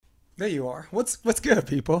There you are. What's good,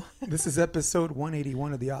 people? This is episode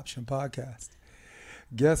 181 of the Option Podcast.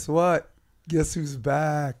 Guess what? Guess who's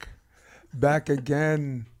back? Back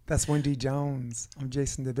again. That's Wendy Jones. I'm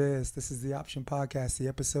Jason DeBiz. This is the Option Podcast. The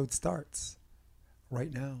episode starts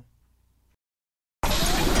right now.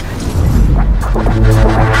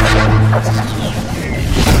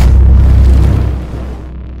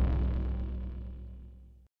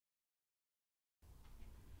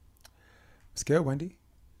 It's good, Wendy.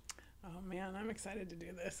 Oh man, I'm excited to do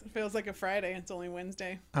this. It feels like a Friday. It's only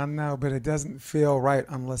Wednesday. I know, but it doesn't feel right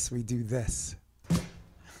unless we do this.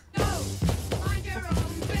 No, mind your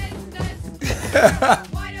own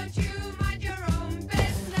business. Why don't you mind your own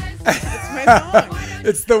business? It's my song.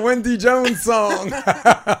 It's the Wendy Jones song.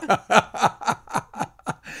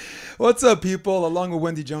 What's up, people? Along with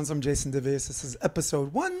Wendy Jones, I'm Jason DeVis. This is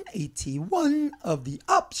episode 181 of the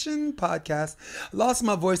Option Podcast. Lost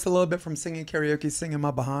my voice a little bit from singing karaoke, singing my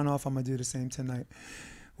behind off. I'm going to do the same tonight.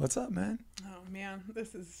 What's up, man? Oh man,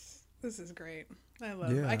 this is great. I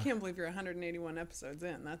love it. I can't believe you're 181 episodes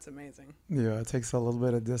in. That's amazing. Yeah, it takes a little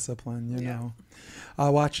bit of discipline, you Yeah. know. I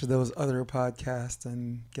watch those other podcasts,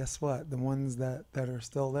 and guess what? The ones that are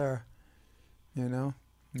still there, you know?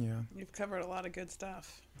 Yeah. You've covered a lot of good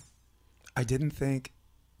stuff. I didn't think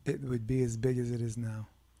it would be as big as it is now.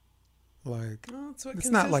 Like, Well, that's what it's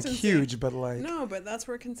not like consistency- huge, but like, No, but that's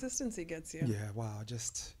where consistency gets you. yeah, wow.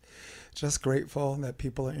 Just grateful that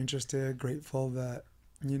people are interested. Grateful that,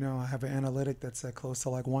 you know, I have an analytic that's close to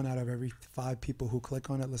like 1 out of every 5 people who click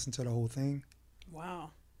on it listen to the whole thing.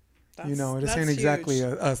 Wow. You know, this that's ain't exactly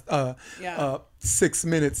huge. a Yeah.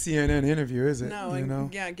 6-minute CNN interview, is it? No, you and know?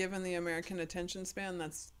 yeah, given the American attention span,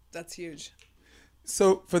 that's huge.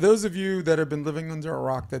 So for those of you that have been living under a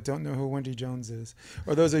rock that don't know who Wendy Jones is,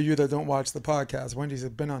 or those of you that don't watch the podcast,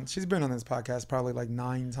 she's been on this podcast probably like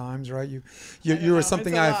 9 times, right? You know, were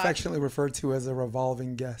something it's a I lot. affectionately referred to as a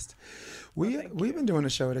revolving guest. We've been doing a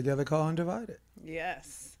show together called Undivided.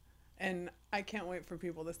 Yes, and I can't wait for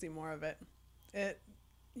people to see more of it.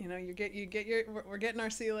 You know, we're getting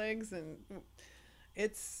our sea legs, and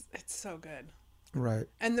it's so good. Right.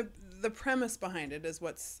 And the premise behind it is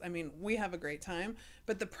we have a great time,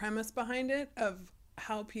 but the premise behind it of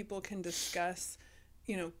how people can discuss,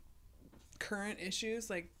 you know, current issues,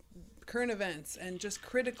 like current events, and just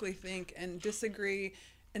critically think and disagree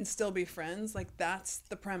and still be friends, like that's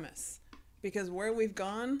the premise. Because where we've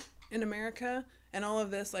gone in America and all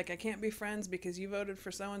of this, like I can't be friends because you voted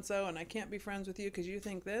for so-and-so, and I can't be friends with you because you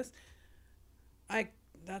think this,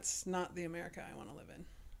 that's not the America I want to live in.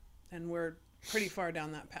 And we're pretty far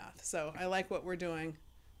down that path. So I like what we're doing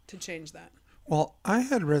to change that. Well, I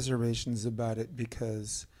had reservations about it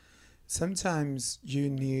because sometimes you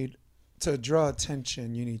need to draw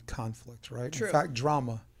attention. You need conflict, right? True. In fact,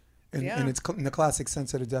 drama, in Yeah. in the classic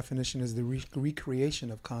sense of the definition, is the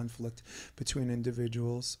recreation of conflict between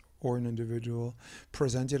individuals or an individual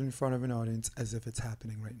presented in front of an audience as if it's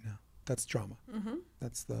happening right now. That's drama. Mm-hmm.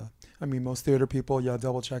 That's most theater people, y'all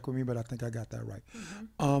double check with me, but I think I got that right.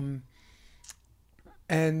 Mm-hmm.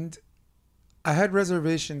 And I had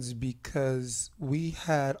reservations because we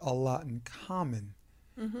had a lot in common.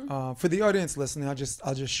 Mm-hmm. For the audience listening, I'll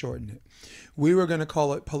just shorten it. We were going to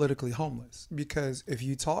call it politically homeless because if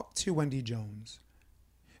you talk to Wendy Jones,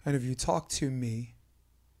 and if you talk to me,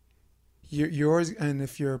 you're always, and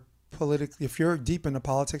if you're deep into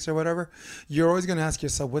politics or whatever, you're always going to ask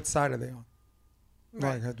yourself, what side are they on?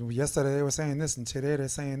 Right. Like yesterday they were saying this, and today they're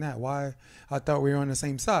saying that. Why? I thought we were on the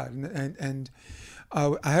same side, and I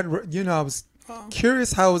was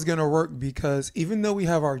curious how it was going to work because even though we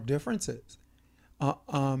have our differences,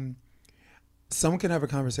 someone can have a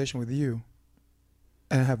conversation with you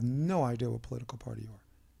and have no idea what political party you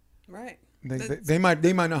are. Right. They might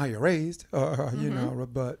know how you're raised, you know,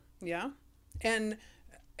 but Yeah. And,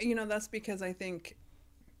 you know, that's because I think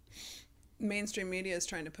mainstream media is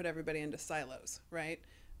trying to put everybody into silos, right?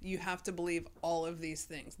 You have to believe all of these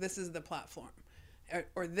things. This is the platform.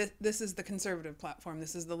 Or this is the conservative platform.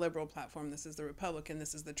 This is the liberal platform. This is the Republican.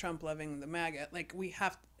 This is the Trump-loving, the MAGA. Like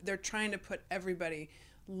they're trying to put everybody,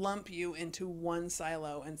 lump you into one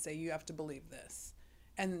silo and say you have to believe this.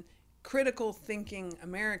 And critical thinking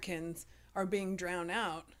Americans are being drowned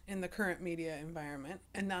out in the current media environment.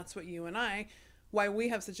 And that's what why we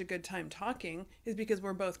have such a good time talking is because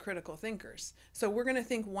we're both critical thinkers. So we're going to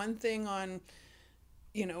think one thing on,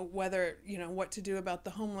 you know, whether, you know, what to do about the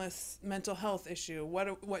homeless mental health issue,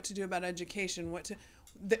 what to do about education,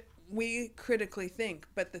 we critically think.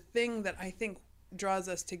 But the thing that I think draws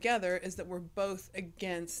us together is that we're both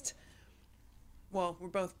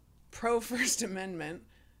pro First Amendment,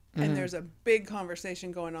 And there's a big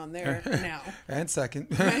conversation going on there now. And second.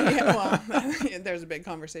 Yeah, well, there's a big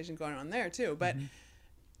conversation going on there too. But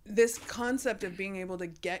this concept of being able to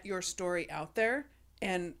get your story out there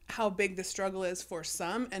and how big the struggle is for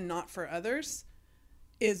some and not for others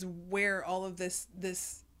is where all of this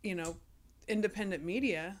independent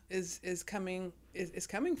media is coming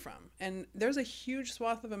from. And there's a huge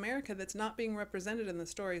swath of America that's not being represented in the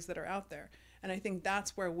stories that are out there. And I think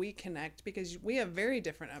that's where we connect, because we have very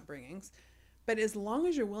different upbringings. But as long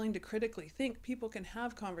as you're willing to critically think, people can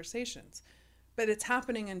have conversations. But it's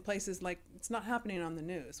happening in places like, it's not happening on the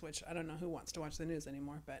news, which I don't know who wants to watch the news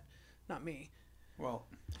anymore, but not me. Well,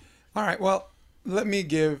 all right. Well, let me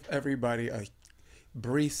give everybody a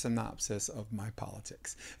brief synopsis of my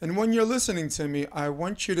politics. And when you're listening to me, I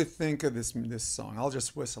want you to think of this song. I'll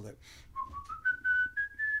just whistle it.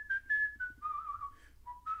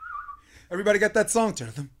 Everybody got that song?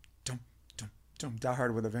 Die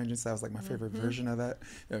Hard with a Vengeance. That was like my favorite version of that.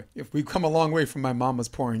 If we come a long way from my mama's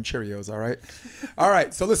pouring Cheerios, all right? All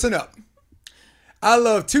right, so listen up. I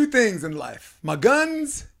love two things in life: my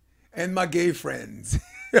guns and my gay friends.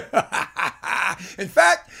 In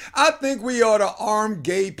fact, I think we ought to arm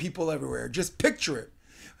gay people everywhere. Just picture it.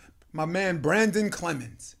 My man Brandon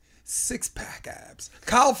Clemens, six-pack abs.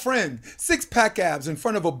 Kyle Friend, six-pack abs in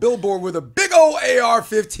front of a billboard with a big old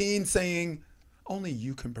AR-15 saying, "Only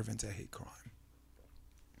you can prevent a hate crime."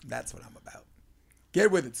 That's what I'm about. Get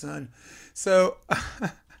with it, son. So,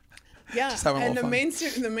 yeah, just having a and little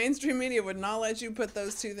fun. the mainstream media would not let you put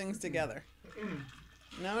those two things together.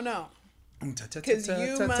 No. Because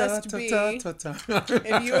you must be,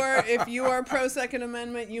 if you are pro Second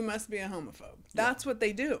Amendment, you must be a homophobe. That's what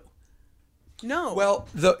they do. No. Well,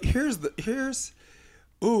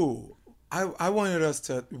 I wanted us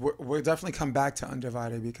to, we'll definitely come back to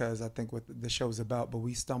Undivided, because I think what the show's about, but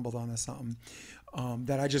we stumbled onto something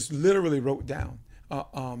that I just literally wrote down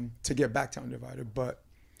to get back to Undivided. But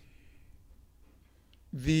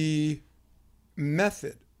the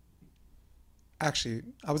method, actually,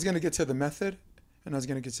 I was going to get to the method, and I was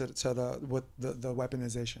going to get to the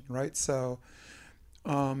weaponization, right? So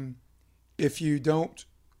if you don't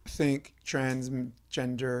think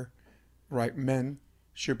transgender, right, men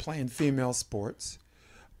should play in female sports,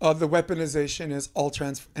 the weaponization is all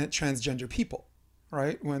transgender people,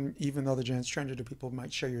 right? When even though the transgender people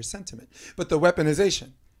might share your sentiment, but the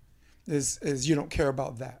weaponization is you don't care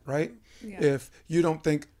about that, right? Yeah. If you don't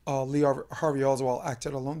think Lee Harvey Oswald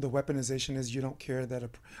acted alone, the weaponization is you don't care that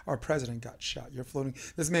our president got shot. You're floating,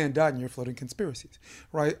 this man died, and you're floating conspiracies,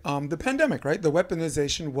 right? The pandemic, right? The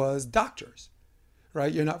weaponization was doctors,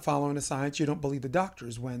 right? You're not following the science. You don't believe the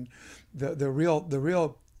doctors, when the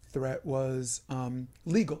real threat was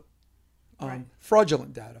legal, Right.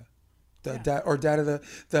 fraudulent data. Yeah. Or data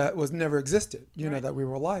that was never existed, Right. that we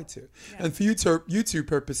were lied to. Yeah. And for YouTube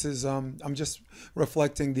purposes, I'm just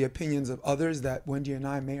reflecting the opinions of others that Wendy and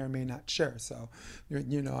I may or may not share. So,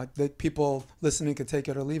 people listening could take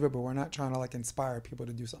it or leave it, but we're not trying to like inspire people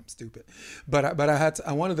to do something stupid. But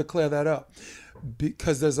I wanted to clear that up,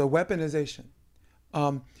 because there's a weaponization.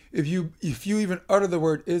 If you even utter the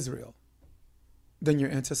word Israel, then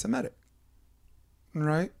you're anti-Semitic,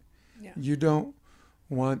 right? Yeah.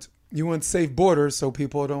 You want safe borders so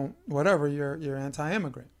people don't, whatever, you're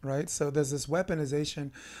anti-immigrant, right? So there's this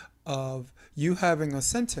weaponization of you having a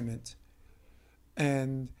sentiment,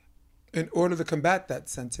 and in order to combat that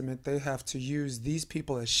sentiment, they have to use these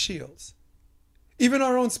people as shields. Even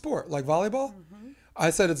our own sport, like volleyball,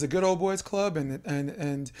 I said it's a good old boys club,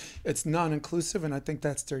 and it's non-inclusive, and I think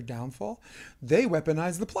that's their downfall. They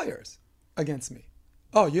weaponize the players against me.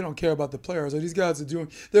 Oh, you don't care about the players. Oh, these guys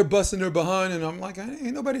they're busting their behind, and I'm like,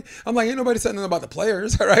 ain't nobody saying nothing about the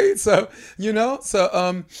players, all right? So,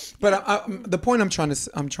 but the point I'm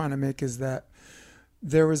trying to make is that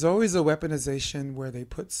there was always a weaponization where they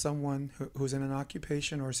put someone who's in an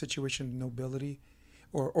occupation or a situation of nobility,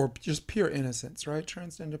 or just pure innocence, right?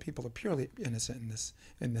 Transgender people are purely innocent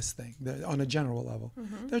in this thing. They're, on a general level,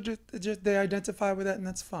 they identify with that, and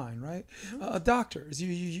that's fine, right? Doctors,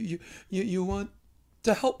 you want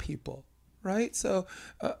to help people, right? So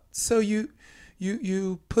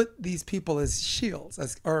you put these people as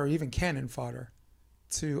shields, or even cannon fodder,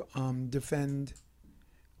 to defend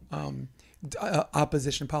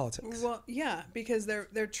opposition politics. Well, yeah, because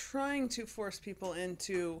they're trying to force people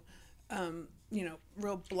into,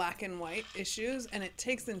 real black and white issues, and it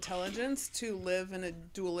takes intelligence to live in a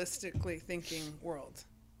dualistically thinking world,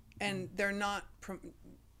 and they're not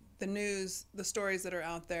the news, the stories that are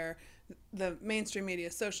out there, the mainstream media,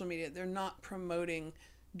 social media, they're not promoting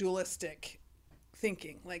dualistic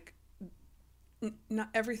thinking. Like, not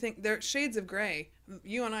everything. There are shades of gray.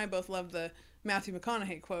 You and I both love the Matthew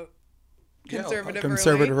McConaughey quote.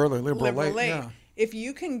 Conservative early, liberal late. Yeah. If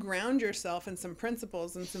you can ground yourself in some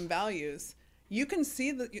principles and some values, you can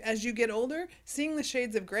see that as you get older, seeing the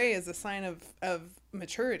shades of gray is a sign of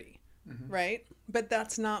maturity, right? But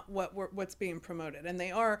that's not what's being promoted. And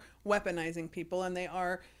they are weaponizing people, and they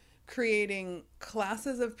are creating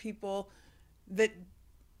classes of people that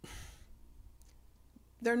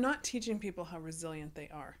they're not teaching people how resilient they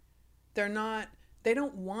are. They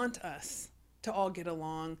don't want us to all get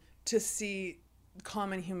along, to see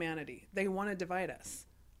common humanity. They want to divide us.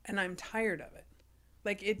 And I'm tired of it.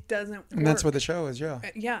 Like, it doesn't work. And that's what the show is, yeah.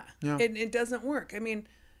 Yeah. It doesn't work. I mean,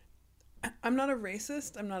 I'm not a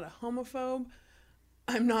racist. I'm not a homophobe.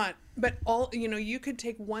 I'm not, but you could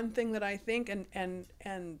take one thing that I think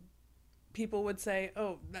and people would say,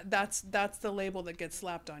 oh, that's the label that gets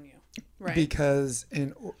slapped on you. Right. Because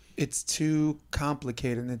it's too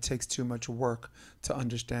complicated and it takes too much work to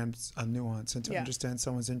understand a nuance and to understand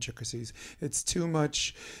someone's intricacies. It's too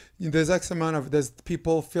much. There's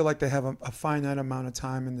people feel like they have a finite amount of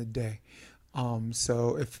time in the day.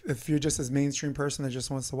 So if you're just a mainstream person that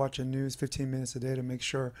just wants to watch the news 15 minutes a day to make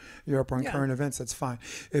sure you're up on current events, that's fine.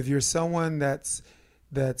 If you're someone that's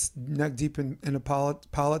neck deep into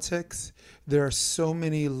politics, there are so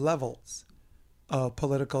many levels of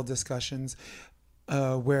political discussions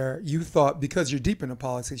where you thought because you're deep into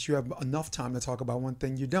politics, you have enough time to talk about one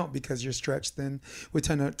thing. You don't, because you're stretched thin with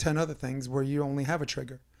 10 other things where you only have a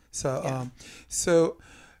trigger. So,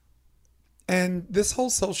 and this whole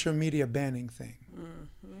social media banning thing,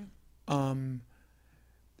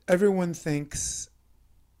 everyone thinks,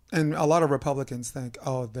 and a lot of Republicans think,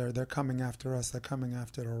 oh, they're coming after us. They're coming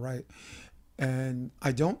after the right. And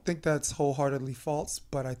I don't think that's wholeheartedly false,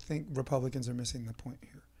 but I think Republicans are missing the point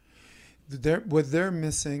here. What they're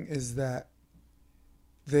missing is that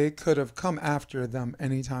they could have come after them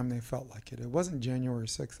anytime they felt like it. It wasn't January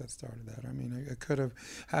 6th that started that. I mean, it could have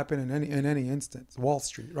happened in any instance. Wall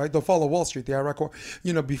Street, right? They'll follow Wall Street, the Iraq War,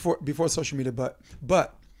 before social media.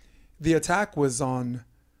 But the attack was on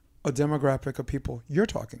a demographic of people you're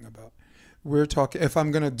talking about. We're talking, if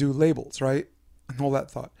I'm going to do labels, right? And hold that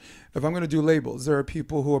thought. If I'm going to do labels, there are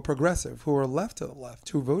people who are progressive, who are left to the left,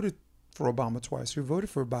 who voted for Obama twice, who voted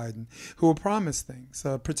for Biden, who were promised things,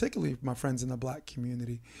 particularly my friends in the black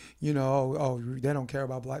community. They don't care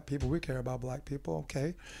about black people. We care about black people.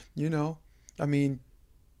 Okay. I mean,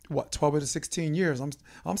 12 to 16 years,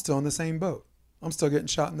 I'm still in the same boat. I'm still getting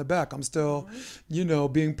shot in the back. I'm still,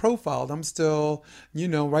 being profiled. I'm still,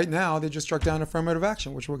 right now they just struck down affirmative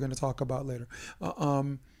action, which we're going to talk about later.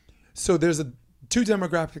 So there's two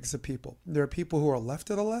demographics of people. There are people who are left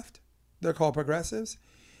of the left. They're called progressives.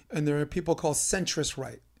 And there are people called centrist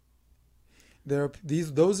right.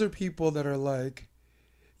 Those are people that are like,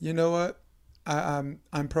 you know what?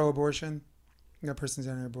 I'm pro-abortion. That person's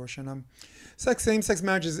anti-abortion. Same-sex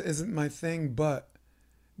marriage isn't my thing, but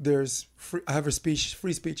I have a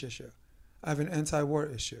free speech issue. I have an anti-war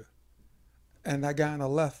issue. And that guy on the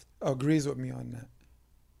left agrees with me on that.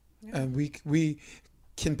 Yeah. And we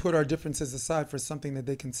can put our differences aside for something that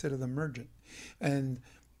they consider the emergent. And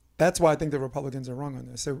that's why I think the Republicans are wrong on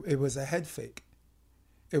this. It was a head fake.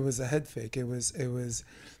 It was a head fake. It was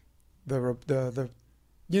the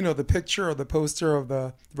picture or the poster of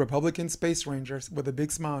the Republican space ranger with a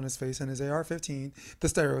big smile on his face and his AR-15, the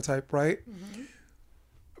stereotype, right? Mm-hmm.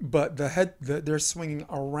 But they're swinging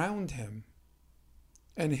around him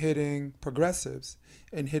and hitting progressives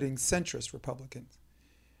and hitting centrist Republicans.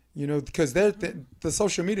 Because the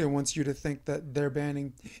social media wants you to think that they're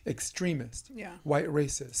banning extremists, white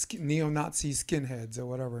racists, neo-Nazi skinheads or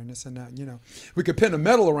whatever, and this and that. We could pin a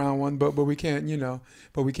medal around one, but we can't,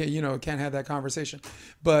 can't have that conversation.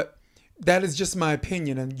 But that is just my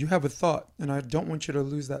opinion, and you have a thought, and I don't want you to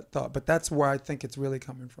lose that thought. But that's where I think it's really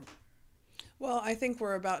coming from. Well, I think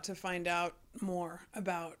we're about to find out more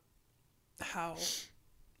about how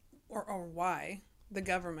or why the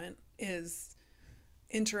government is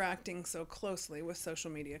interacting so closely with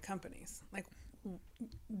social media companies. Like,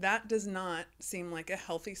 that does not seem like a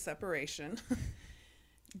healthy separation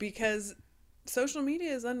because social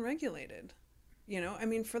media is unregulated,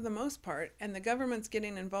 for the most part, and the government's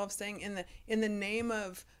getting involved, saying in the name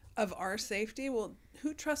of our safety. Well,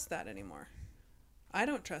 who trusts that anymore? I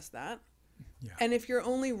don't trust that. Yeah. And if you're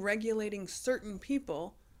only regulating certain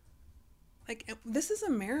people, like, this is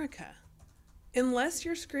America. Unless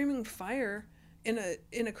you're screaming fire in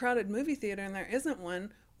a crowded movie theater and there isn't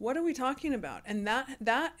one, what are we talking about? And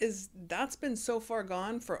that's been so far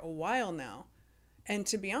gone for a while now. And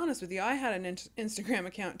to be honest with you, I had an Instagram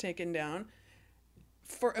account taken down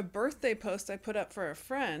for a birthday post I put up for a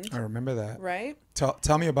friend, I remember that. right?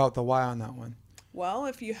 Tell me about the why on that one. Well,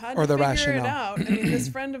 if you had Or to the figure it rationale. out, I mean, this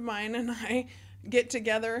friend of mine and I get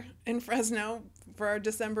together in Fresno for our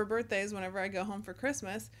December birthdays whenever I go home for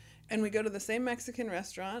Christmas, and we go to the same Mexican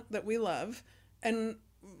restaurant that we love, and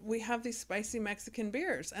we have these spicy Mexican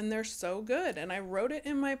beers, and they're so good. And I wrote it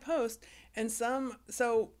in my post, and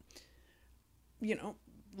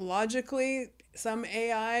logically, some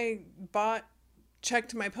AI bot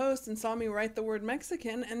checked my post and saw me write the word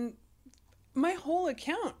Mexican, and my whole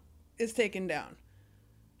account is taken down.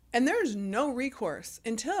 And there's no recourse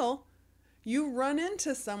until you run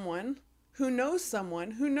into someone who knows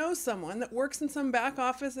someone who knows someone that works in some back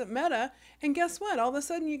office at Meta, and guess what? All of a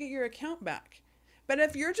sudden you get your account back. But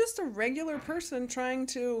if you're just a regular person trying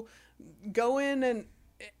to go in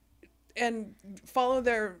and follow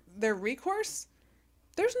their recourse,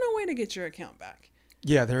 there's no way to get your account back.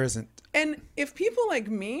 Yeah, there isn't. And if people like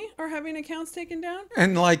me are having accounts taken down,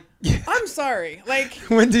 And like, I'm sorry. Like,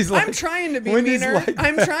 Wendy's like, I'm trying to be Wendy's meaner. like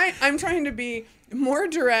I'm trying to be more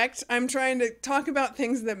direct. I'm trying to talk about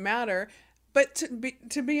things that matter. But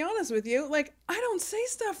to be honest with you, like, I don't say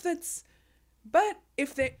stuff that's. But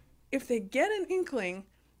if they get an inkling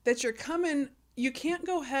that you're coming, you can't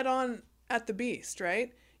go head on at the beast,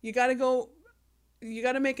 right? You got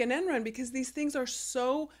to make an end run, because these things are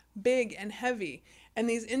so big and heavy, and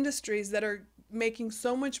these industries that are making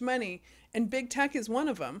so much money, and big tech is one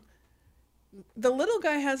of them. The little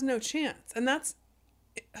guy has no chance, and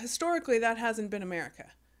historically that hasn't been America.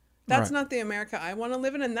 That's Right. not the America I want to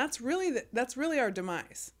live in, and that's really our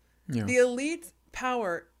demise. Yeah. The elite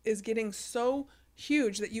power is getting so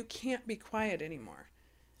huge that you can't be quiet anymore.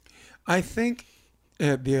 I think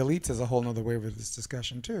the elites is a whole nother way with this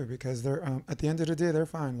discussion too, because they're at the end of the day they're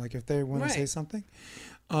fine. Like if they want to say Right. something,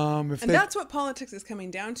 And that's what politics is coming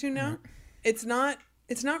down to now. It's not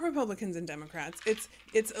Republicans and Democrats.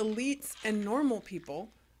 It's elites and normal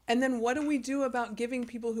people. And then what do we do about giving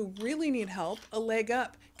people who really need help a leg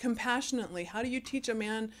up compassionately? How do you teach a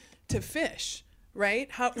man to fish, right?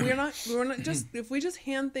 We're not just, if we just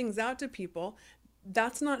hand things out to people,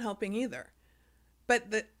 that's not helping either. But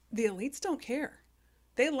the elites don't care.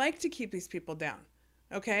 They like to keep these people down.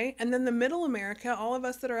 Okay? And then the middle America, all of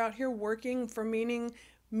us that are out here working for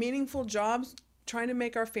meaningful jobs, trying to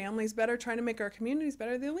make our families better, trying to make our communities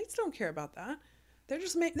better, the elites don't care about that.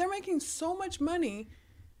 They're making so much money,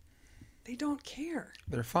 they don't care.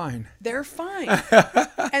 they're fine. They're fine.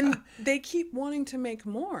 And they keep wanting to make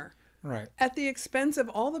more Right. at the expense of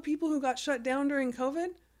all the people who got shut down during COVID.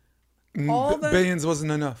 Billions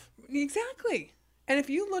wasn't enough. Exactly. And if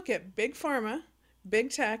you look at big pharma,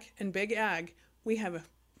 big tech, and big ag, we have a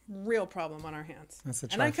real problem on our hands. That's a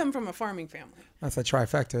And I come from a farming family. That's a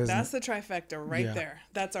trifecta, isn't That's it? the trifecta right Yeah. there.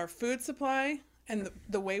 That's our food supply and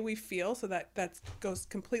the way we feel. So that goes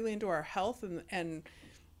completely into our health and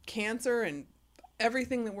cancer and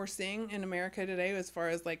everything that we're seeing in America today, as far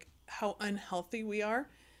as like how unhealthy we are.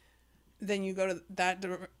 Then you go to that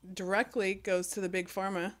directly goes to the big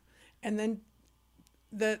pharma, and then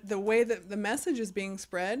the way that the message is being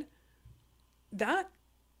spread, that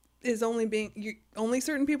is only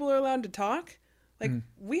certain people are allowed to talk. Like,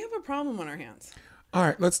 we have a problem on our hands. All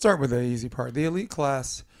right, let's start with the easy part. The elite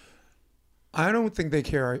class, I don't think they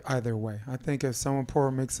care either way. I think if someone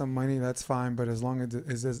poor makes some money, that's fine, but as long as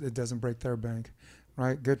it doesn't break their bank,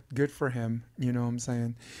 right? Good for him, you know what I'm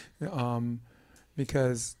saying?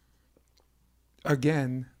 Because,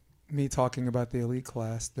 again, me talking about the elite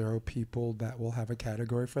class, there are people that will have a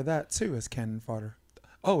category for that too as cannon fodder.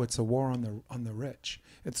 Oh, it's a war on the rich.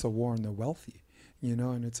 It's a war on the wealthy. You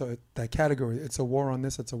know, and that category. It's a war on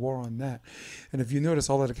this. It's a war on that. And if you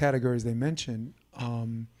notice all of the categories they mention,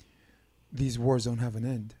 these wars don't have an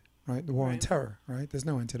end, right? The war on Right. terror, right? There's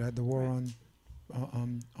no end to that. The war on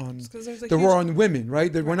Just 'cause there's a the huge- war on women,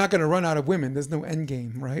 right? We're not going to run out of women. There's no end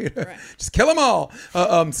game, right? Right. Just kill them all.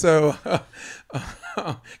 But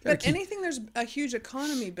anything there's a huge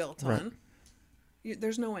economy built Right. on,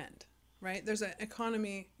 there's no end, right? There's an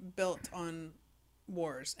economy built on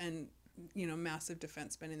wars and, massive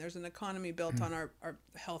defense spending. There's an economy built on our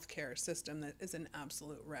healthcare system that is an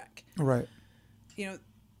absolute wreck. Right.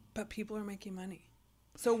 But people are making money.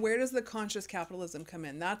 So where does the conscious capitalism come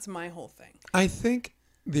in? That's my whole thing. I think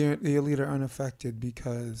the elite are unaffected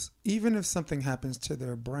because even if something happens to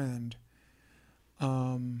their brand,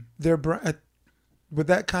 with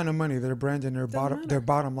that kind of money, their brand and their matter.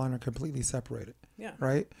 bottom line are completely separated. Yeah.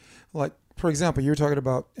 Right. Like, for example, you were talking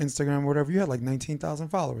about Instagram or whatever. You had like 19,000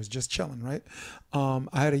 followers just chilling, right? I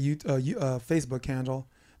had a Facebook handle,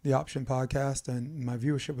 The Option Podcast, and my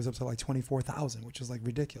viewership was up to like 24,000, which is like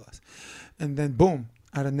ridiculous. And then boom,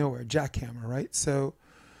 out of nowhere, jackhammer, right? So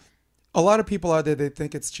a lot of people out there, they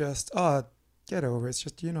think it's just, get over it. It's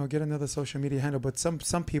just, get another social media handle. But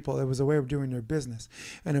some people, it was a way of doing their business.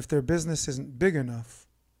 And if their business isn't big enough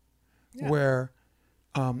Yeah. where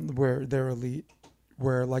they're elite,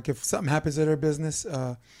 where like if something happens to their business,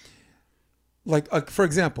 for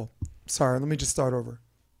example, sorry, let me just start over.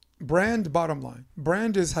 Brand, bottom line.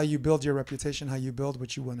 Brand is how you build your reputation, how you build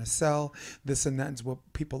what you want to sell. This and that is what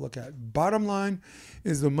people look at. Bottom line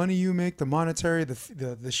is the money you make, the monetary,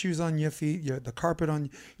 the shoes on your feet, the carpet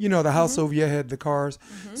on, the house over your head, the cars.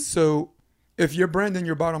 So if your brand and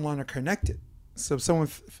your bottom line are connected, so if someone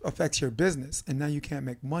affects your business and now you can't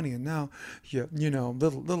make money and now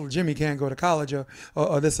little Jimmy can't go to college or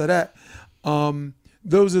this or that,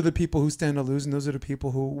 those are the people who stand to lose, and those are the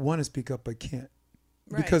people who want to speak up but can't.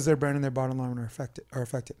 Right. Because their brand and their bottom line are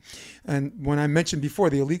affected. And when I mentioned before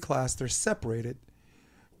the elite class, they're separated.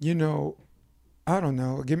 I don't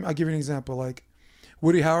know. I'll give you an example. Like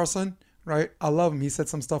Woody Harrelson, right? I love him. He said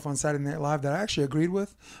some stuff on Saturday Night Live that I actually agreed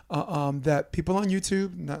with. That people on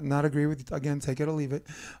YouTube not agree with. Again, take it or leave it.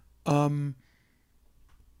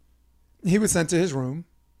 He was sent to his room,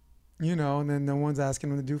 and then no one's asking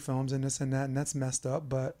him to do films and this and that, and that's messed up.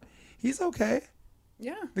 But he's okay.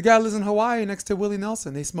 Yeah. The guy lives in Hawaii next to Willie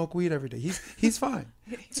Nelson. They smoke weed every day. He's fine.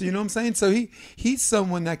 So you know what I'm saying? So he's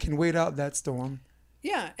someone that can wait out that storm.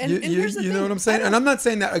 Yeah. And here's the thing. You know what I'm saying? And I'm not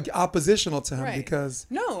saying that oppositional to him because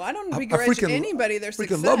no, I don't begrudge anybody their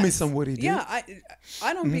success. Freaking love me some Woody, dude. Yeah,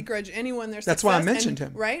 I don't begrudge anyone their success. That's why I mentioned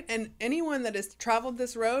him. Right? And anyone that has traveled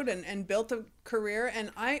this road and built a career, and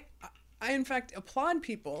I in fact applaud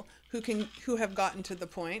people who have gotten to the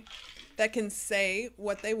point that can say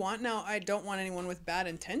what they want. Now, I don't want anyone with bad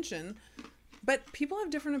intention, but people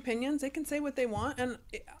have different opinions. They can say what they want. And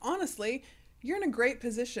honestly, you're in a great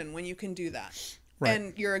position when you can do that. Right.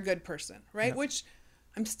 And you're a good person, right? Yeah. Which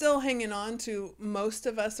I'm still hanging on to. Most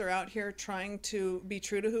of us are out here trying to be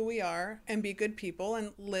true to who we are and be good people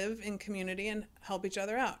and live in community and help each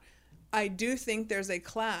other out. I do think there's a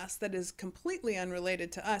class that is completely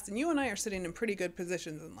unrelated to us. And you and I are sitting in pretty good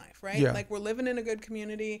positions in life, right? Yeah. Like we're living in a good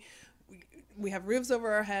community. We have roofs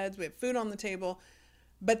over our heads. We have food on the table.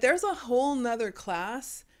 But there's a whole nother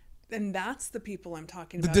class, and that's the people I'm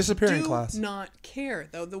talking about. The disappearing class. Do not care,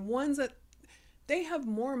 though. The ones that they have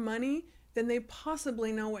more money than they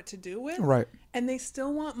possibly know what to do with. Right. And they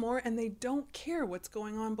still want more, and they don't care what's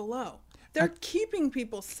going on below. They're keeping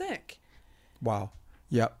people sick. Wow.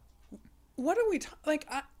 Yep. What are we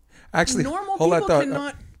actually, normal people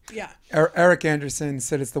cannot. Yeah. Eric Anderson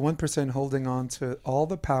said it's the 1% holding on to all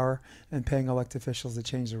the power and paying elected officials to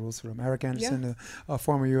change the rules for them. Eric Anderson, a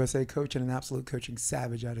former USA coach and an absolute coaching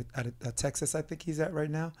savage out of Texas, I think he's at right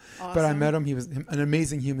now. Awesome. But I met him. He was an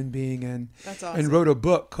amazing human being and That's awesome. And wrote a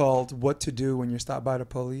book called What to Do When You're Stopped by the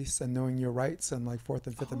Police and Knowing Your Rights and like Fourth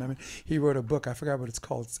and Fifth Amendment. He wrote a book. I forgot what it's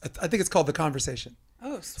called. I think it's called The Conversation.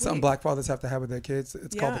 Oh, sweet. Something black fathers have to have with their kids.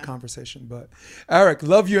 It's called The Conversation. But Eric,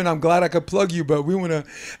 love you, and I'm glad I could plug you. But we want to,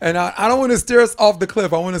 and I don't want to steer us off the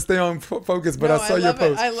cliff. I want to stay on focus. But no, I saw your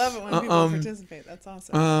post. I love it when people participate. That's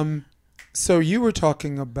awesome. So you were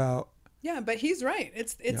talking about. Yeah, but he's right.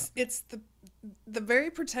 It's the very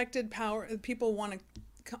protected power. People want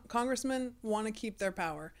to. Congressmen want to keep their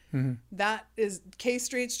power. Mm-hmm. That is K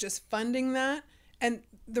Street's just funding that, and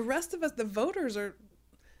the rest of us, the voters,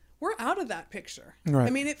 we're out of that picture. Right.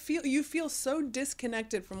 I mean, you feel so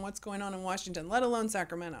disconnected from what's going on in Washington, let alone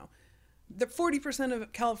Sacramento. The 40%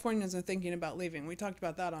 of Californians are thinking about leaving. We talked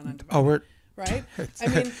about that on Undivided. Right? I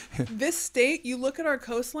mean, this state, you look at our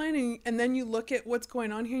coastline and then you look at what's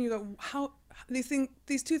going on here and you go, how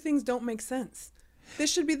these two things don't make sense.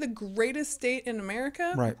 This should be the greatest state in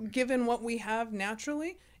America, right, given what we have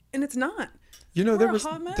naturally, and it's not. You know, there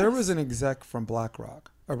was an exec from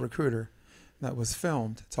BlackRock, a recruiter, that was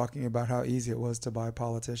filmed talking about how easy it was to buy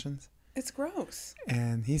politicians. It's gross.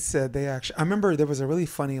 And he said I remember there was a really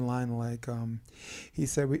funny line like, he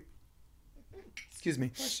said, we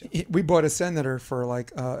bought a senator for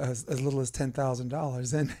like as little as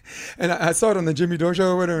 $10,000, and I saw it on the Jimmy Dore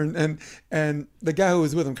show or whatever, and the guy who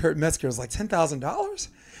was with him, Kurt Metzger, was like, $10,000?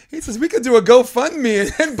 He says, we could do a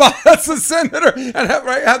GoFundMe and buy us a senator and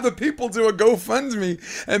have the people do a GoFundMe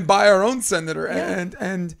and buy our own senator. Yeah.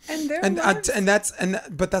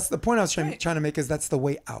 But that's the point I was trying to make, is that's the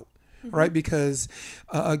way out, mm-hmm, right? Because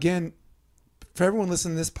again, for everyone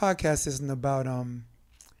listening to this podcast, isn't about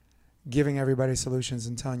giving everybody solutions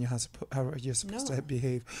and telling you how you're supposed to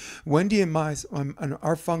behave. Wendy and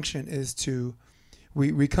our function is to,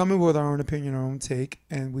 we come in with our own opinion, our own take,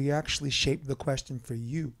 and we actually shape the question for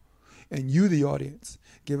you. and you, the audience,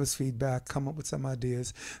 give us feedback, come up with some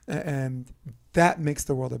ideas, and that makes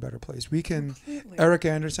the world a better place. We can, Completely. Eric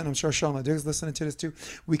Anderson, I'm sure Shauna Diggs listening to this too.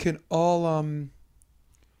 We can all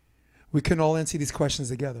answer these questions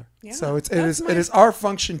together. Yeah, So it that's is our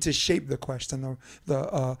function to shape the question,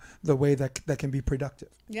 the way that can be productive.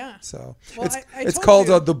 Yeah. So Well, I it's told called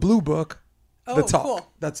you- the Blue Book. Oh, The Talk. cool.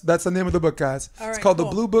 That's the name of the book, guys. All It's right, called cool.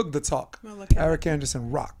 The Blue Book, The Talk. I'm gonna look at it. Eric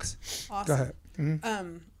Anderson rocks. Awesome. Go ahead.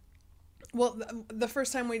 Mhm. Well, the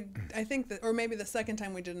first time I think that, or maybe the second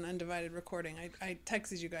time we did an undivided recording, I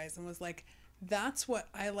texted you guys and was like, that's what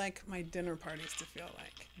I like my dinner parties to feel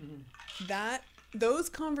like. Those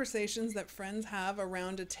conversations that friends have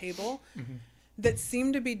around a table that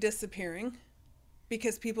seem to be disappearing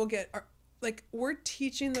because people we're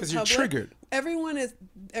teaching the public. 'Cause you're triggered.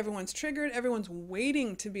 Everyone's triggered. Everyone's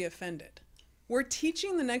waiting to be offended. We're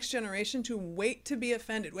teaching the next generation to wait to be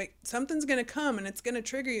offended. Wait, something's going to come and it's going to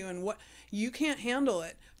trigger you, and what you can't handle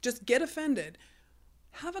it. Just get offended.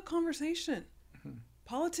 Have a conversation.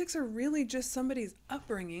 Politics are really just somebody's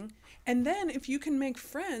upbringing. And then if you can make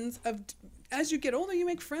friends as you get older, you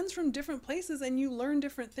make friends from different places and you learn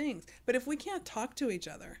different things. But if we can't talk to each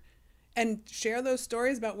other and share those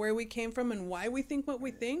stories about where we came from and why we think what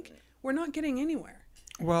we think, we're not getting anywhere.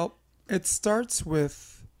 Well, it starts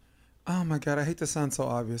with, oh my God, I hate to sound so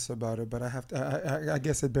obvious about it, but I have to. I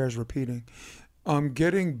guess it bears repeating.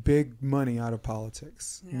 Getting big money out of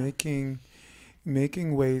politics, making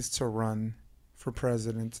ways to run for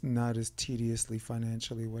president, not as tediously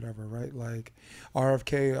financially, whatever, right? Like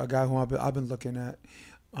RFK, a guy who I've been looking at.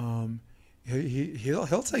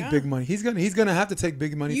 He'll take big money. He's gonna have to take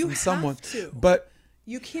big money You from someone. have to. But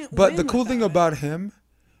You can't But win the cool thing without it. about him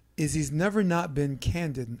is he's never not been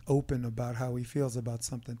candid and open about how he feels about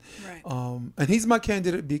something. Right. And he's my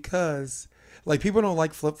candidate because, like, people don't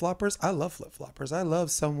like flip-floppers. I love flip-floppers. I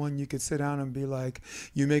love someone you could sit down and be like,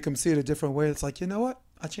 you make them see it a different way. It's like, you know what?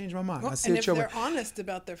 I changed my mind. Well, I see and it if your way. they're honest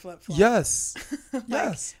about their flip-flops. Yes. Like,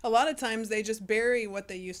 Yes. a lot of times they just bury what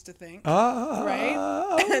they used to think. Right?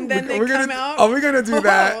 Right? And then they come out. Are we going to do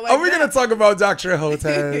that? like Are we going that. to talk about Dr.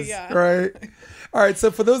 Hotez? Yeah. Right? All right.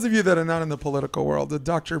 So for those of you that are not in the political world, the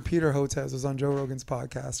Dr. Peter Hotez was on Joe Rogan's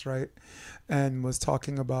podcast, right? And was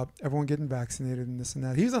talking about everyone getting vaccinated and this and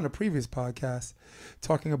that. He was on a previous podcast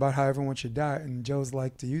talking about how everyone should diet. And Joe's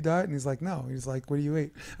like, do you diet? And he's like, no. He's like, what do you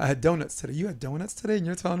eat? I had donuts today. You had donuts today? And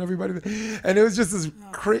you're telling everybody that? And it was just this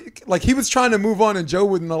like he was trying to move on and Joe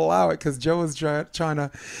wouldn't allow it because Joe was trying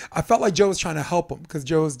to, I felt like Joe was trying to help him because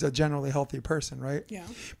Joe is a generally healthy person, right? Yeah.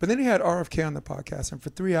 But then he had RFK on the podcast. And for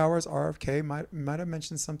 3 hours, RFK might have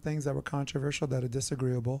mentioned some things that were controversial, that are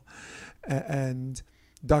disagreeable. And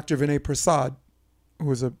Dr. Vinay Prasad, who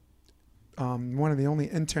was one of the only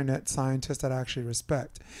internet scientists that I actually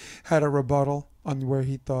respect, had a rebuttal on where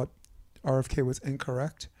he thought RFK was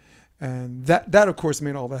incorrect. And that of course,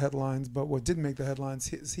 made all the headlines. But what didn't make the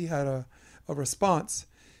headlines is he had a response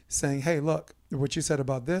saying, hey, look, what you said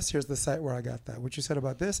about this, here's the site where I got that. What you said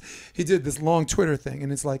about this, he did this long Twitter thing.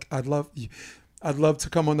 And it's like, I'd love to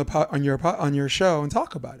come on your show and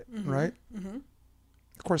talk about it, right? Mm-hmm.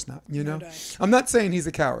 Of course not, you know. I'm not saying he's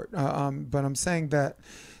a coward, but I'm saying that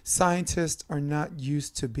scientists are not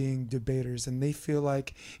used to being debaters, and they feel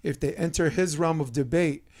like if they enter his realm of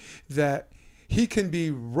debate, that he can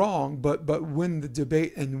be wrong, but win the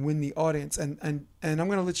debate and win the audience. And I'm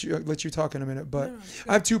going to let you talk in a minute, but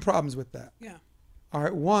I have two problems with that. Yeah. All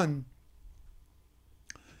right, one,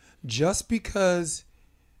 just because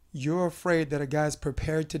you're afraid that a guy's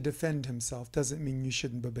prepared to defend himself doesn't mean you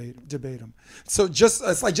shouldn't debate him. So just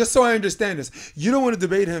so I understand this, you don't want to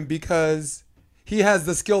debate him because he has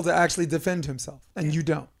the skill to actually defend himself, and you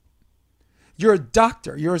don't. You're a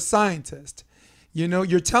doctor. You're a scientist. You know,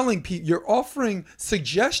 you're telling people, you're offering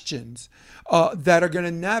suggestions that are going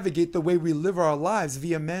to navigate the way we live our lives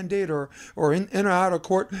via mandate or in or out of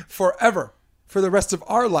court forever, for the rest of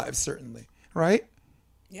our lives, certainly, right?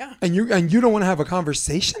 Yeah. And you don't want to have a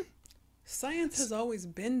conversation? Science has always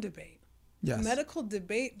been debate. Yes. Medical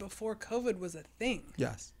debate before COVID was a thing.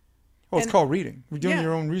 Yes. Well, it's And- called reading. We're doing yeah.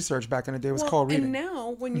 your own research back in the day. It was called reading. And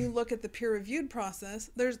now when you look at the peer-reviewed process,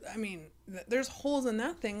 there's holes in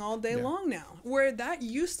that thing all day long now. Where that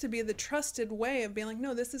used to be the trusted way of being like,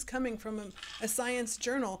 no, this is coming from a science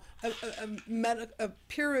journal, a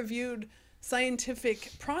peer-reviewed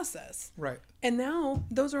scientific process. Right. And now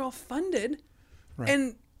those are all funded Right.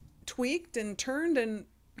 and tweaked and turned, and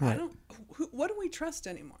I don't. What do we trust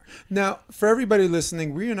anymore? Now, for everybody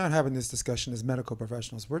listening, we are not having this discussion as medical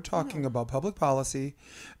professionals. We're talking about public policy,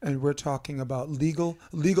 and we're talking about legal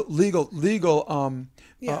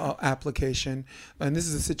application. And this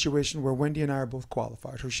is a situation where Wendy and I are both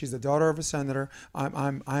qualified. She's the daughter of a senator.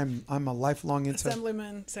 I'm a lifelong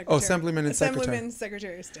Assemblyman, secretary. Assemblyman and secretary. Assemblyman,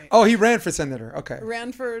 Secretary of State. Oh, he ran for senator. Okay. He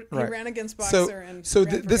ran against So, Boxer and so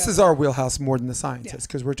ran for this is governor. our wheelhouse more than the scientists,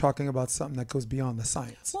 because we're talking about something that goes beyond the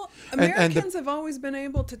science. Well, And Americans have always been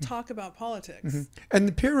able to talk about politics. And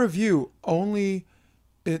the peer review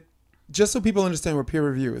just so people understand what peer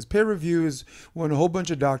review is. Peer review is when a whole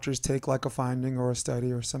bunch of doctors take like a finding or a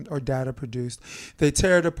study or data produced, they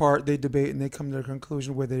tear it apart, they debate, and they come to a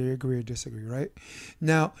conclusion whether they agree or disagree, right?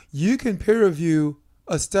 Now, you can peer review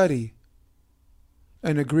a study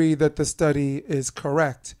and agree that the study is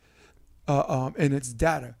correct in its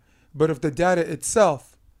data. But if the data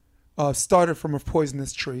itself started from a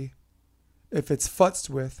poisonous tree, if it's futzed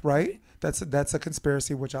with, right? That's a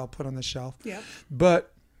conspiracy, which I'll put on the shelf. Yeah.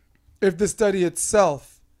 But if the study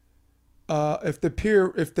itself, if the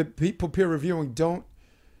people peer reviewing don't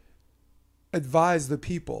advise the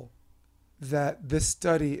people that this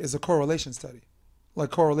study is a correlation study, like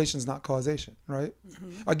correlation is not causation, right?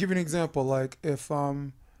 I'll give you an example. Like if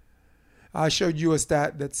I showed you a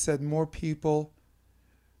stat that said more people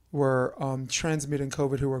were transmitting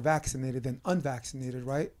COVID who were vaccinated than unvaccinated,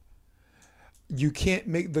 right? You can't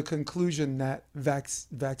make the conclusion that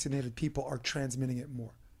vaccinated people are transmitting it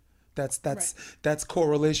more. That's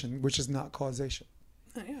correlation, which is not causation.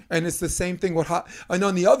 Oh, yeah. And it's the same thing with and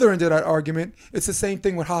on the other end of that argument, it's the same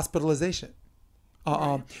thing with hospitalization.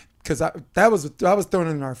 Because that was thrown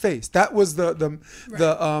in our face. That was the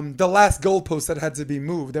last goalpost that had to be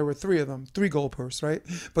moved. There were three goalposts, right?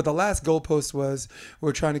 But the last goalpost was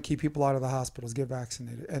we're trying to keep people out of the hospitals, get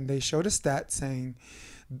vaccinated, and they showed a stat saying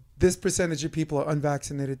this percentage of people, or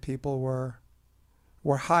unvaccinated people, were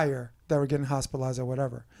higher that were getting hospitalized or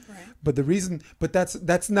whatever. Right. But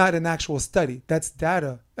that's not an actual study. That's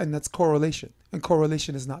data, and that's correlation, and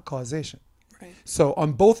correlation is not causation. Right. So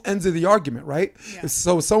on both ends of the argument, right? Yeah.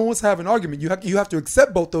 So if someone wants to have an argument, you have to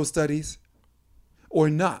accept both those studies or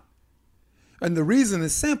not. And the reason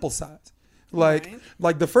is sample size. Like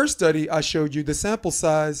the first study I showed you, the sample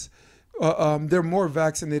size, there are more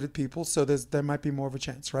vaccinated people, so there might be more of a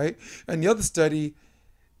chance, right? And the other study,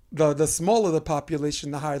 the smaller the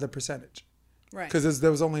population, the higher the percentage. Right. Because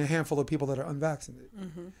there was only a handful of people that are unvaccinated.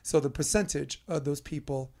 So the percentage of those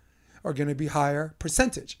people are going to be higher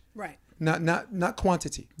percentage. Right. Not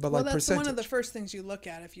quantity, but Well, like that's percentage. one of the first things you look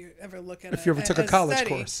at if you ever look at If you ever took a college study.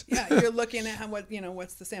 course. Yeah, you're looking at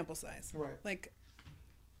what's the sample size. Right. Like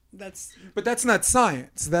that's But that's not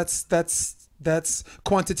science. That's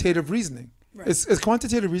quantitative reasoning. Right. Is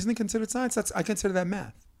quantitative reasoning considered science? I consider that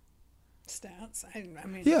math. stats. I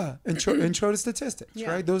mean Yeah, intro to statistics,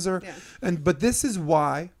 Yeah. right? Those are, Yeah. but this is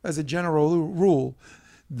why, as a general rule,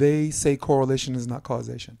 they say correlation is not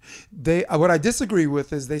causation. What I disagree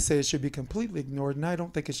with is they say it should be completely ignored, and I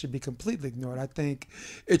don't think it should be completely ignored. I think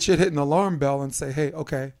it should hit an alarm bell and say, hey,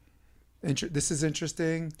 okay, this is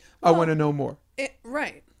interesting. I want to know more.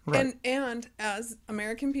 Right. Right. And as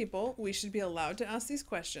American people, we should be allowed to ask these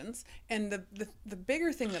questions. And the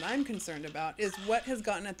bigger thing that I'm concerned about is what has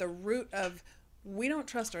gotten at the root of we don't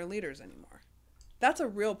trust our leaders anymore. That's a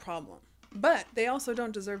real problem. But they also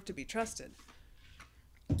don't deserve to be trusted.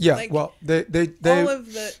 Yeah, Like, well, they all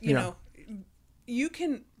of the, you yeah. know, you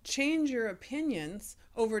can change your opinions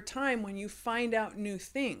over time when you find out new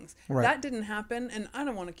things. Right. That didn't happen. And I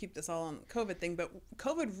don't want to keep this all on the COVID thing, but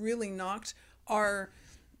COVID really knocked our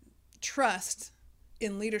trust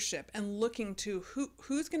in leadership and looking to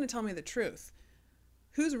who's going to tell me the truth,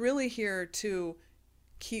 who's really here to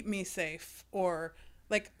keep me safe, or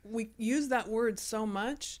like we use that word so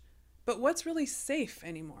much, but what's really safe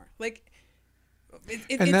anymore? Like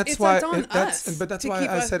it's on us. But that's to why keep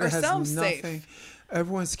I said it has ourselves nothing. safe.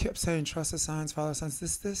 Everyone's kept saying trust the science, follow the science.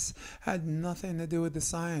 This had nothing to do with the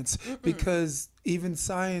science. Because even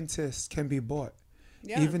scientists can be bought.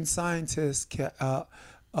 Yeah. Even scientists can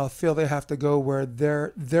feel they have to go where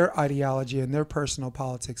their ideology and their personal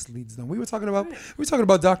politics leads them. We were talking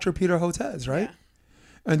about Dr. Peter Hotez, right?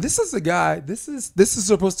 Yeah. And this is the guy. This is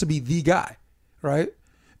supposed to be the guy, right?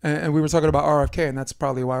 And we were talking about RFK, and that's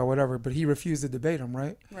probably why or whatever. But he refused to debate him,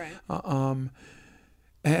 right? Right.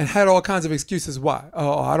 And had all kinds of excuses why.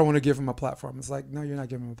 Oh, I don't want to give him a platform. It's like, no, you're not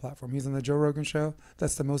giving him a platform. He's on the Joe Rogan show.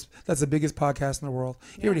 That's the biggest podcast in the world.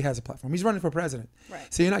 He already has a platform. He's running for president.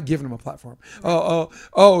 Right. So you're not giving him a platform.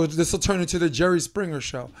 Oh, this will turn into the Jerry Springer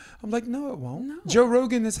show. I'm like, no, it won't. No. Joe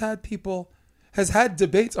Rogan has had people has had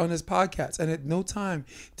debates on his podcast, and at no time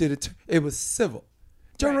did it was civil.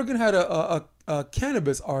 Joe Right. Rogan had a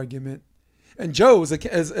cannabis argument, and Joe was as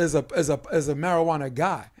a marijuana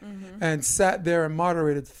guy, and sat there and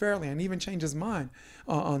moderated fairly, and even changed his mind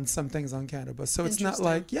on some things on cannabis. So it's not Interesting.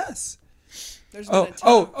 like yes. There's been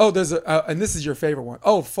Oh, a ton. there's and this is your favorite one.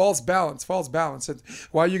 Oh, false balance. And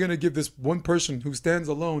why are you going to give this one person who stands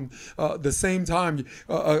alone the same time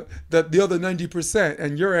that the other 90%?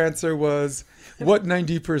 And your answer was, what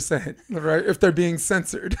 90%, right? If they're being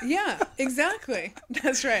censored. Yeah, exactly.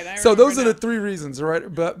 That's right. I So those are remember the three reasons, right?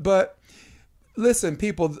 But listen,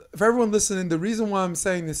 people, for everyone listening, the reason why I'm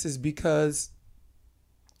saying this is because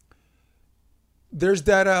there's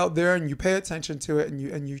data out there, and you pay attention to it,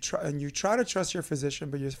 and you try to trust your physician,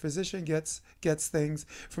 but your physician gets things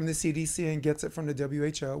from the CDC and gets it from the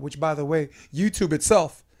WHO, which, by the way, YouTube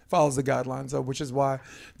itself follows the guidelines, which is why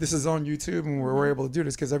this is on YouTube, and we're able to do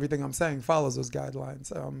this, because everything I'm saying follows those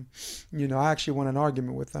guidelines. I actually won an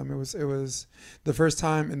argument with them. It was the first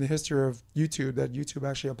time in the history of YouTube that YouTube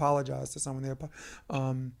actually apologized to someone.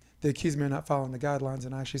 They accused me of not following the guidelines,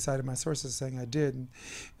 and I actually cited my sources saying I did.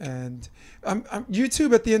 And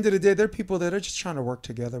YouTube, at the end of the day, they're people that are just trying to work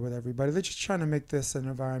together with everybody. They're just trying to make this an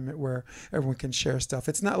environment where everyone can share stuff.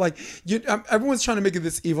 It's not like everyone's trying to make it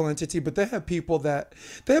this evil entity, but they have people that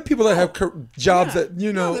have jobs that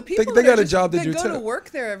the people they that got a just- job to that do go too. to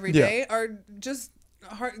work there every Yeah. day are just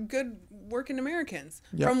good working Americans,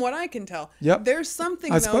 Yep. from what I can tell. Yep. There's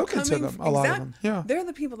something I've though spoken to coming. them, a lot of them. Yeah. They're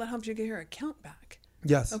the people that helped you get your account back.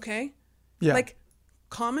 Yes. Okay. Yeah. Like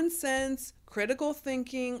common sense, critical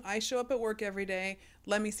thinking. I show up at work every day.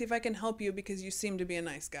 Let me see if I can help you because you seem to be a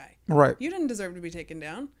nice guy. Right. You didn't deserve to be taken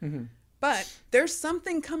down. But there's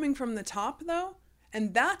something coming from the top, though,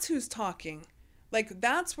 and that's who's talking. Like,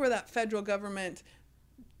 that's where that federal government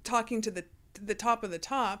talking to the top of the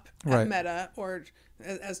top at Right. Meta, or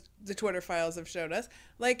as the Twitter files have showed us,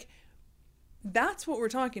 like, that's what we're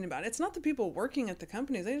talking about. It's not the people working at the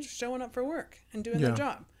companies. They're just showing up for work and doing Yeah. their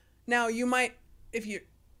job. Now, you might,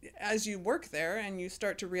 as you work there and you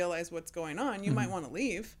start to realize what's going on, you might want to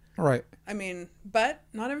leave. Right. I mean, but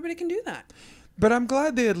not everybody can do that. But I'm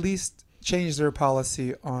glad they at least changed their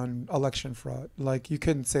policy on election fraud. Like, you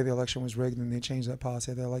couldn't say the election was rigged, and they changed that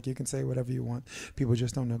policy. They're like, you can say whatever you want. People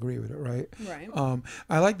just don't agree with it, right? Right.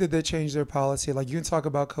 I like that they changed their policy. Like, you can talk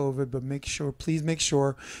about COVID, but please make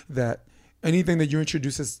sure that anything that you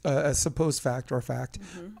introduce as supposed fact or fact,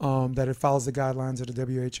 that it follows the guidelines of the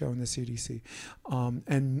WHO and the CDC.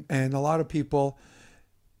 And a lot of people,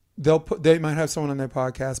 they might have someone on their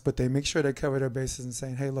podcast, but they make sure they cover their bases and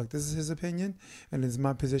saying, hey, look, this is his opinion, and it's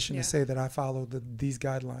my position Yeah. to say that I follow these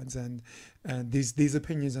guidelines, and these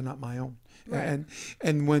opinions are not my own. Right.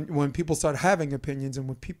 And when people start having opinions, and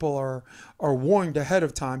when people are warned ahead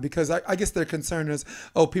of time, because I guess their concern is,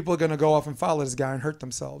 oh, people are going to go off and follow this guy and hurt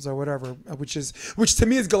themselves or whatever, which to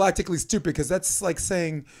me is galactically stupid, because that's like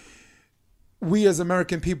saying we as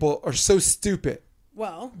American people are so stupid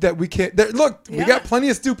Well, that we can't. Look, we Yeah. got plenty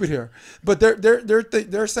of stupid here, but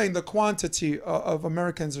they're saying the quantity of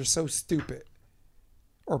Americans are so stupid,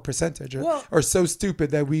 or percentage, or so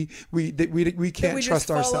stupid that we can't we trust just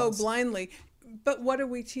follow ourselves blindly. But what are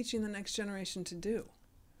we teaching the next generation to do?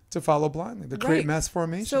 to follow blindly, to create Right. mass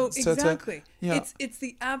formation. So exactly, yeah. it's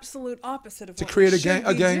the absolute opposite of to what create we a gang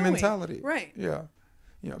should be doing. mentality. Right. Yeah.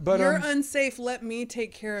 But You're unsafe. Let me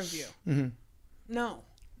take care of you. Mm-hmm. No.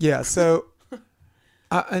 yeah. So.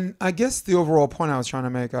 And I guess the overall point I was trying to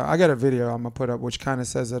make, I got a video I'm going to put up which kind of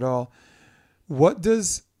says it all. What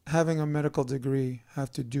does having a medical degree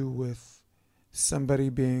have to do with somebody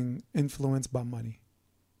being influenced by money?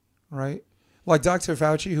 Right? Like Dr.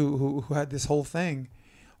 Fauci, who had this whole thing,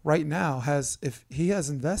 right now if he has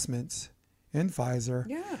investments in Pfizer,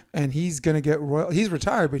 Yeah. and he's going to get he's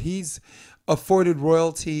retired, but he's afforded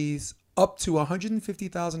royalties up to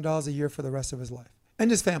 $150,000 a year for the rest of his life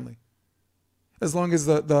and his family. As long as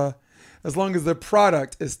the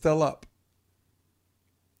product is still up,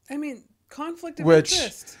 I mean, conflict of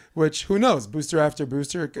interest. which who knows, booster after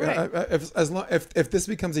booster. Right. If this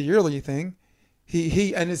becomes a yearly thing,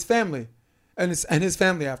 he and his family, and his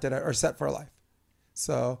family after that are set for life.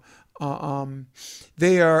 So,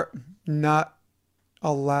 they are not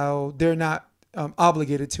allowed. They're not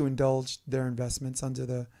obligated to indulge their investments under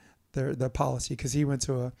the policy, because he went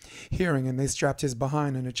to a hearing and they strapped his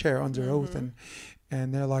behind in a chair under oath,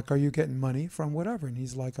 and they're like, are you getting money from whatever? And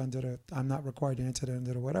he's like, I'm not required to answer that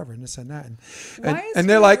under the whatever, and this and that. Why is And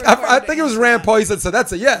they're he like, not I required think to it was answer Rand that? Paul. He said, so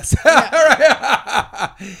that's a yes.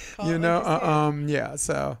 Call you it know, like you see it. yeah.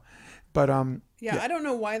 So, but Yeah, I don't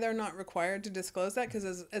know why they're not required to disclose that,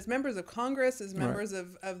 because as members of Congress, as members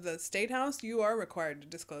of the State House, you are required to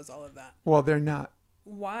disclose all of that. Well, they're not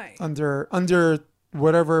Why? under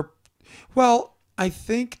whatever. Well, I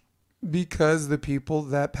think because the people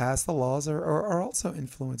that pass the laws are also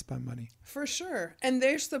influenced by money. For sure. And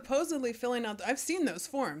they're supposedly filling out, I've seen those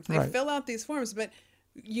forms. They fill out these forms, but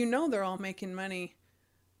they're all making money.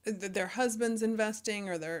 Their husband's investing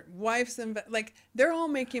or their wife's like they're all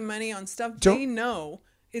making money on stuff they know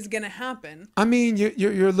is going to happen. I mean,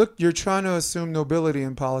 you're trying to assume nobility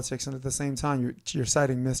in politics, and at the same time you're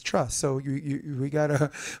citing mistrust. So we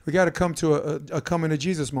gotta come to a coming to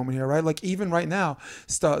Jesus moment here, right? Like even right now,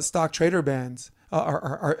 stock trader bans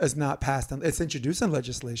is not passed. It's introduced in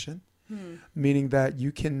legislation, meaning that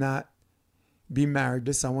you cannot be married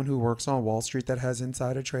to someone who works on Wall Street that has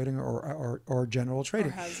insider trading or general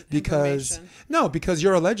trading, because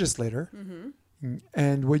you're a legislator,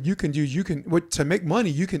 and what you can do, to make money,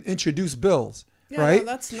 you can introduce bills, right? No,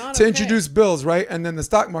 that's not to okay. introduce bills, right? And then the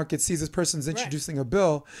stock market sees this person's introducing a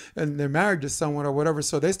bill, and they're married to someone or whatever,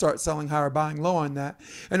 so they start selling high or buying low on that.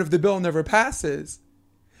 And if the bill never passes,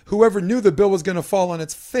 whoever knew the bill was going to fall on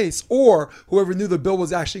its face, or whoever knew the bill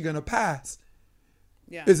was actually going to pass,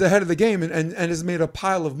 is ahead of the game and has made a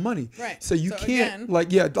pile of money. Right. So you can't,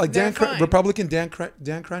 again, Republican Dan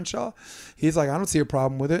Crenshaw, he's like, I don't see a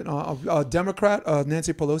problem with it. Democrat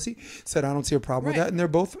Nancy Pelosi said, I don't see a problem with that. And they're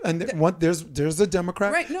both, there's a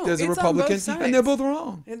Democrat, there's a Republican, and they're both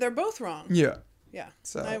wrong. And they're both wrong. Yeah. Yeah.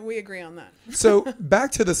 So we agree on that. So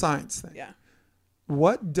back to the science thing. Yeah.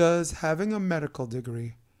 What does having a medical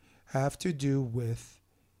degree have to do with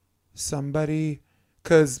somebody?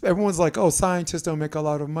 Because everyone's like, oh, scientists don't make a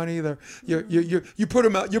lot of money. You put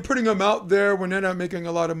them out. You're putting them out there when they're not making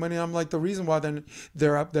a lot of money. I'm like, the reason why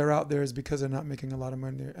they're out there is because they're not making a lot of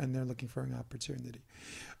money and they're looking for an opportunity.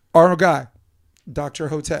 Our guy, Dr.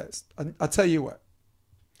 Hotez. I'll tell you what.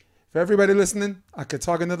 For everybody listening, I could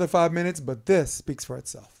talk another 5 minutes, but this speaks for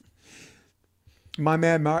itself. My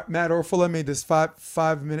man Matt Orfula made this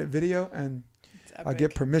 5-minute video, and I'll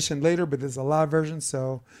get permission later, but there's a live version,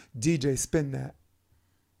 so DJ, spin that.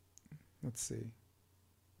 Let's see.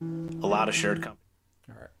 A lot of shared company.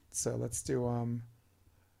 All right. So let's do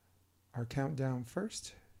our countdown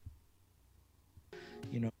first.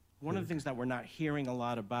 One of the things that we're not hearing a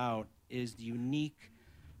lot about is the unique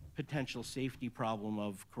potential safety problem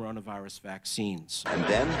of coronavirus vaccines. And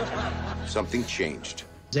then something changed.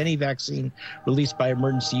 Any vaccine released by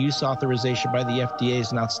emergency use authorization by the FDA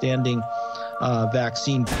is an outstanding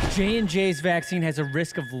vaccine. J&J's vaccine has a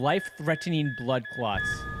risk of life-threatening blood clots.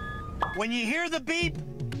 When you hear the beep,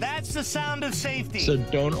 that's the sound of safety. So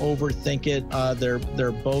don't overthink it.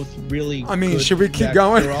 They're both really good. Should we keep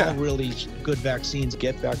going? They're all really good vaccines.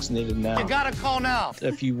 Get vaccinated now. You gotta call now.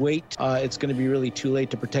 If you wait, it's going to be really too late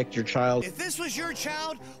to protect your child. If this was your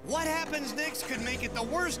child, what happens next could make it the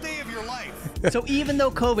worst day of your life. So even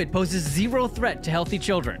though COVID poses zero threat to healthy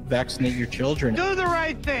children, Vaccinate your children. Do the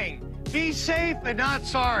right thing. Be safe and not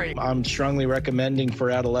sorry. I'm strongly recommending for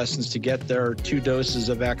adolescents to get their 2 doses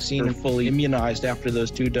of vaccine and fully immunized after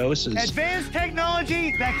those 2 doses. Advanced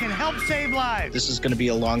technology that can help save lives. This is going to be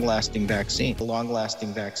a long-lasting vaccine. A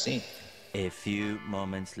long-lasting vaccine. A few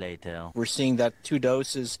moments later. We're seeing that 2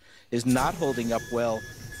 doses is not holding up well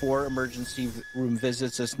for emergency room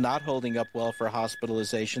visits. It's not holding up well for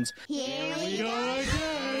hospitalizations. Here we go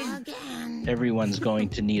again. Everyone's going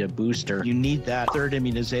to need a booster. You need that 3rd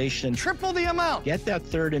immunization. Triple the amount. Get that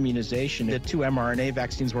 3rd immunization. The 2 mRNA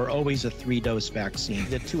vaccines were always a 3-dose vaccine.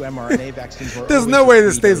 The 2 mRNA vaccines were There's no way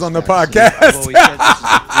this stays on the podcast.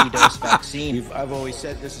 I've always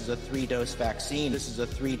said this is a 3-dose vaccine. This is a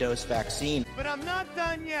 3-dose vaccine. But I'm not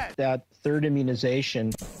done yet. That 3rd immunization,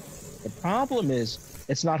 the problem is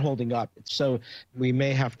it's not holding up. So we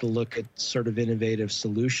may have to look at sort of innovative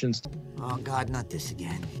solutions. Oh God, not this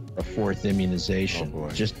again. A 4th immunization,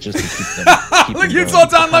 just to keep them. Keep Look, them you going. saw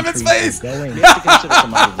Don The Lemon's country face. Going. We have to consider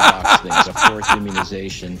some out-of-the-box things. A 4th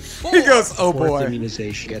immunization. He goes, oh 4th boy.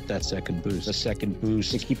 immunization. Get that 2nd boost. A 2nd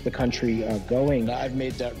boost to keep the country going. I've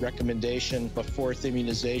made that recommendation. A 4th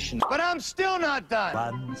immunization. But I'm still not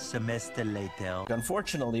done. 1 semester later.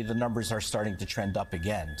 Unfortunately, the numbers are starting to trend up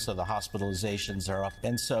again. So the hospitalizations are up.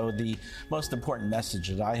 And so the most important message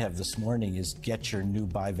that I have this morning is get your new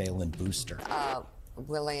bivalent booster.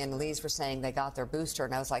 Willie and Lise were saying they got their booster,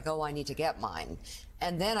 and I was like, oh, I need to get mine.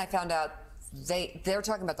 And then I found out they're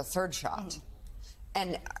talking about the 3rd shot.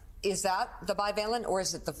 And Is that the bivalent, or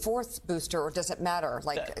is it the fourth booster, or does it matter?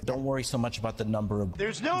 Like, Don't worry so much about the number of.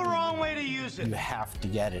 There's no wrong way to use it. You have to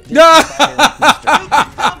get it.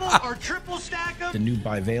 Double or triple stack them. The new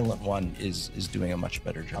bivalent one is doing a much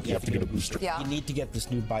better job. You have to get a booster. Yeah. You need to get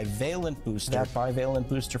this new bivalent booster. That bivalent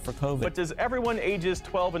booster for COVID. But does everyone ages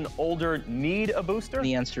 12 and older need a booster?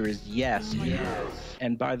 The answer is yes.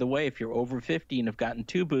 And by the way, if you're over 50 and have gotten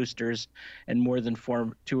 2 boosters and more than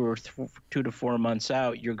 2 to 4 months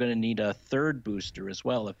out, you're going to need a 3rd booster as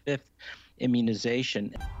well, a 5th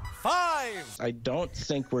immunization. 5. I don't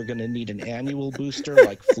think we're going to need an annual booster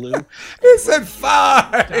like flu. He said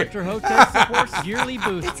 5. Dr. Hotez supports yearly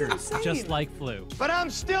boosters, just like flu. But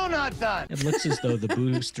I'm still not done. It looks as though the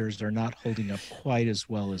boosters are not holding up quite as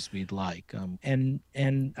well as we'd like. And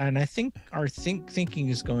I think our thinking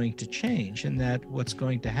is going to change, and that what's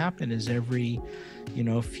going to happen is every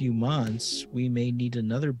few months we may need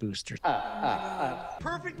another booster.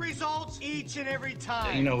 Perfect results each and every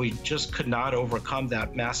time. We just could not overcome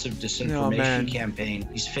that massive disinformation campaign.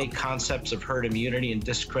 These fake concepts of herd immunity and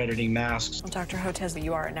discrediting masks. Dr. Hotez,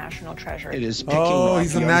 you are a national treasure. It is picking off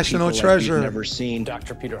he's a young national people treasure. like we've never seen.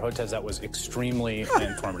 Dr. Peter Hotez, that was extremely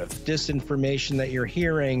informative. Disinformation that you're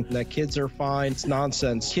hearing, that kids are fine, it's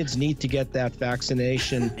nonsense. Kids need to get that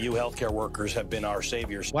vaccination. You healthcare workers have been our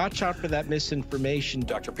saviors. Watch out for that misinformation.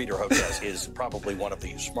 Dr. Peter Hotez is probably one of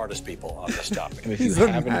the smartest people on this topic. If He's you a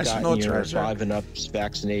haven't national gotten your treasure. 5 and up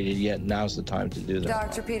vaccinated yet, now's the time to do that.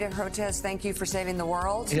 Dr. Peter Hotez, thank you for saving the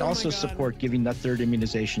world. They also support giving that 3rd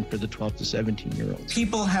immunization for the 12 to 17-year-olds.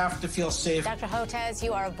 People have to feel safe. Dr. Hotez,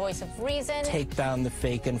 you are a voice of reason. Take down the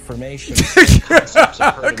fake information.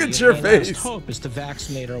 Look at your face. Our hope is to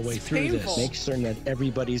vaccinate our way through this. Make certain that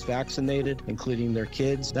everybody's vaccinated, including their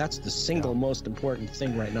kids. That's the single most important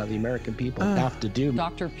thing right now the American people have to do.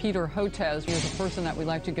 Dr. Peter Hotez, you're the person that we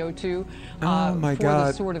like to go to Oh my for God.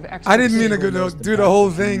 the sort of I didn't mean to go do the whole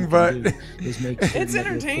thing, but It's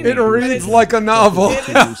entertaining. it reads like a novel.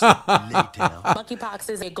 Monkeypox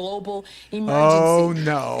is a global emergency. Oh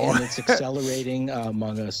no. And it's accelerating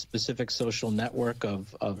among a specific social network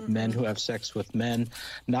of men who have sex with men,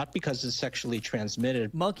 not because it's sexually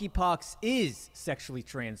transmitted. Monkeypox is sexually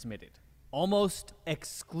transmitted, almost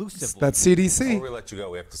exclusively. That's CDC. Before we let you go,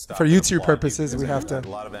 we have to stop. For and YouTube applaud you purposes, because we I have know to a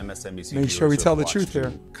lot of MSNBC make sure we viewers tell have the truth watched here.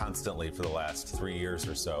 you constantly for the last 3 years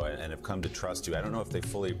or so, and have come to trust you. I don't know if they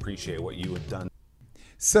fully appreciate what you have done.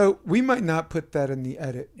 So we might not put that in the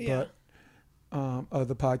edit, Yeah. but of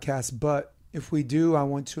the podcast. But if we do, I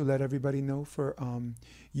want to let everybody know for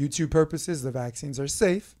YouTube purposes, the vaccines are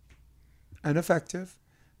safe and effective,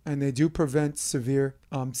 and they do prevent severe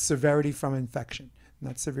severity from infection,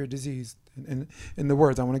 not severe disease. In the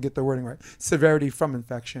words, I want to get the wording right. Severity from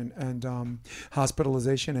infection and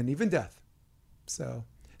hospitalization and even death. So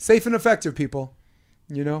safe and effective, people.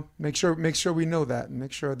 Make sure we know that, and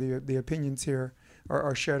make sure the opinions here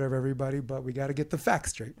are shared of everybody. But we got to get the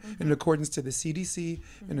facts straight in accordance to the CDC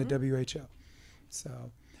and the WHO.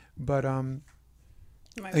 So, but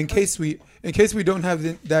in case we don't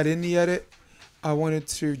have that in the edit, I wanted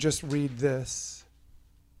to just read this.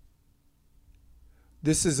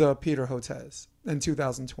 This is Peter Hotez in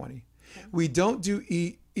 2020. Okay. We don't do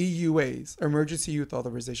EUAs, Emergency Youth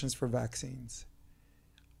Authorizations for vaccines.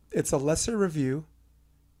 It's a lesser review.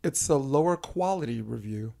 It's a lower quality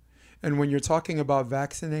review. And when you're talking about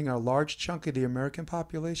vaccinating a large chunk of the American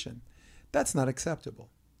population, that's not acceptable.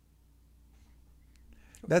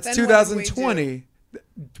 That's Then 2020,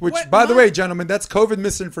 which, by the way, gentlemen, that's COVID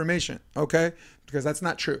misinformation, okay? Because that's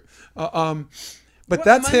not true. But what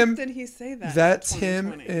that's month him. Did he say that? That's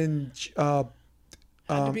him in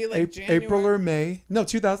April or May. No,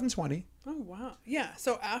 2020. Oh wow! Yeah.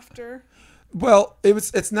 So after. Well,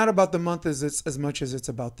 it's not about the month as much as it's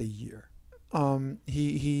about the year.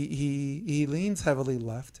 He leans heavily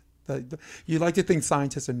left. You like to think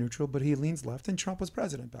scientists are neutral, but he leans left, and Trump was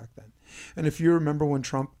president back then. And if you remember when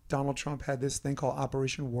Donald Trump had this thing called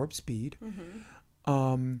Operation Warp Speed,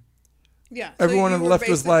 yeah, everyone on the left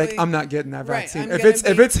was like, "I'm not getting that vaccine." If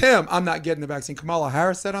it's him, I'm not getting the vaccine. Kamala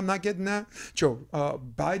Harris said, "I'm not getting that." Joe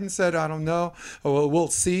Biden said, "I don't know." Oh, well, we'll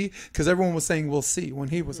see, because everyone was saying we'll see when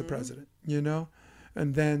he was the president,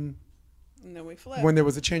 and then we flipped. When there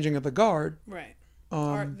was a changing of the guard, right?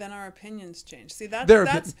 Then our opinions changed. See,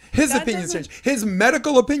 his opinions changed. His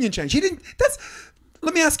medical opinion changed. He didn't.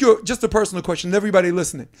 Let me ask you just a personal question. Everybody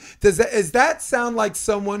listening, does that sound like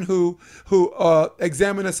someone who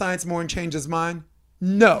examined the science more and changed his mind?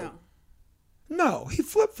 No. He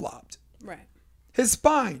flip flopped. Right. His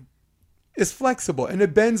spine is flexible and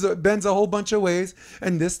it bends a whole bunch of ways.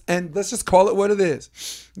 And let's just call it what it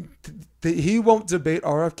is. He won't debate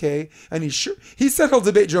RFK, and he said he'll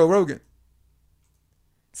debate Joe Rogan.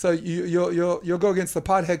 So you'll go against the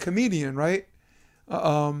pothead comedian, right?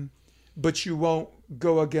 But you won't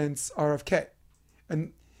go against RFK,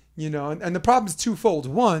 and and the problem is twofold.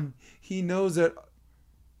 One, he knows that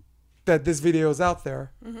this video is out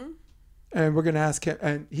there, and we're gonna ask him,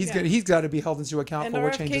 and he's got to be held into account and for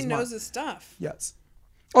what RFK changes. knows his stuff. Yes.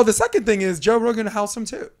 Oh, the second thing is Joe Rogan to house him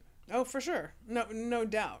too. Oh, for sure. No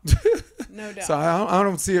doubt. No doubt. So I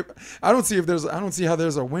don't see it. I don't see how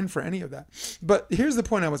there's a win for any of that. But here's the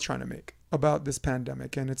point I was trying to make about this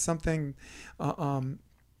pandemic, and it's something.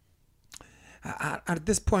 At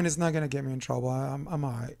this point, it's not gonna get me in trouble. I'm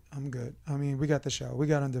all right. I'm good. I mean, we got the show. We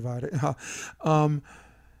got Undivided.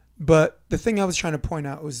 But the thing I was trying to point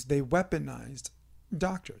out was they weaponized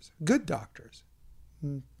doctors, good doctors.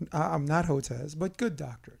 I'm not Hotez, but good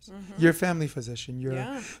doctors. Your family physician,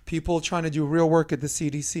 your people trying to do real work at the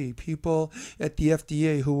CDC, people at the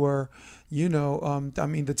FDA who are,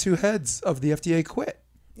 the two heads of the FDA quit.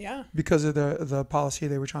 Yeah. Because of the policy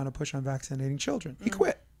they were trying to push on vaccinating children. He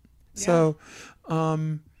quit. Yeah. So,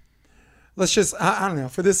 let's just, I don't know,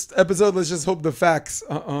 for this episode, let's just hope the facts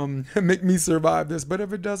make me survive this. But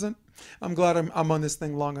if it doesn't, I'm glad I'm on this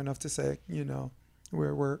thing long enough to say,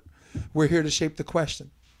 we're here to shape the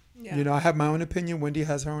question. Yeah. I have my own opinion. Wendy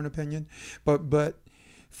has her own opinion. But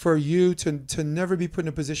for you to never be put in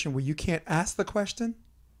a position where you can't ask the question,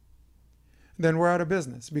 then we're out of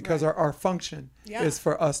business, because our function is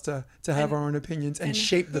for us to have our own opinions and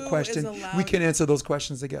shape the question. We can answer those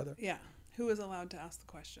questions together. Yeah. Who is allowed to ask the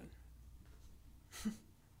question?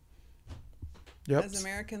 Yep. As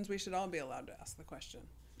Americans, we should all be allowed to ask the question.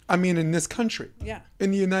 I mean, in this country. Yeah.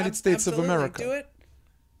 In the United States of America. Do it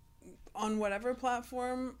on whatever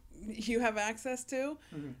platform you have access to.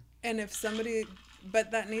 And if somebody,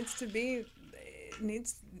 but that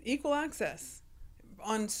needs equal access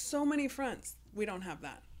on so many fronts. We don't have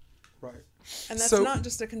that. Right. And that's not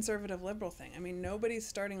just a conservative liberal thing. I mean, nobody's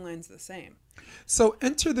starting line's the same. So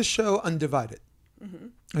enter the show Undivided.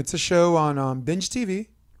 It's a show on Binge TV,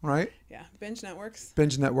 right? Yeah, Binge Networks.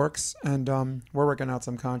 Binge Networks, and we're working out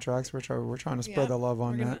some contracts. We're trying to spread the love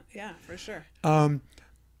on that. Yeah, for sure.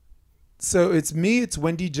 So it's me, it's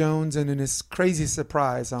Wendy Jones, and in this crazy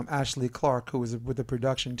surprise, Ashley Clark, who was with the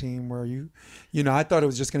production team. Where I thought it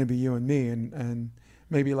was just going to be you and me, and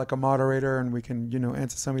maybe like a moderator, and we can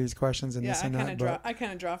answer some of these questions and this and that. I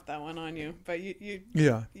kind of dropped that one on you, but you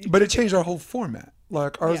but it changed our whole format.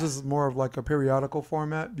 Like ours is more of like a periodical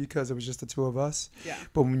format because it was just the two of us. Yeah.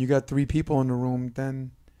 But when you got three people in the room,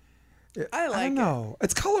 then I don't know.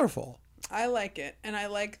 It's colorful. I like it, and I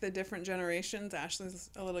like the different generations. Ashley's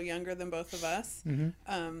a little younger than both of us.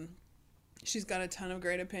 She's got a ton of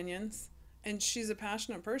great opinions, and she's a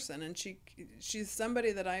passionate person, and she's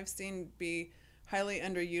somebody that I've seen be highly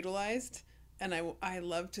underutilized, and I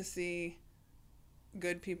love to see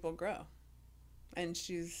good people grow. And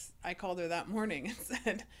I called her that morning and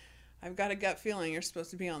said, I've got a gut feeling you're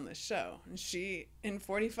supposed to be on this show. And she, in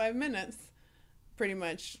 45 minutes, pretty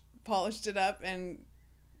much polished it up and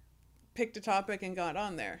picked a topic and got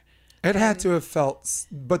on there. It had to have felt,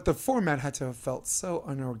 but the format had to have felt so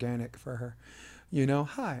unorganic for her.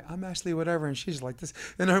 Hi, I'm Ashley, whatever, and she's like this.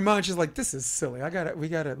 In her mind, she's like, this is silly. We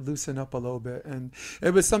gotta loosen up a little bit, and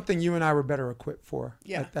it was something you and I were better equipped for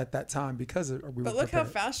at that time because we were. But look how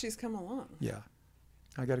fast she's come along. Yeah,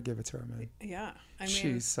 I gotta give it to her, man. Yeah, I mean,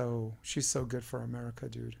 she's so good for America,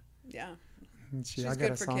 dude. Yeah. I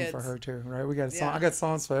got a song for her too, right? We got a song. I got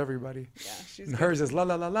songs for everybody. Yeah, she's and hers is la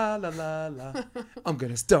la la la la la la. I'm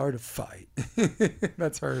gonna start a fight.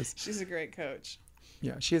 That's hers. She's a great coach.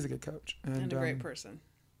 Yeah, she is a good coach and a great person.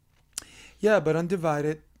 Yeah, but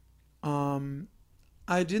Undivided.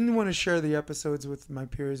 I didn't want to share the episodes with my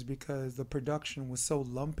peers because the production was so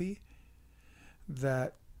lumpy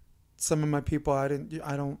that some of my people, in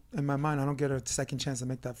my mind, I don't get a second chance to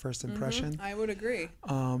make that first impression. I would agree.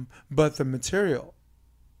 But the material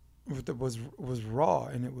was raw,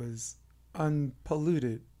 and it was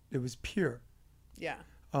unpolluted. It was pure. Yeah.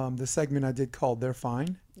 The segment I did called "They're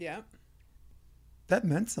Fine." Yeah. That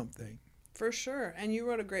meant something. For sure. And you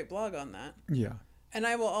wrote a great blog on that. Yeah. And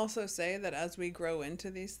I will also say that as we grow into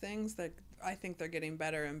these things, that I think they're getting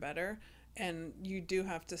better and better. And you do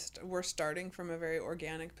have to, we're starting from a very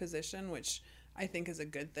organic position, which I think is a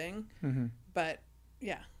good thing. But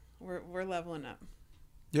yeah, we're leveling up.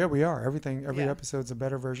 Yeah, we are. Every episode's a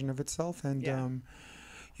better version of itself. And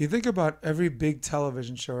you think about every big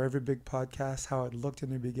television show, every big podcast, how it looked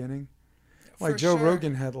in the beginning. Like Joe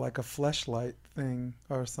Rogan had like a fleshlight thing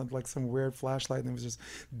or something, like some weird flashlight, and it was just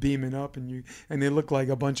beaming up, and they look like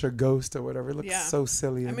a bunch of ghosts or whatever. It looks so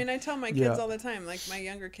silly. I mean, I tell my kids all the time, like my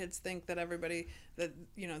younger kids think that everybody that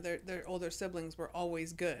their older siblings were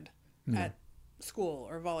always good at school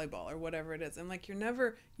or volleyball or whatever it is. And like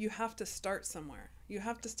you have to start somewhere. You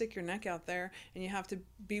have to stick your neck out there, and you have to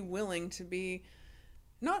be willing to be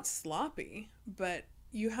not sloppy, but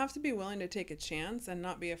you have to be willing to take a chance and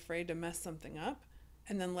not be afraid to mess something up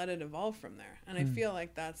and then let it evolve from there. And I feel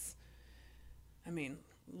like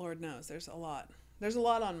Lord knows there's a lot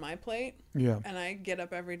on my plate. Yeah. And I get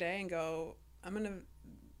up every day and go, I'm going to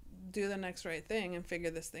do the next right thing and figure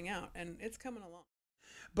this thing out. And it's coming along.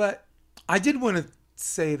 But I did want to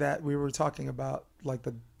say that we were talking about like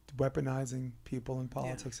the weaponizing people in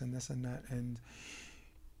politics and this and that. And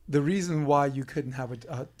the reason why you couldn't have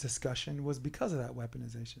a discussion was because of that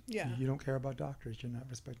weaponization. Yeah. You don't care about doctors. You're not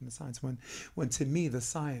respecting the science. When to me, the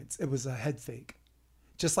science, it was a head fake.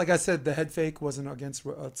 Just like I said, the head fake wasn't against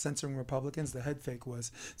censoring Republicans. The head fake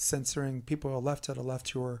was censoring people left to the left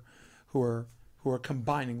who are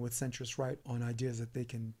combining with centrist right on ideas that they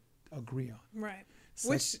can agree on. Right.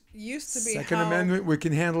 Which used to be Second Amendment, we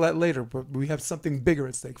can handle that later, but we have something bigger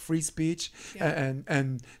at stake: free speech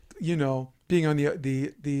and being on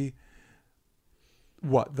the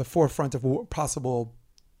forefront of possible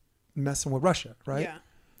messing with Russia, right? Yeah.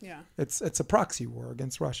 Yeah. It's a proxy war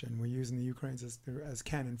against Russia, and we're using the Ukrainians as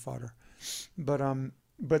cannon fodder. But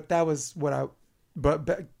that was what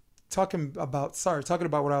talking about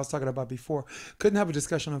what I was talking about before. Couldn't have a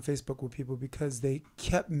discussion on Facebook with people because they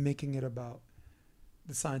kept making it about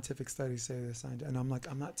the scientific studies say the science, and I'm like,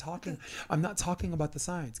 I'm not talking about the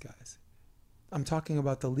science, guys. I'm talking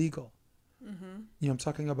about the legal. I'm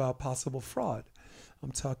talking about possible fraud.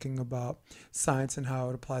 I'm talking about science and how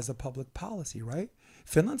it applies to public policy, right?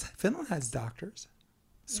 Finland has doctors.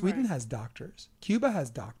 Sweden has doctors. Cuba has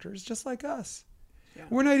doctors, just like us. Yeah.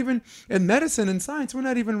 We're not even in medicine and science. We're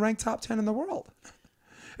not even ranked top 10 in the world.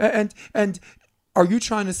 And are you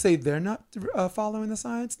trying to say they're not following the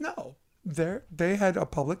science? No, they had a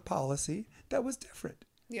public policy that was different.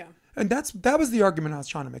 Yeah. And that was the argument I was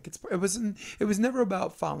trying to make. It was never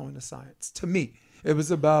about following the science. To me, it was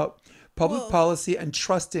about public policy and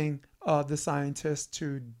trusting the scientists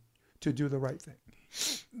to do the right thing.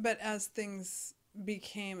 But as things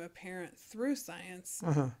became apparent through science,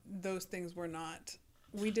 those things were not.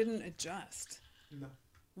 We didn't adjust. No.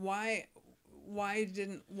 Why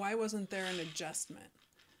wasn't there an adjustment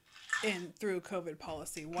through COVID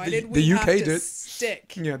policy? Why did we have to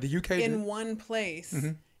stick the UK in one place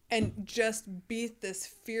and just beat this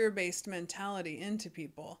fear-based mentality into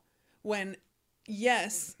people when,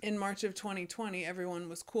 yes, in March of 2020, everyone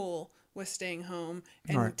was cool with staying home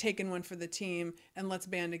and taking one for the team and let's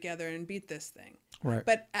band together and beat this thing. Right.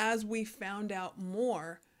 But as we found out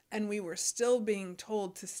more and we were still being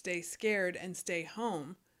told to stay scared and stay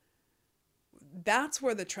home, that's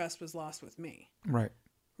where the trust was lost with me. Right.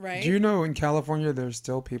 Right. Do you know in California there's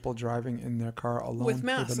still people driving in their car alone with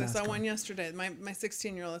masks? I saw one yesterday. My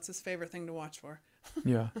 16-year-old, it's his favorite thing to watch for.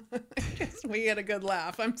 Yeah. We get a good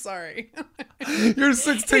laugh. I'm sorry. Your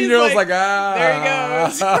 16-year-old's like there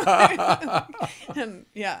he goes. And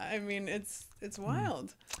yeah, I mean it's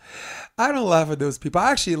wild. I don't laugh at those people. I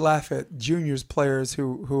actually laugh at juniors players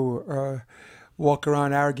who walk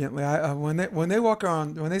around arrogantly. When they walk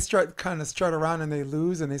around, when they strut around and they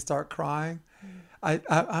lose and they start crying.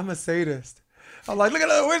 I'm a sadist. I'm like, look at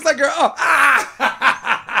that. Where's that girl? Oh,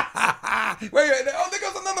 wait, oh, there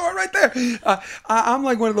goes another one right there. I'm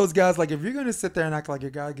like one of those guys. Like, if you're gonna sit there and act like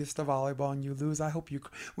your guy gets the volleyball and you lose,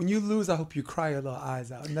 when you lose, I hope you cry your little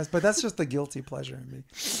eyes out. But that's just the guilty pleasure in me.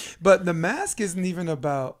 But the mask isn't even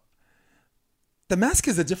about. The mask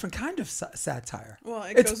is a different kind of satire. Well,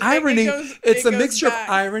 it's irony. It's a mixture of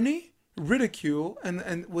irony, ridicule,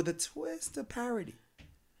 and with a twist of parody.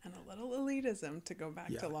 And a little elitism to go back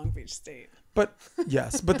to Long Beach State. But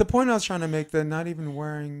yes, but the point I was trying to make, they're not even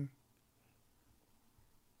wearing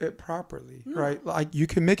it properly, right? Like you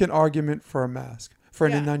can make an argument for a mask, for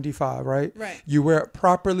an N95, right? Right. You wear it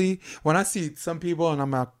properly. When I see some people, and I'm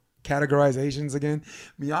not categorize Asians again,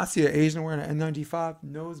 I see an Asian wearing an N95,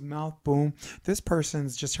 nose, mouth, boom. This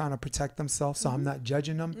person's just trying to protect themselves, so I'm not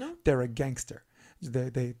judging them. No. They're a gangster.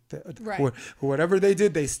 They whatever they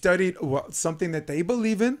did, they studied something that they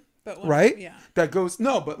believe in, right? Yeah. That goes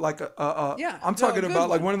but like I'm talking about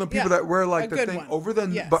like one of the people that wear like the thing over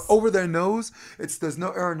but over their nose. There's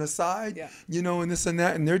no air on the side, and this and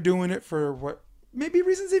that, and they're doing it for what maybe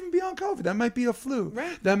reasons even beyond COVID. That might be a flu.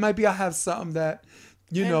 Right. That might be I have something that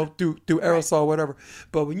through aerosol or whatever.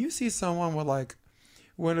 But when you see someone with like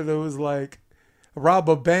one of those like rob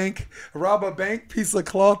a bank, piece of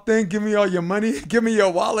cloth thing. Give me all your money. Give me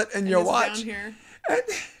your wallet and your it's watch. down here.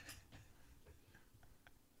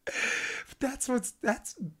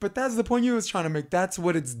 But that's the point you was trying to make. That's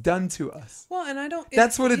what it's done to us. Well, and I don't.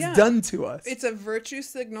 That's what it's done to us. It's a virtue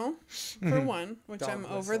signal, for one, which Dog I'm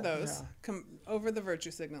over whistle, those, over the virtue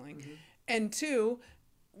signaling. And two,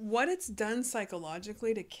 what it's done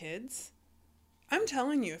psychologically to kids. I'm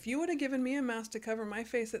telling you, if you would have given me a mask to cover my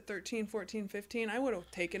face at 13, 14, 15, I would have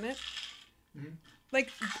taken it. Like,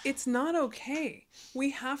 it's not okay.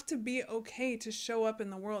 We have to be okay to show up in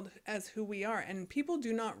the world as who we are. And people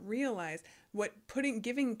do not realize what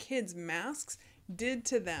giving kids masks did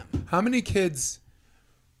to them. How many kids?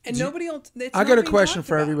 And nobody else. I got a question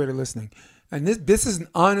for everybody listening. And this is an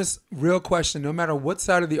honest, real question, no matter what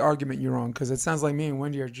side of the argument you're on, because it sounds like me and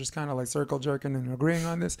Wendy are just kind of like circle jerking and agreeing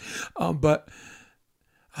on this. But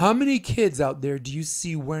how many kids out there do you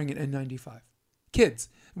see wearing an N95? Kids.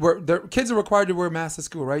 Kids are required to wear masks at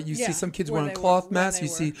school, right? You see some kids wearing cloth masks. You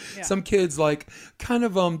see some kids like kind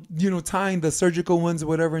of tying the surgical ones or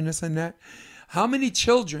whatever and this and that. How many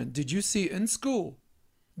children did you see in school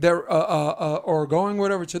that or going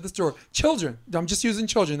whatever to the store? Children. I'm just using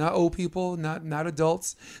children, not old people, not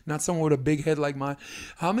adults, not someone with a big head like mine.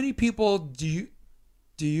 How many people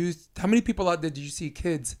how many people out there do you see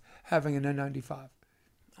kids having an N95?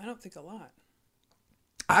 I don't think a lot.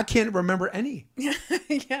 I can't remember any.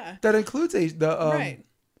 Yeah. That includes right.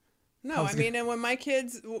 No, I mean, and when my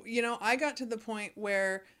kids, I got to the point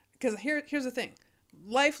where, because here's the thing,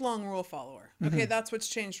 lifelong rule follower. Okay, that's what's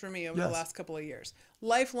changed for me over the last couple of years.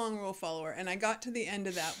 Lifelong rule follower, and I got to the end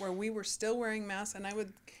of that where we were still wearing masks, and I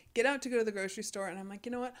would get out to go to the grocery store, and I'm like,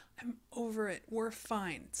 you know what? I'm over it. We're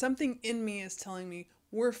fine. Something in me is telling me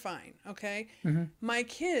we're fine. Okay. My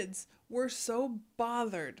kids were so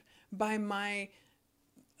bothered by my.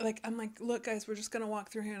 I'm like, look, guys, we're just going to walk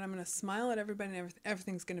through here and I'm going to smile at everybody and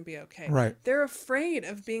everything's going to be okay. Right. They're afraid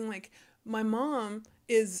of being like, my mom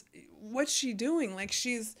what's she doing? Like,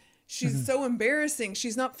 she's so embarrassing.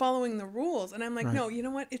 She's not following the rules. And I'm like, no, you know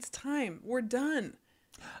what? It's time. We're done.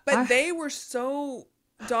 But they were so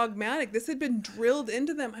dogmatic. This had been drilled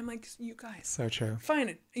into them. I'm like, you guys. So true.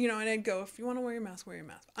 Fine. And I'd go, if you want to wear your mask, wear your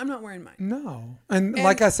mask. I'm not wearing mine. No. And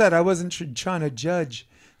like I said, I wasn't trying to judge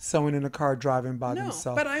someone in a car driving by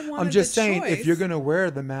themselves. But I'm just saying, if you're gonna wear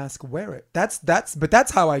the mask, wear it.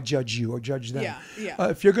 That's how I judge you or judge them. Yeah.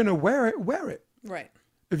 If you're gonna wear it, wear it. Right.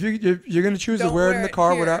 If you're gonna choose to wear it in the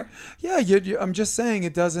car without, I'm just saying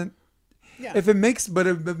it doesn't. Yeah. If it makes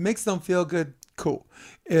them feel good, cool.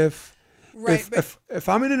 If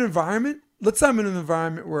I'm in an environment. Let's say I'm in an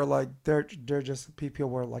environment where like they're just people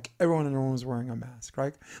where like everyone in the room is wearing a mask,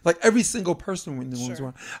 right? Like every single person in the room is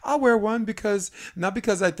wearing. I'll wear one not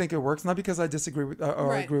because I think it works, not because I disagree with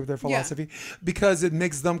or I agree with their philosophy, because it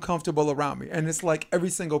makes them comfortable around me. And it's like every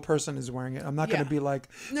single person is wearing it. I'm not going to be like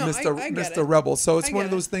Mr. Rebel. So it's one of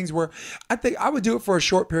those things where I think I would do it for a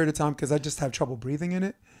short period of time because I just have trouble breathing in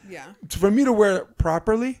it. Yeah. For me to wear it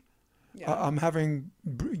properly,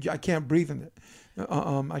 I can't breathe in it.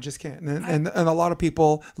 I just can't. And a lot of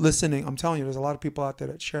people listening, I'm telling you, there's a lot of people out there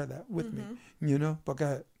that share that with me, but go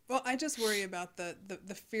ahead. Well, I just worry about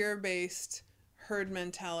the fear-based herd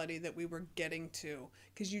mentality that we were getting to,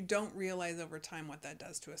 because you don't realize over time what that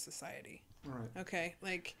does to a society. Right. Okay.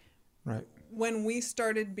 Like, right. When we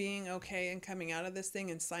started being okay and coming out of this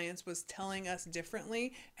thing and science was telling us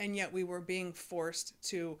differently, and yet we were being forced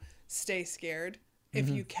to stay scared. If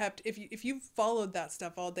you followed that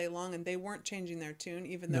stuff all day long and they weren't changing their tune,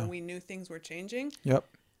 even though we knew things were changing. Yep.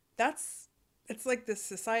 It's like this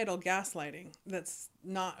societal gaslighting that's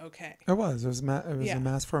not okay. It was a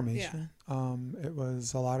mass formation. Yeah. It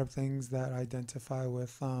was a lot of things that identify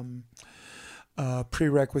with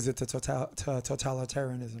prerequisite to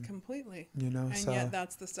totalitarianism. Completely. And yet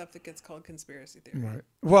that's the stuff that gets called conspiracy theory. Right.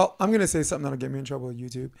 Well, I'm gonna say something that'll get me in trouble with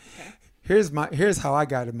YouTube. Okay. Here's how I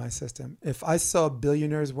guided my system. If I saw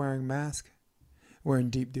billionaires wearing masks, we're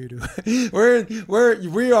in deep doo-doo.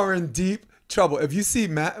 we are in deep trouble. If you see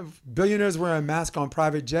billionaires wearing masks on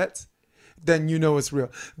private jets, then you know it's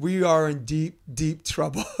real. We are in deep, deep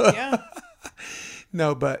trouble. Yeah.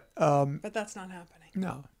 No, but that's not happening.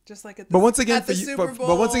 No. Just like but once again, for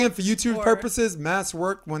YouTube purposes, masks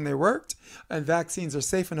worked when they worked, and vaccines are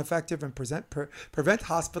safe and effective and prevent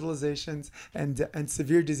hospitalizations and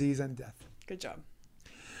severe disease and death. Good job.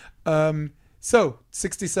 So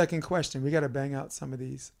 60-second question. We got to bang out some of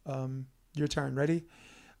these. Your turn. Ready?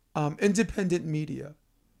 Independent media.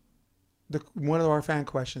 One of our fan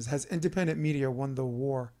questions: has independent media won the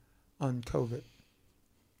war on COVID?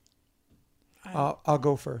 I'll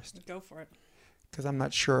go first. Go for it. because I'm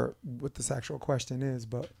not sure what this actual question is,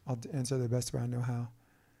 but I'll answer the best way I know how.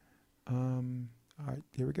 All right,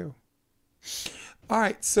 here we go. All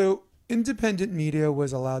right, so independent media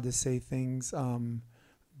was allowed to say things.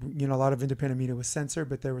 A lot of independent media was censored,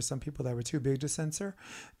 but there were some people that were too big to censor,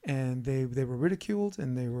 and they were ridiculed,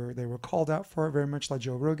 and they were called out for it, very much like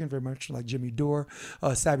Joe Rogan, very much like Jimmy Dore,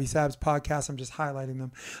 Savvy Sab's podcast. I'm just highlighting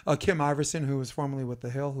them. Kim Iverson, who was formerly with The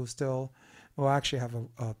Hill, who still, well, I actually have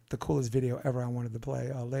the coolest video ever I wanted to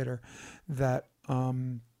play later, that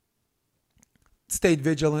stayed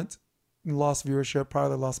vigilant, lost viewership,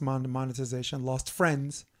 probably lost monetization, lost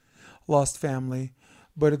friends, lost family.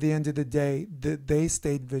 But at the end of the day, they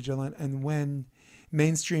stayed vigilant. And when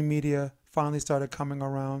mainstream media finally started coming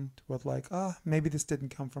around with like, maybe this didn't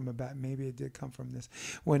come from a bat, maybe it did come from this.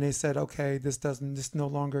 When they said, okay, this no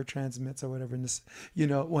longer transmits or whatever. And this,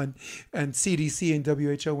 and CDC and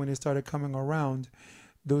WHO, when they started coming around,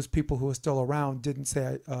 those people who are still around didn't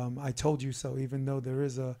say, I told you so, even though there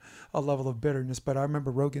is a level of bitterness. But I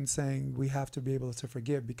remember Rogan saying we have to be able to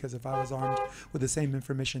forgive, because if I was armed with the same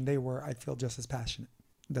information they were, I'd feel just as passionate.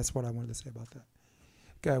 That's what I wanted to say about that.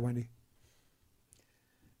 Go ahead, Wendy.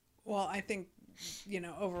 Well, I think,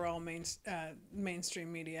 overall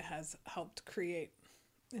mainstream media has helped create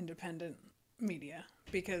independent media,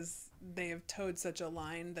 because they have towed such a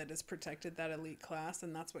line that has protected that elite class,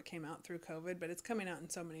 and that's what came out through COVID, but it's coming out in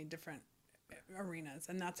so many different arenas,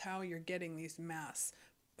 and that's how you're getting these mass,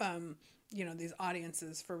 these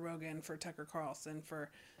audiences for Rogan, for Tucker Carlson, for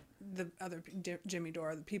the other Jimmy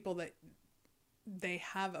Dore, the people that they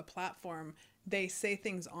have a platform, they say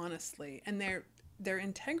things honestly, and their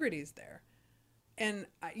integrity's there, and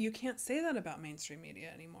you can't say that about mainstream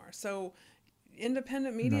media anymore. So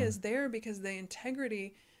independent media is there because the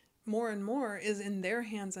integrity more and more is in their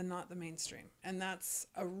hands and not the mainstream, and that's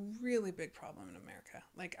a really big problem in America.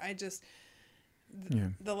 Like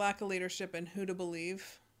the lack of leadership and who to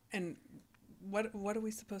believe and what are we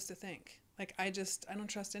supposed to think? Like I don't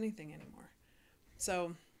trust anything anymore.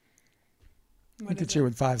 So look at you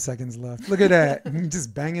with 5 seconds left. Look at that.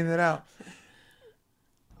 Just banging it out.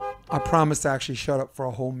 I promise to actually shut up for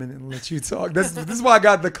a whole minute and let you talk. This is why I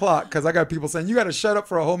got the clock, because I got people saying, you got to shut up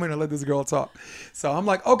for a whole minute and let this girl talk. So I'm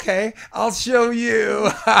like, okay, I'll show you.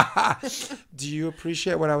 Do you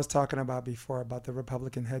appreciate what I was talking about before about the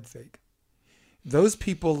Republican head fake? Those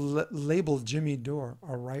people labeled Jimmy Dore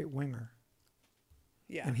a right-winger.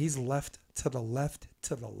 Yeah. And he's left to the left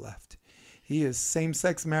to the left. He is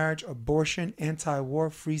same-sex marriage, abortion, anti-war,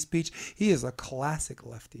 free speech. He is a classic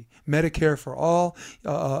lefty. Medicare for all,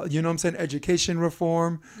 education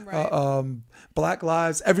reform, right. Black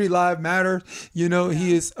lives, every life matters.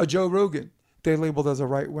 He is a Joe Rogan. They labeled as a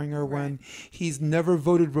right-winger when he's never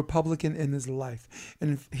voted Republican in his life.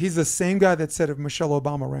 And he's the same guy that said if Michelle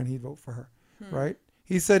Obama ran, he'd vote for her, right?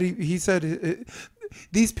 He said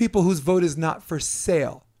these people whose vote is not for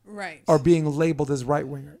sale are being labeled as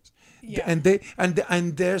right-wingers. Yeah.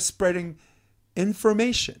 And they're spreading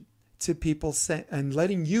information to people and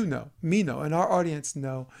letting me know, and our audience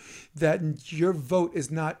know that your vote is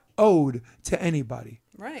not owed to anybody.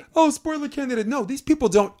 Right. Oh, spoiler candidate. No, these people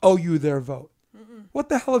don't owe you their vote. Mm-mm. What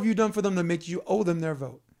the hell have you done for them to make you owe them their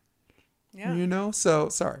vote? Yeah. So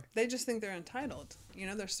sorry. They just think they're entitled.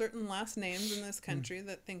 There's certain last names in this country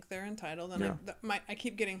that think they're entitled. And I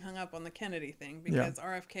keep getting hung up on the Kennedy thing because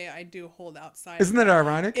RFK, I do hold outside. Isn't that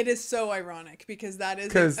ironic? It is so ironic because that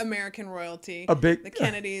is American royalty. The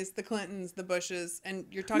Kennedys, the Clintons, the Bushes, and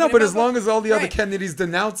you're talking about... No, but as long as all the other Kennedys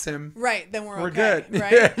denounce him... Right, then we're okay, good.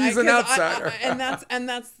 Right? Yeah, he's an outsider. And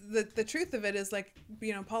that's the truth of it is like,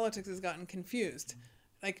 politics has gotten confused.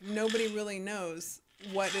 Like, nobody really knows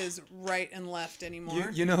what is right and left anymore.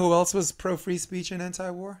 You know who else was pro free speech and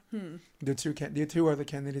anti-war? The two other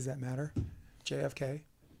Kennedys that matter, JFK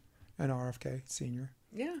and RFK Sr.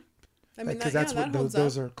 Yeah, I mean that's what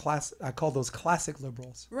those are class. I call those classic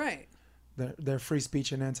liberals. Right. They're free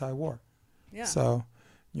speech and anti-war. Yeah. So,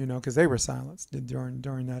 because they were silenced during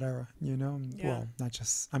that era. Well, not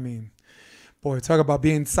just. I mean. Boy, talk about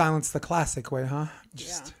being silenced the classic way, huh?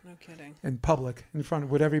 Just no kidding. In public, in front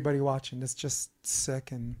of with everybody watching. It's just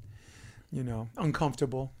sick and,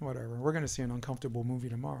 uncomfortable. Whatever. We're gonna see an uncomfortable movie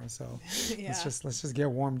tomorrow, so let's just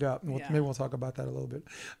get warmed up. Maybe we'll talk about that a little bit.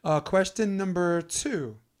 Question number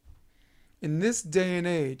 2. In this day and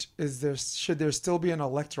age, should there still be an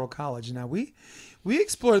electoral college? Now we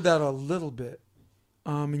explored that a little bit.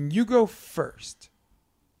 And you go first.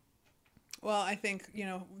 Well, I think,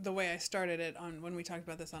 the way I started it when we talked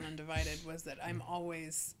about this on Undivided was that I'm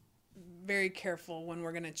always very careful when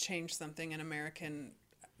we're going to change something in American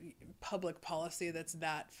public policy that's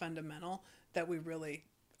that fundamental, that we really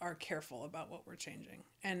are careful about what we're changing.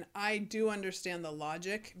 And I do understand the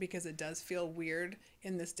logic, because it does feel weird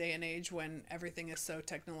in this day and age when everything is so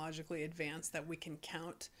technologically advanced that we can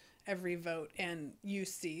count every vote, and you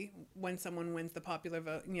see when someone wins the popular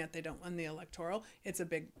vote and yet they don't win the electoral. It's a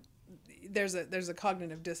big, there's a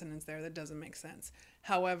cognitive dissonance there that doesn't make sense.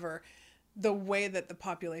 However, the way that the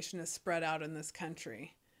population is spread out in this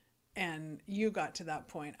country, and you got to that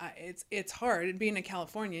point, it's hard being a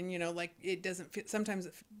Californian, you know, like sometimes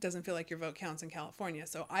it doesn't feel like your vote counts in California.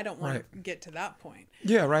 So I don't want to get to that point.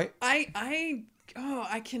 Yeah, right. I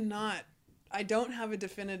don't have a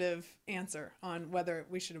definitive answer on whether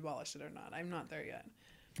we should abolish it or not. I'm not there yet.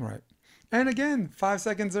 Right. And again, 5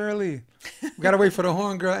 seconds early. We got to wait for the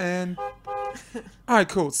horn, girl. And all right,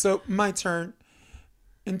 cool. So my turn.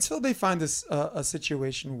 Until they find this a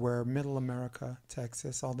situation where middle America,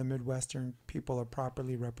 Texas, all the Midwestern people are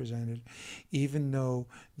properly represented, even though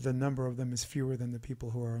the number of them is fewer than the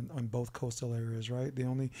people who are on both coastal areas, right?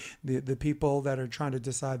 The people that are trying to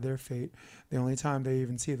decide their fate, the only time they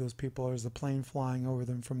even see those people is the plane flying over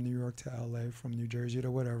them from New York to LA, from New Jersey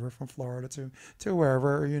to whatever, from Florida to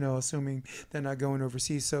wherever, you know, assuming they're not going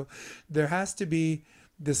overseas. So there has to be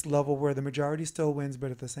this level where the majority still wins,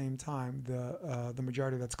 but at the same time, the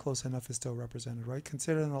majority that's close enough is still represented, right?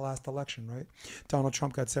 Consider in the last election, right? Donald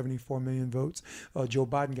Trump got 74 million votes. Joe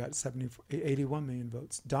Biden got 81 million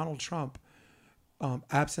votes. Donald Trump,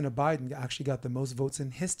 absent of Biden, actually got the most votes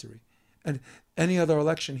in history. And any other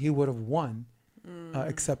election, he would have won,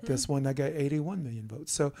 except this one that got 81 million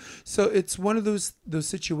votes. So it's one of those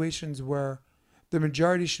situations where the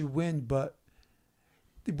majority should win, but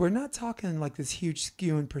we're not talking like this huge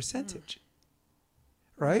skew in percentage,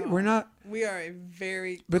 right? No, we're not. We are a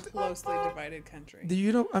very closely divided country.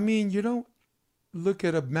 You don't look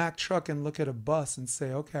at a Mack truck and look at a bus and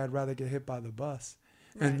say, okay, I'd rather get hit by the bus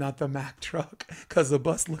and not the Mack truck because the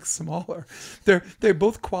bus looks smaller. They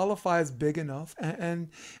both qualify as big enough,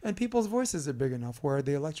 and people's voices are big enough where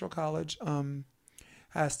the Electoral College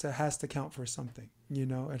has to count for something. You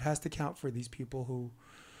know, it has to count for these people who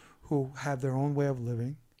have their own way of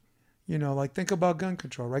living. You know, like think about gun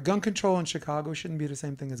control, right? Gun control in Chicago shouldn't be the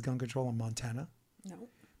same thing as gun control in Montana. No.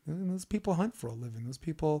 Those people hunt for a living. Those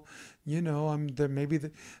people, you know,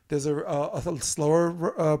 there's a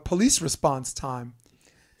slower police response time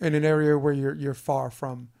in an area where you're far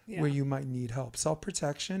from where you might need help.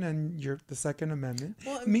 Self-protection and the Second Amendment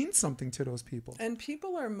means something to those people. And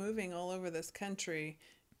people are moving all over this country.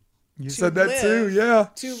 You said that too, yeah.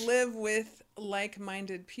 To live with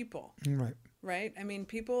like-minded people. Right. Right? I mean,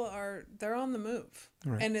 they're on the move.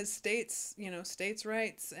 Right. And as states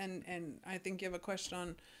rights, and I think you have a question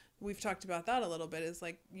on, we've talked about that a little bit, is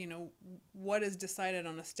like, you know, what is decided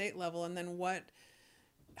on a state level, and then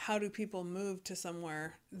how do people move to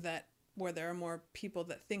somewhere where there are more people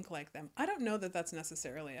that think like them? I don't know that that's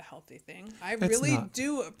necessarily a healthy thing. I really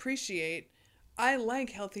do appreciate, I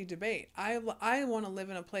like healthy debate. I want to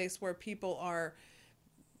live in a place where people are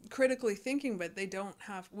critically thinking, but I don't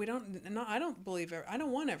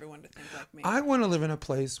want everyone to think like me. I want to live in a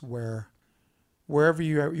place where wherever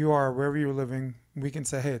you are, wherever you're living, we can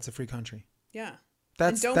say, hey, it's a free country. Yeah.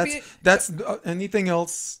 That's anything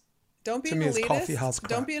else. Don't be to an me elitist. is coffee house crap.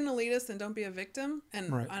 Don't be an elitist, and don't be a victim.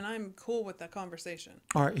 And I'm cool with that conversation.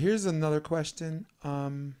 All right, here's another question.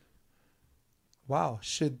 Wow,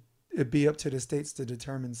 should it be up to the states to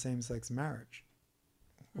determine same-sex marriage?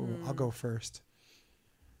 Ooh, I'll go first.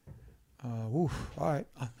 All right,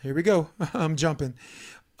 here we go. I'm jumping.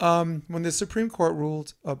 When the Supreme Court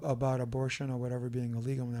ruled about abortion or whatever being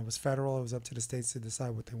illegal, when that was federal, it was up to the states to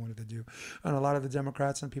decide what they wanted to do. And a lot of the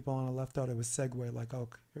Democrats and people on the left thought it was segue, like, oh,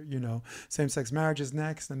 you know, same-sex marriage is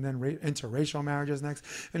next, and then interracial marriage is next.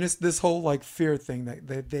 And it's this whole like fear thing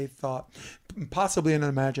that they thought possibly an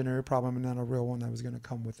imaginary problem and not a real one that was going to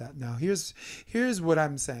come with that. Now, here's what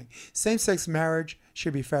I'm saying. Same-sex marriage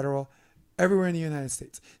should be federal everywhere in the United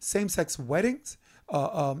States. Same-sex weddings,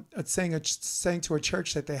 saying to a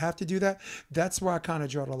church that they have to do that, that's where I kind of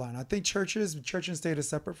draw the line. I think church and state are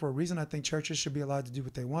separate for a reason. I think churches should be allowed to do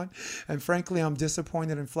what they want. And frankly, I'm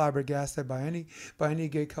disappointed and flabbergasted by any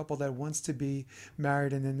gay couple that wants to be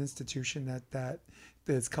married in an institution that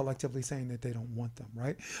is collectively saying that they don't want them,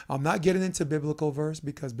 right? I'm not getting into biblical verse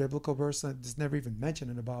because biblical verse is never even mentioned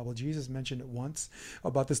in the Bible. Jesus mentioned it once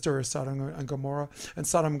about the story of Sodom and Gomorrah. And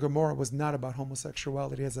Sodom and Gomorrah was not about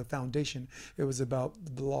homosexuality as a foundation. It was about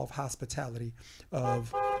the law of hospitality,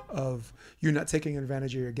 of you not taking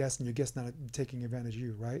advantage of your guests and your guests not taking advantage of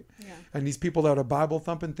you, right? Yeah. And these people that are Bible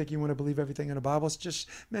thumping think you want to believe everything in the Bible. It's just,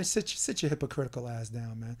 man, sit your hypocritical ass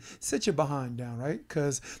down, man. Sit your behind down, right?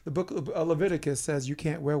 Because the book of Leviticus says you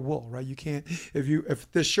can't wear wool, right? You can't, if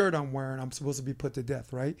this shirt I'm wearing, I'm supposed to be put to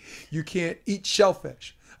death, right? You can't eat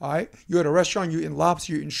shellfish, all right? You're at a restaurant, you eating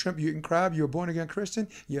lobster, you eating shrimp, you eating crab, you're a born again Christian,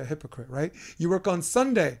 you're a hypocrite, right? You work on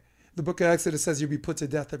Sunday. The book of Exodus says you'll be put to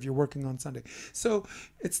death if you're working on Sunday. So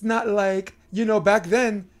it's not like, back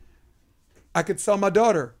then I could sell my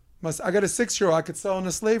daughter. I got a 6-year-old I could sell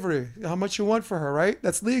into slavery. How much you want for her, right?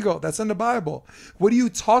 That's legal. That's in the Bible. What are you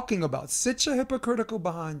talking about? Sit your hypocritical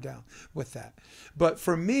behind down with that. But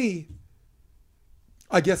for me,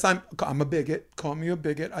 I guess I'm a bigot. Call me a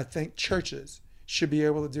bigot. I think churches should be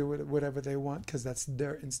able to do whatever they want because that's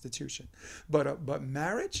their institution. But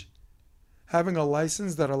marriage, having a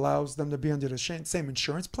license that allows them to be under the same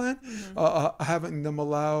insurance plan, having them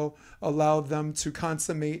allow them to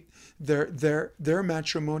consummate their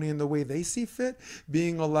matrimony in the way they see fit,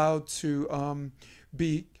 being allowed to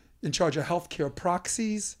be in charge of healthcare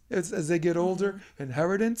proxies as they get older,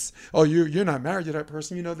 inheritance. Oh, you're not married to that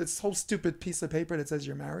person. This whole stupid piece of paper that says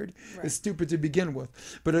you're married is stupid to begin with.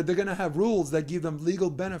 But they're going to have rules that give them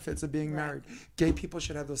legal benefits of being married. Gay people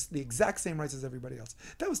should have the exact same rights as everybody else.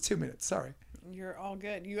 That was 2 minutes. Sorry. You're all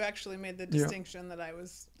good. You actually made the distinction that I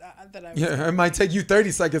was. Yeah, it might take you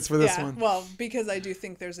 30 seconds for this one. Well, because I do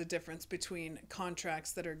think there's a difference between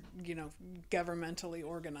contracts that are, governmentally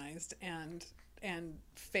organized and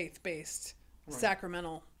faith-based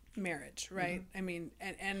sacramental marriage, right? I mean,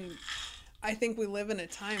 and I think we live in a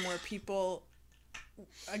time where people,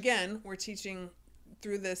 again, we're teaching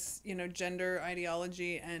through this, gender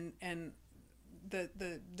ideology and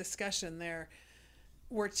the discussion there.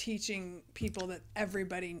 We're teaching people that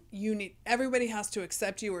everybody has to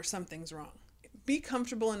accept you or something's wrong. Be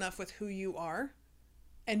comfortable enough with who you are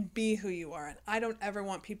and be who you are. And I don't ever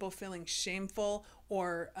want people feeling shameful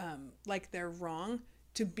or like they're wrong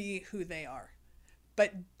to be who they are.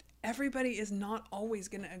 But everybody is not always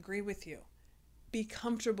going to agree with you. Be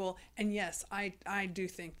comfortable. And yes, I do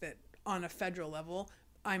think that on a federal level,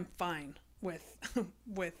 I'm fine with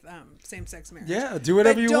same-sex marriage. Yeah, do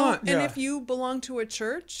whatever you want. And if you belong to a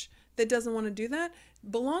church that doesn't want to do that,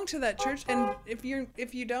 belong to that church. And if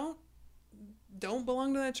you don't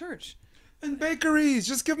belong to that church. And bakeries,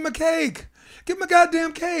 just give them a cake. Give them a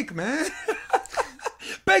goddamn cake, man.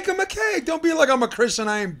 Bake them a cake. Don't be like, I'm a Christian,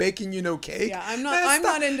 I ain't baking you no cake. Yeah, I'm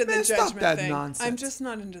not into the judgment stop that thing. nonsense. I'm just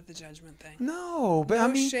not into the judgment thing. No, but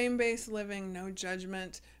no shame-based living, no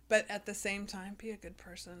judgment. But at the same time, be a good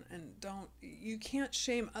person and you can't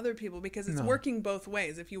shame other people because it's working both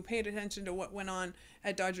ways. If you paid attention to what went on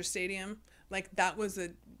at Dodger Stadium, like that was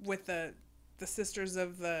with the sisters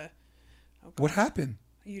of the. What happened?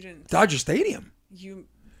 You didn't. Dodger Stadium.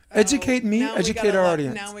 Educate me, educate our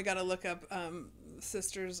audience. Now we got to look up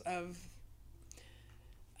sisters of.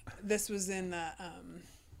 This was in the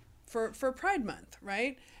for Pride Month,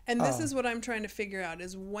 right? And this is what I'm trying to figure out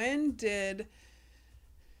is when did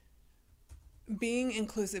being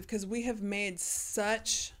inclusive, because we have made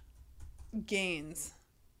such gains.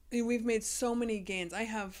 We've made so many gains. I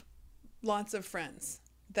have lots of friends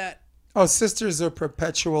that... Oh, sisters are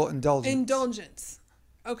perpetual indulgence. Indulgence.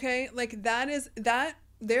 Okay? Like that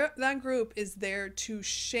group is there to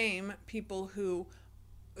shame people who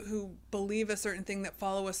believe a certain thing, that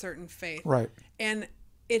follow a certain faith. Right. And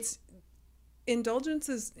indulgence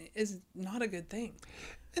is not a good thing.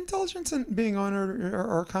 Indulgence and being honored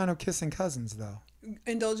are kind of kissing cousins, though.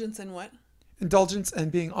 Indulgence in what? Indulgence and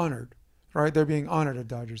being honored, right? They're being honored at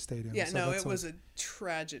Dodger Stadium. Yeah, so no, it was a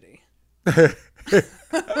tragedy.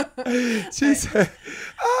 She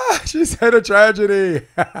said a tragedy.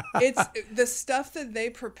 It's the stuff that they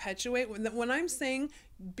perpetuate. When I'm saying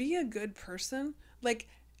be a good person, like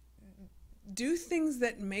do things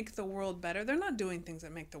that make the world better. They're not doing things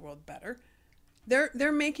that make the world better.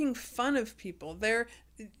 They're making fun of people.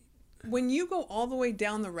 When you go all the way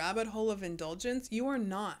down the rabbit hole of indulgence, you are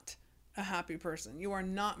not a happy person. You are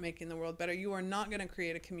not making the world better. You are not going to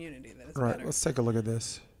create a community that is better. Right. Let's take a look at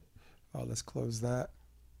this. Oh, let's close that.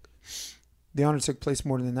 The honor took place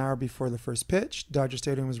more than an hour before the first pitch. Dodger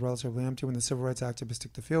Stadium was relatively empty when the civil rights activists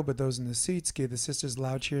took the field, but those in the seats gave the sisters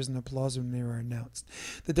loud cheers and applause when they were announced.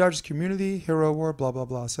 The Dodgers community, hero award, blah, blah,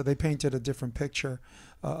 blah. So they painted a different picture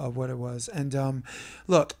of what it was. And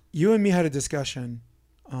look, you and me had a discussion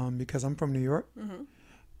because I'm from New York,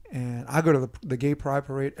 and I go to the Gay Pride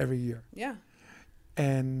Parade every year. Yeah.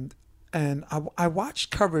 And I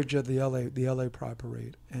watched coverage of the LA Pride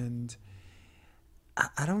Parade, and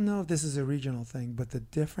I don't know if this is a regional thing, but the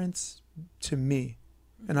difference to me,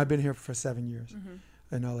 and I've been here for 7 years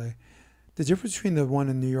in LA, the difference between the one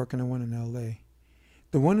in New York and the one in LA,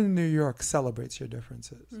 the one in New York celebrates your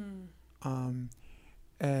differences.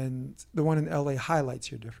 And the one in LA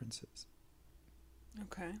highlights your differences.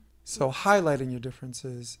 Okay. So highlighting your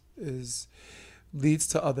differences leads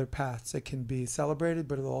to other paths. It can be celebrated,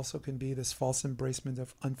 but it also can be this false embracement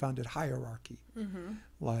of unfounded hierarchy. Mm-hmm.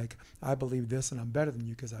 Like, I believe this and I'm better than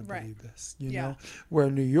you because I Right. believe this, you Yeah. know? Where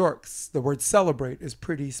in New York's, the word celebrate is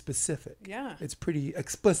pretty specific. Yeah. It's pretty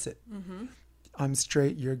explicit. Mm-hmm. I'm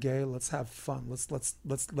straight, you're gay, let's have fun.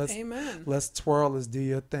 Amen. Let's twirl, let's do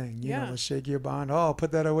your thing. You know, Yeah. let's shake your bond. Oh,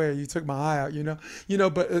 put that away. You took my eye out, you know,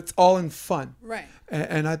 but it's all in fun. Right.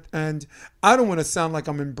 And I don't want to sound like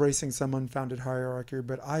I'm embracing some unfounded hierarchy,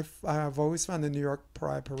 but I've always found the New York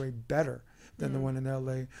Pride Parade better than the one in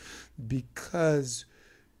LA because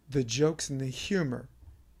the jokes and the humor.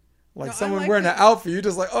 Like No, I someone like wearing that. an outfit, you're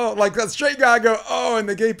just like, oh, like that straight guy go, oh, and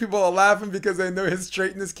the gay people are laughing because they know his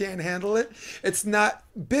straightness can't handle it. It's not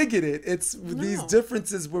bigoted. It's these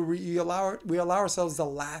differences where we allow ourselves to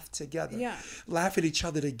laugh together, Yeah. laugh at each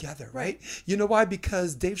other together, right? You know why?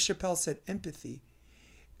 Because Dave Chappelle said empathy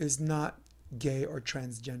is not gay or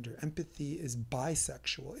transgender. Empathy is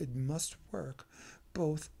bisexual. It must work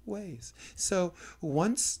both ways. So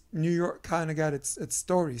once New York kind of got its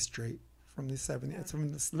story straight, from the 70s,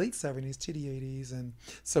 from the late 70s to the 80s, and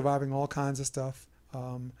surviving all kinds of stuff.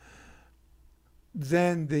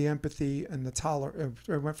 Then the empathy and it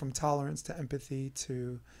went from tolerance to empathy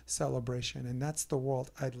to celebration, and that's the world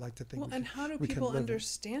I'd like to think. Well, and how do we can people live in.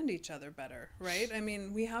 understand each other better, right? I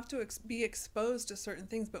mean, we have to be exposed to certain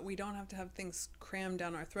things, but we don't have to have things crammed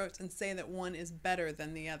down our throats and say that one is better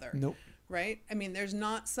than the other. Nope. Right? I mean, there's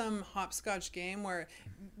not some hopscotch game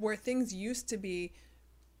where things used to be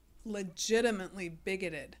legitimately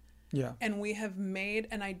bigoted. Yeah. And we have made,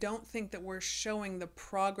 and I don't think that we're showing the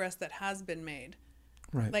progress that has been made.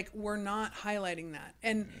 Right. Like, we're not highlighting that.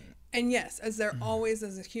 And yes, as there always,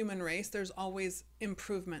 as a human race, there's always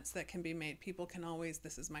improvements that can be made. People can always,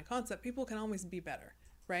 this is my concept, people can always be better,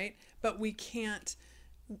 right? But we can't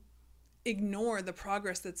ignore the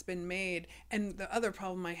progress that's been made. And the other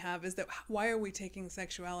problem I have is that why are we taking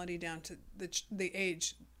sexuality down to the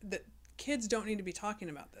age that kids don't need to be talking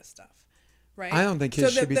about this stuff, right? I don't think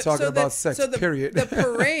kids should be talking about sex, period. The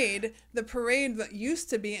parade that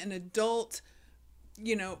used to be an adult,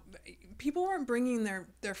 you know, people weren't bringing their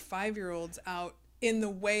 5-year-olds out in the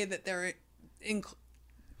way that they're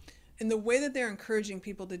encouraging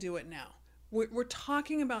people to do it now. We're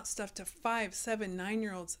talking about stuff to 5, 7,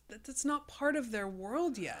 9-year-olds that's not part of their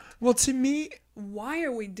world yet. Well, to me, why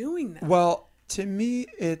are we doing that? Well, to me,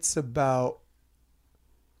 it's about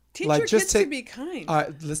teach your kids to be kind. All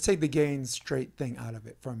right, let's take the gay and straight thing out of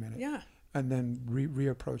it for a minute. Yeah. And then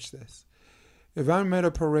reapproach this. If I'm at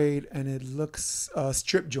a parade and it looks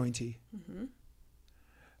strip jointy,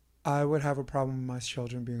 I would have a problem with my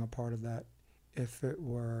children being a part of that. If it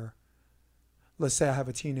were, let's say I have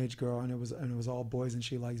a teenage girl and it was all boys and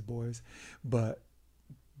she likes boys, but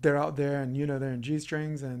they're out there and they're in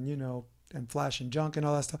G-strings and and flashing junk and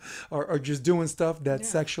all that stuff, or just doing stuff that's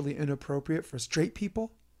sexually inappropriate for straight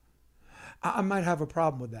people. I might have a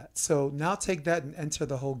problem with that. So now take that and enter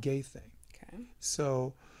the whole gay thing. Okay.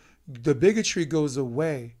 So the bigotry goes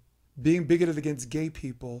away. Being bigoted against gay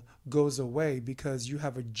people goes away because you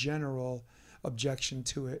have a general objection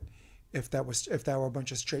to it if that were a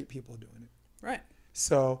bunch of straight people doing it. Right.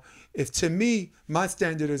 So to me, my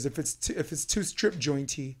standard is if it's too strip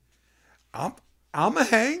jointy, I'm a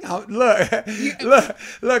hang out. Look.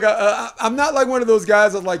 I'm not like one of those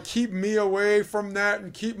guys that like keep me away from that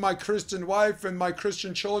and keep my Christian wife and my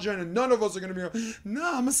Christian children, and none of us are gonna be. No,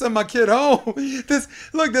 I'm gonna send my kid home. There's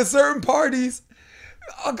certain parties.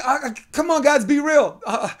 Come on, guys, be real.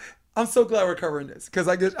 I'm so glad we're covering this because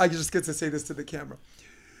I just get to say this to the camera.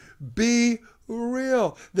 Be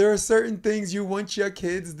real. There are certain things you want your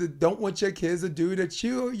kids that don't want your kids to do that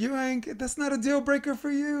you ain't. That's not a deal breaker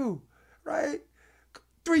for you, right?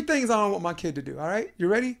 3 things I don't want my kid to do, all right? You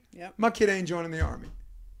ready? Yep. My kid ain't joining the Army.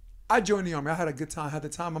 I joined the Army. I had a good time. I had the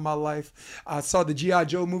time of my life. I saw the G.I.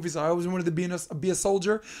 Joe movies. I always wanted to be a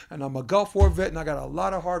soldier, and I'm a Gulf War vet, and I got a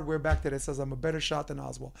lot of hardware back there that says I'm a better shot than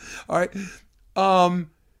Oswald. All right?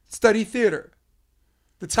 Study theater.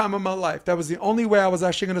 The time of my life. That was the only way I was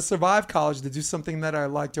actually going to survive college, to do something that I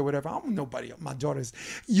liked or whatever. I don't know nobody. My daughter's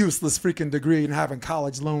useless freaking degree and having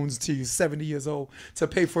college loans to you 70 years old to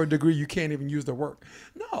pay for a degree you can't even use to work.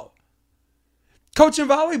 No. Coaching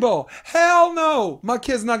volleyball. Hell no. My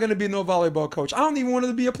kid's not going to be no volleyball coach. I don't even want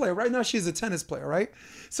her to be a player. Right now she's a tennis player, right?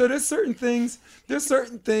 So there's certain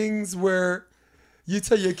things where you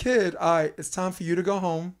tell your kid, all right, it's time for you to go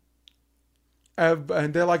home.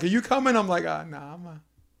 And they're like, are you coming? I'm like, nah,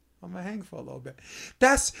 I'm gonna hang for a little bit.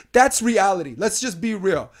 That's reality. Let's just be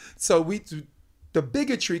real. So The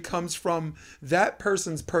bigotry comes from that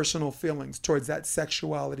person's personal feelings towards that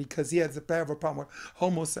sexuality because he has a problem with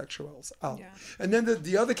homosexuals. Yeah. And then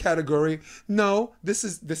the other category, no, this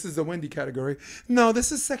is the Wendy category. No,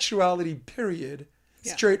 this is sexuality, period.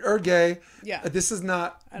 Yeah. Straight or gay. Yeah. This is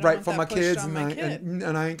not right for my kids, and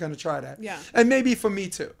I ain't going to try that. Yeah. And maybe for me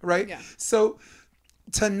too, right? Yeah. So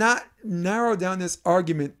to not narrow down this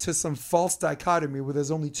argument to some false dichotomy where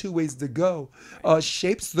there's only two ways to go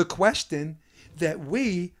shapes the question that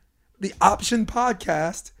we, the Option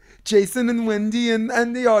Podcast, Jason and Wendy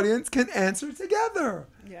and the audience can answer together.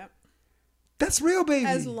 Yep. That's real, baby.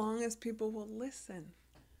 As long as people will listen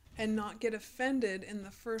and not get offended in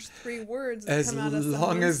the first 3 words that come out of As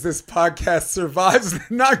long as this podcast survives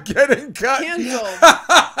not getting cut. Canceled.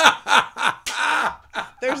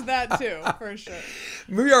 There's that too, for sure.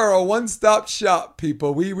 We are a one-stop shop,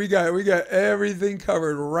 people. We got everything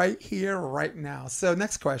covered right here, right now. So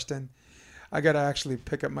next question. I got to actually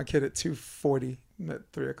pick up my kid at 2:40 at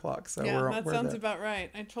 3 o'clock. So yeah, that sounds about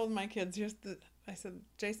right. I told my kids, I said,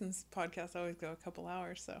 Jason's podcast always go a couple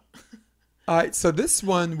hours. So. All right. So this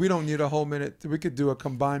one, we don't need a whole minute. We could do a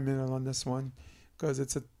combined minute on this one because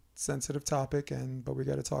it's a sensitive topic, but we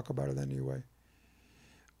got to talk about it anyway.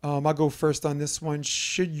 I'll go first on this one.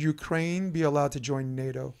 Should Ukraine be allowed to join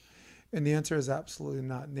NATO? And the answer is absolutely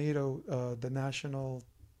not. NATO, the national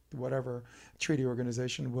whatever treaty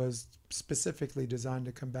organization, was specifically designed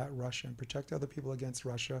to combat Russia and protect other people against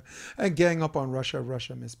Russia and gang up on Russia if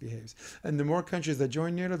Russia misbehaves. And the more countries that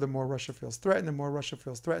join NATO, the more Russia feels threatened. The more Russia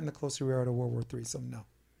feels threatened, the closer we are to World War III. So no.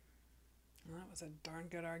 Well, that was a darn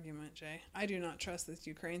good argument, Jay. I do not trust this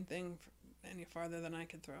Ukraine thing any farther than I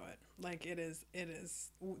could throw it. Like it is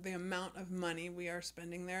the amount of money we are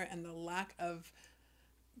spending there and the lack of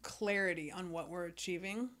clarity on what we're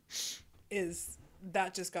achieving is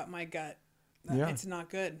that just got my gut. Yeah. It's not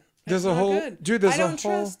good. There's a whole good. Dude, there's a whole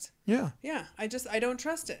trust. Yeah. Yeah. I don't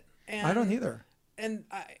trust it. And I don't either. And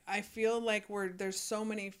I feel like there's so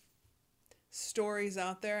many stories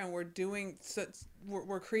out there and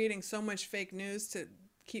we're creating so much fake news to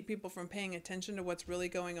keep people from paying attention to what's really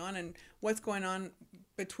going on, and what's going on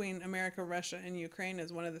between America, Russia, and Ukraine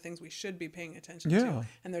is one of the things we should be paying attention to.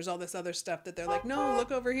 And there's all this other stuff that they're like, no,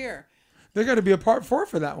 look over here. There got to be a part 4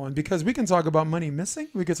 for that one, because we can talk about money missing.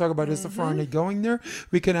 We can talk about is the foreign aid going there.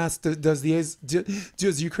 We can ask, does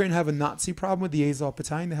Ukraine have a Nazi problem with the Azov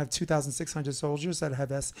Battalion? They have 2,600 soldiers that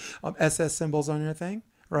have SS symbols on their thing,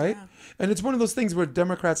 right? Yeah. And it's one of those things where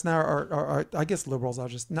Democrats now are I guess liberals are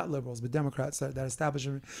just not liberals, but Democrats that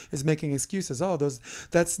establishment is making excuses. Oh,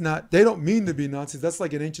 that's not, they don't mean to be Nazis. That's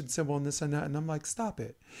like an ancient symbol and this and that. And I'm like, stop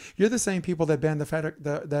it. You're the same people that banned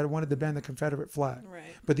that wanted to ban the Confederate flag. Right.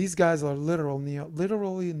 But these guys are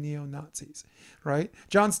literally neo-Nazis, right?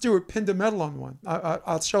 Jon Stewart pinned a medal on one.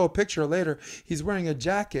 I'll show a picture later. He's wearing a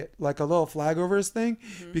jacket, like a little flag over his thing,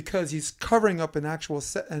 because he's covering up an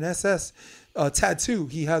SS tattoo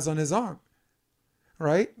he has on his arm,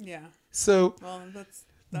 right? Yeah. So, well,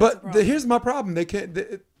 here's my problem.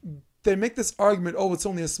 They make this argument, oh, it's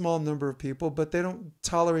only a small number of people, but they don't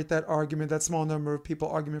tolerate that argument, that small number of people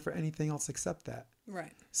argument for anything else except that.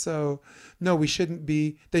 Right. So, no, they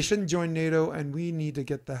shouldn't join NATO, and we need to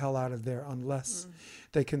get the hell out of there unless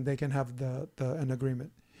they can have an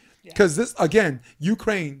agreement. Because this, again,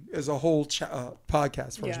 Ukraine is a whole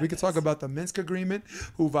podcast for us. We could talk about the Minsk agreement,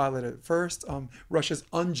 who violated it first, Russia's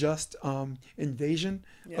unjust invasion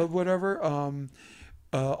of whatever,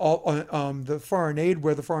 the foreign aid,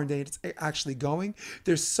 where the foreign aid is actually going.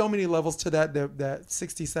 There's so many levels to that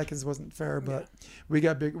 60 seconds wasn't fair, but we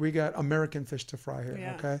got American fish to fry here.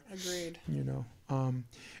 Yeah, okay, agreed. You know,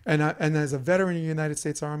 and as a veteran of the United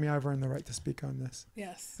States Army, I've earned the right to speak on this.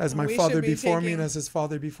 Yes, as my father before me and as his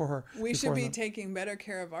father before her. We should be taking better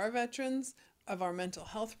care of our veterans, of our mental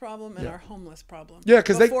health problem, and our homeless problem. Yeah,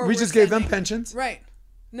 because we just gave them pensions. Right.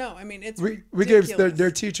 No, I mean, we gave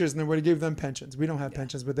their teachers, and then we gave them pensions. We don't have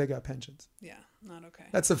pensions, but they got pensions. Yeah, not okay.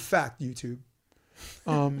 That's a fact, YouTube.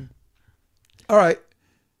 All right.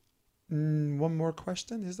 One more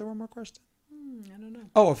question. Is there one more question? I don't know.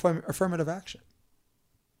 Oh, affirmative action.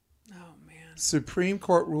 Oh, man. Supreme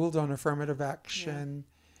Court ruled on affirmative action.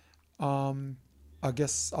 Yeah. I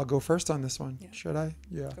guess I'll go first on this one. Yeah. Should I?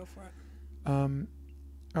 Yeah. Go for it.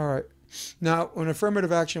 All right. Now, when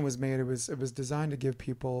affirmative action was made, it was designed to give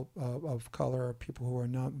people of color, or people who are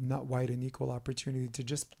not white, an equal opportunity to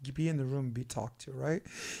just be in the room and be talked to, right?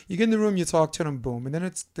 You get in the room, you talk to them, boom. And then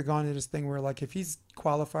it's gone to this thing where, like, if he's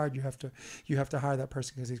qualified, you have to hire that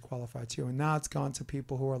person because he's qualified too. And now it's gone to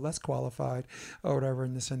people who are less qualified or whatever,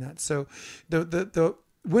 and this and that. So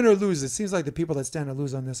win or lose, it seems like the people that stand to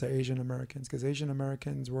lose on this are Asian Americans, because Asian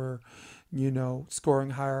Americans were,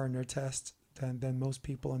 scoring higher on their tests than most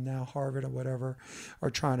people, and now Harvard or whatever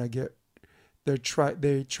are trying to get. They try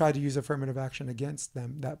to use affirmative action against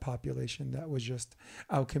that population that was just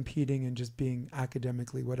out competing and just being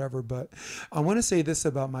academically whatever. But I want to say this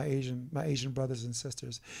about my Asian brothers and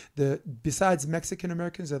sisters: besides Mexican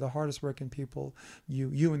Americans, they're the hardest working people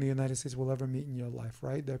you in the United States will ever meet in your life.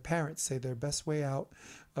 Right? Their parents say their best way out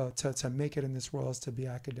to make it in this world is to be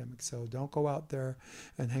academic. So don't go out there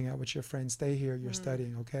and hang out with your friends. Stay here. You're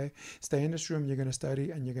studying. Okay? Stay in this room. You're gonna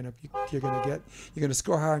study, and you're gonna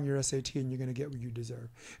score high on your SAT, and you're gonna get what you deserve.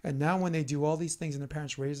 And now when they do all these things and the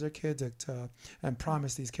parents raise their kids and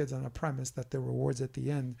promise these kids on a premise that the rewards at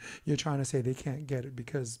the end, you're trying to say they can't get it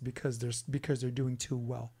because they're doing too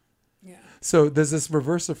well. Yeah. So there's this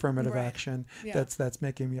reverse affirmative Right. action Yeah. that's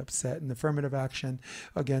making me upset. And affirmative action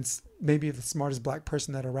against maybe the smartest black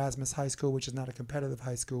person at Erasmus High School, which is not a competitive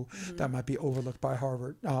high school, that might be overlooked by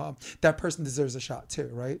Harvard. That person deserves a shot too,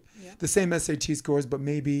 right? Yeah. The same SAT scores, but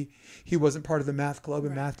maybe he wasn't part of the math club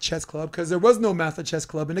and math chess club, because there was no math or chess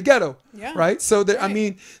club in the ghetto, Yeah. right? So there,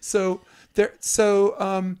 Right.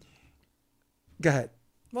 Go ahead.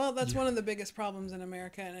 Well, that's one of the biggest problems in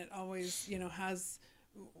America, and it always,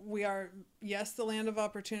 we are, yes, the land of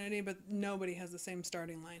opportunity, but nobody has the same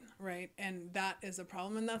starting line, right? And that is a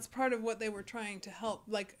problem, and that's part of what they were trying to help.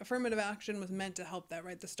 Like, affirmative action was meant to help that,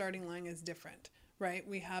 right? The starting line is different, right?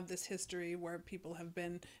 We have this history where people have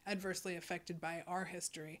been adversely affected by our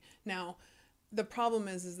history. Now, the problem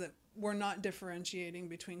is that we're not differentiating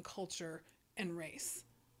between culture and race.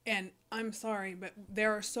 And I'm sorry, but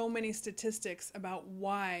there are so many statistics about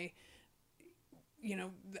why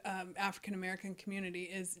African American community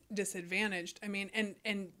is disadvantaged. I mean,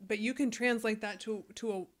 but you can translate that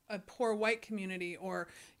to a poor white community, or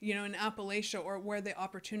in Appalachia, or where the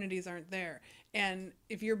opportunities aren't there. And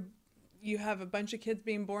if you have a bunch of kids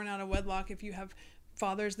being born out of wedlock, if you have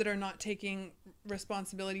fathers that are not taking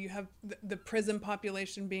responsibility, you have the prison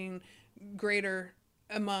population being greater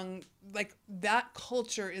among, like, that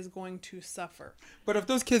culture is going to suffer. But if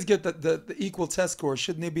those kids get the equal test score,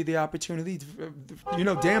 shouldn't they be the opportunity?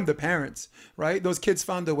 Damn the parents, right? Those kids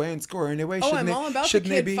found a way and score anyway. I'm all about the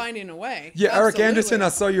kid finding a way. Yeah, Absolutely. Eric Anderson, I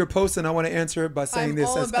saw your post, and I want to answer it by saying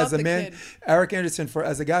this as a man. Eric Anderson,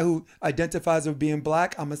 as a guy who identifies with being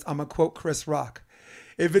black, I'm a quote Chris Rock.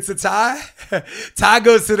 If it's a tie, tie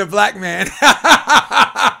goes to the black man.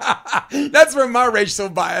 That's where my racial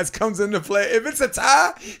bias comes into play. If it's a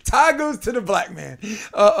tie, tie goes to the black man.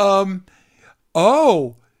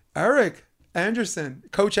 Eric Anderson,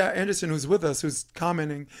 Coach Anderson, who's with us, who's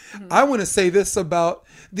commenting. I want to say this about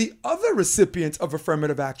the other recipients of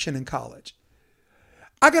affirmative action in college.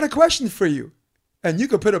 I got a question for you. And you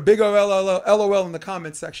could put a big LOL in the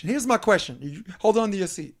comment section. Here's my question. You hold on to your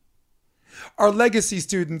seat. Are legacy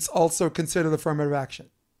students also considered affirmative action?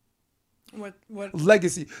 What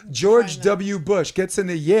legacy? George W. Bush gets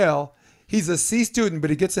into Yale. He's a C student, but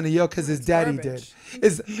he gets into Yale because his daddy garbage.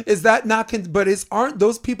 did. Is that not? Aren't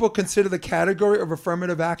those people considered the category of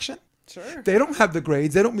affirmative action? Sure. They don't have the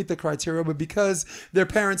grades. They don't meet the criteria, but because their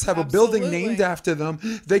parents have a building named after them,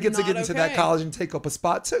 they get to get into that college and take up a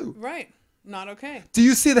spot too. Right. Not okay. Do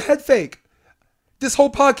you see the head fake? This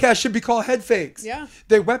whole podcast should be called Head Fakes. Yeah.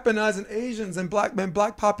 They're weaponizing Asians and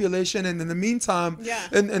black population, and in the meantime, yeah.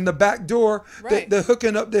 in the back door, right. they're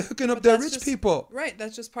hooking up their rich people. Right.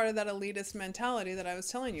 That's just part of that elitist mentality that I was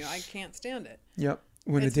telling you. I can't stand it. Yep.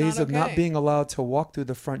 When it's the days not of okay. not being allowed to walk through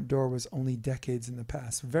the front door was only decades in the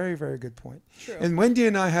past. Very, very good point. True. And Wendy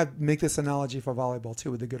and I make this analogy for volleyball too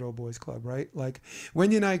with the Good Old Boys Club, right? Like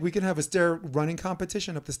Wendy and I, we can have a stair running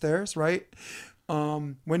competition up the stairs, right?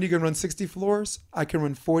 Wendy can run 60 floors. I can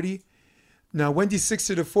run 40. Now, Wendy's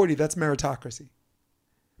 60 to 40, that's meritocracy.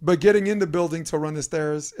 But getting in the building to run the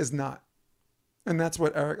stairs is not. And that's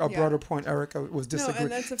what broader point Eric was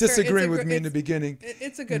disagreeing with me in the beginning.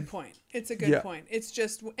 It's a good point. It's a good point. It's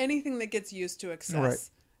just anything that gets used to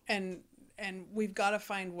excess. Right. And we've got to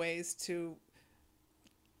find ways to.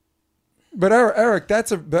 But Eric,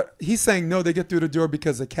 but he's saying no, they get through the door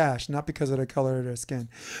because of cash, not because of the color of their skin.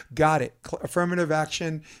 Got it. Affirmative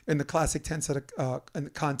action in the classic tense of in the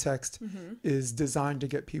context is designed to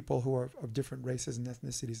get people who are of different races and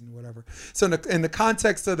ethnicities and whatever. So in the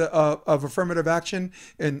context of of affirmative action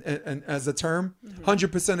and as a term,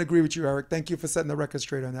 100% agree with you, Eric. Thank you for setting the record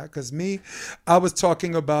straight on that. Because I was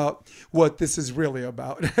talking about what this is really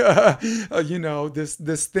about.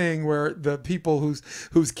 This thing where the people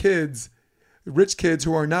whose kids rich kids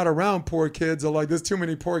who are not around poor kids are like, there's too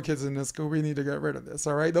many poor kids in this school. We need to get rid of this.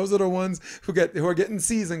 All right. Those are the ones who are getting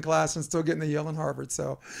C's in class and still getting the Yale and Harvard.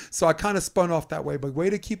 So I kind of spun off that way, but way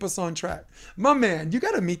to keep us on track. My man, you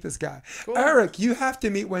got to meet this guy. Cool. Eric, you have to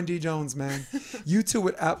meet Wendy Jones, man. You two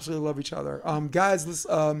would absolutely love each other. Guys, let's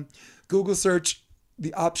Google search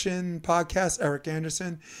The Option Podcast, Eric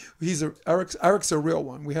Anderson. Eric's a real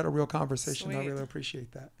one. We had a real conversation. Sweet. I really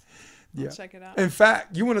appreciate that. I'll Yeah. check it out. In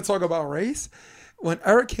fact, you want to talk about race? When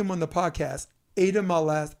Eric came on the podcast, 8 of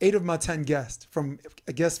my 10 guests from,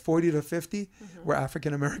 I guess, 40 to 50 were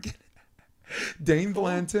African American. Dane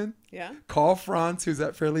Blanton, Carl Franz, who's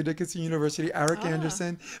at Fairleigh Dickinson University, Eric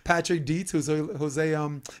Anderson, Patrick Dietz, who's Jose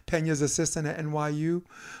Pena's assistant at NYU,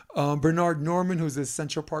 Bernard Norman, who's at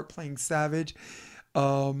Central Park playing Savage,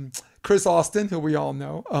 Chris Austin, who we all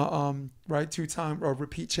know, right, 2-time or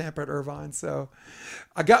repeat champ at Irvine. So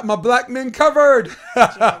I got my black men covered.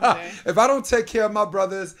 If I don't take care of my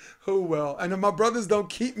brothers, who will? And if my brothers don't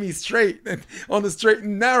keep me straight and on the straight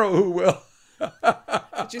and narrow, who will?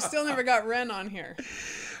 But you still never got Ren on here.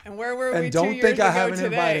 And where were we 2 years ago today? And don't think I haven't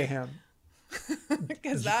invited him.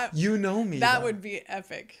 Because that, you know me. That would be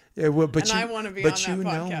epic. Yeah, well, but and I want to be on that podcast. But you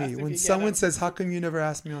know me. When someone says, "How come you never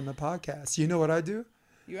asked me on the podcast?" You know what I do?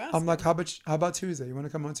 You ask. I'm like, "How about Tuesday? You want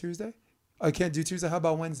to come on Tuesday? I can't do Tuesday. How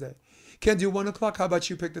about Wednesday? Can't do 1 o'clock. How about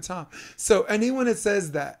you pick the time?" So anyone that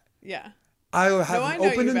says that, I will have an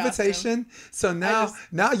open invitation. So now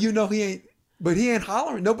you know he ain't. But he ain't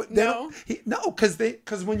hollering. No, but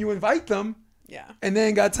because when you invite them, and they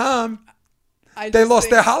ain't got time, they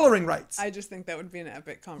lost their hollering rights. I just think that would be an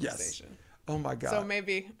epic conversation. Yes. Oh my God. So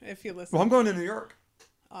maybe if you listen. Well, I'm going to New York.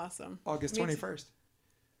 Awesome. August 21st.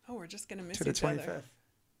 Oh, we're just gonna miss to the each 25th. other.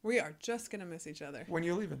 We are just gonna miss each other. When are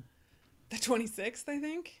you leaving? The 26th, I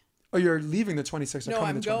think. Oh, you're leaving the 26th. No,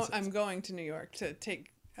 I'm going to New York to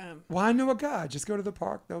take. Well, I know a guy. Just go to the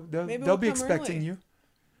park. They'll be expecting early. you.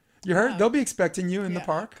 You heard? They'll be expecting you in the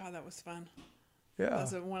park. God, that was fun. Yeah. That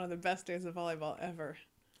was one of the best days of volleyball ever.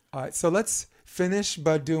 All right, so let's finish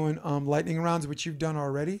by doing lightning rounds, which you've done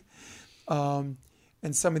already. And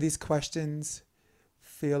some of these questions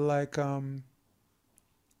feel like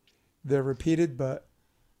they're repeated, but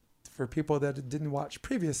for people that didn't watch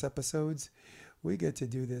previous episodes, we get to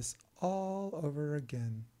do this all over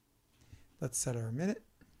again. Let's set our minute.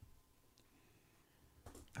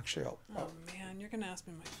 Actually, oh man, you're gonna ask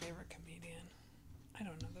me my favorite comedian. I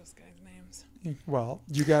don't know those guys' names. Well,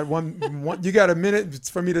 you got one. You got a minute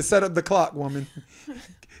for me to set up the clock, woman.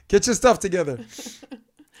 Get your stuff together.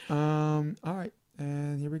 All right,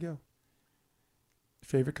 and here we go.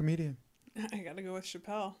 Favorite comedian? I gotta go with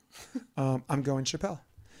Chappelle. I'm going Chappelle.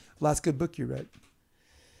 Last good book you read?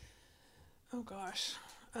 Oh gosh.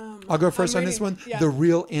 I'll go first on this one. Yeah. The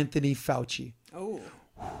Real Anthony Fauci. Oh.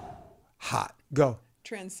 Hot. Go.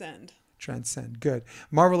 Transcend. Good.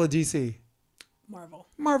 Marvel or DC?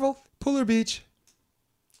 Marvel. Pool or beach?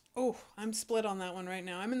 Oh, I'm split on that one right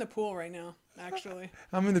now. I'm in the pool right now, actually.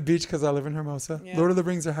 I'm in the beach because I live in Hermosa. Yeah. Lord of the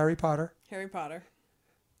Rings or Harry Potter? Harry Potter.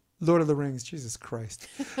 Lord of the Rings. Jesus Christ.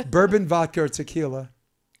 Bourbon, vodka, or tequila?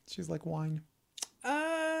 She's like wine.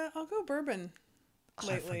 I'll go bourbon.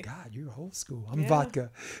 Lately. I forgot. You're old school. I'm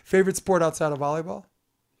vodka. Favorite sport outside of volleyball?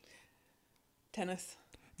 Tennis.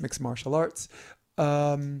 Mixed martial arts.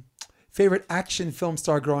 Favorite action film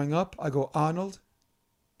star growing up? I go Arnold.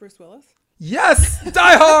 Bruce Willis. Yes!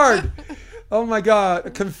 Die Hard! Oh my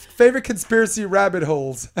God. Favorite conspiracy rabbit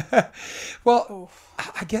holes? Well,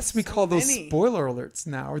 I guess we call those spoiler alerts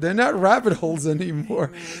now. They're not rabbit holes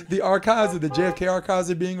anymore. The archives of the JFK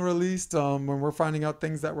archives are being released when we're finding out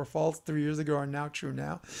things that were false 3 years ago are now true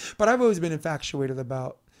now. But I've always been infatuated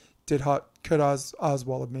about could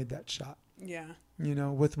Oswald have made that shot? Yeah. You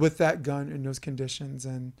know, with that gun in those conditions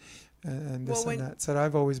and this and that. So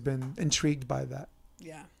I've always been intrigued by that.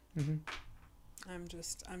 Yeah. Mm-hmm. I'm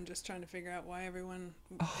just trying to figure out why everyone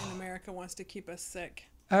in America wants to keep us sick.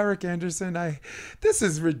 Eric Anderson, this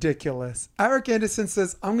is ridiculous. Eric Anderson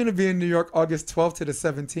says, I'm going to be in New York August 12th to the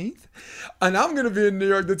 17th. And I'm going to be in New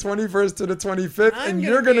York the 21st to the 25th. And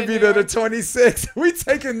you're going to be there the 26th. We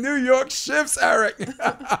taking New York shifts, Eric.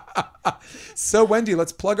 So, Wendy,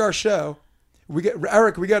 let's plug our show. We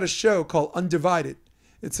got a show called Undivided.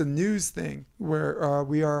 It's a news thing where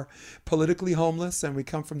we are politically homeless and we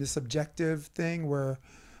come from this objective thing where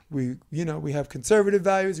we have conservative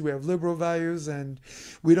values, we have liberal values, and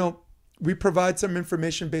we provide some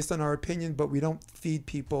information based on our opinion, but we don't feed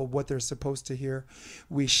people what they're supposed to hear.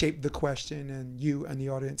 We shape the question, and you and the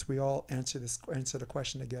audience, we all answer the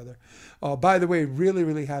question together. By the way, really,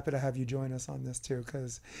 really happy to have you join us on this too,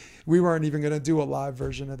 because we weren't even going to do a live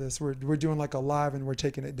version of this. We're doing like a live and we're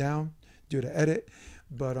taking it down. do the edit.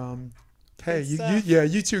 But hey, Good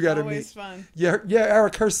you two got to meet. Always fun. Yeah,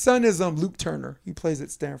 Eric. Her son is Luke Turner. He plays at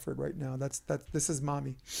Stanford right now. This is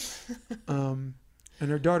mommy. And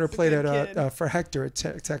her daughter played at for Hector at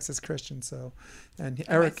Texas Christian. So, and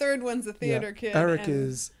Eric. My third one's a theater kid. Eric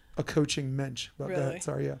is a coaching mensch. About Really? that.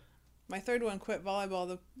 Sorry, yeah. My third one quit volleyball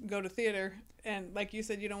to go to theater, and like you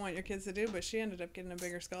said, you don't want your kids to do, but she ended up getting a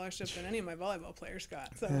bigger scholarship than any of my volleyball players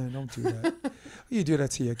got. So Man, don't do that. You do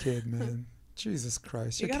that to your kid, man. Jesus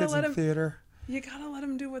Christ, your kid's in theater. You gotta let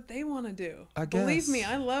them do what they want to do. I Believe guess. me,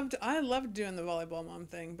 I loved doing the volleyball mom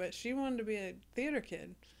thing, but she wanted to be a theater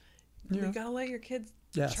kid. Yeah. You gotta let your kids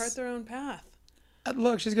Yes. chart their own path.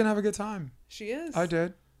 Look, she's gonna have a good time. She is. I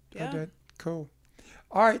did. Yeah. I did. Cool.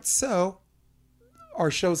 All right, so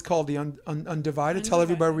our show's called The Undivided. Tell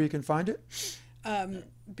everybody where you can find it.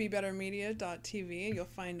 BeBetterMedia.tv. You'll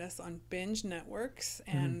find us on Binge Networks,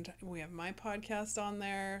 and we have my podcast on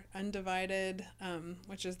there, Undivided,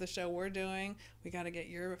 which is the show we're doing. We got to get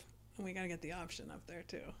the option up there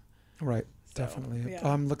too. Right, So, definitely. yeah.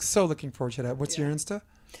 I'm looking forward to that. What's your Insta?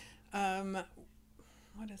 What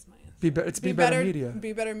is my Insta? It's Be Better Media.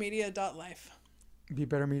 BeBetterMedia.life.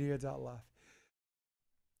 BeBetterMedia.live.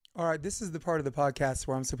 All right, this is the part of the podcast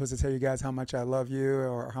where I'm supposed to tell you guys how much I love you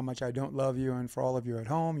or how much I don't love you. And for all of you at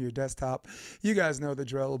home, your desktop, you guys know the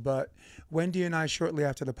drill. But Wendy and I, shortly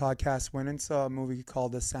after the podcast, went and saw a movie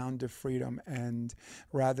called The Sound of Freedom. And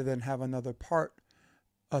rather than have a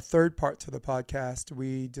third part to the podcast,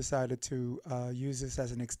 we decided to use this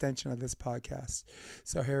as an extension of this podcast.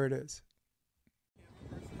 So here it is.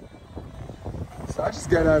 So I just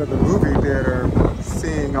got out of the movie theater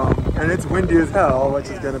seeing, and it's windy as hell, which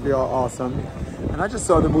is going to be all awesome. And I just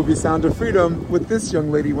saw the movie Sound of Freedom with this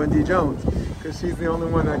young lady, Wendy Jones, because she's the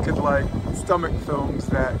only one that could stomach films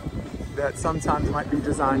that sometimes might be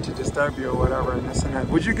designed to disturb you or whatever and this and that.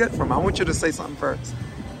 What'd you get from it? I want you to say something first.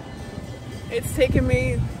 It's taken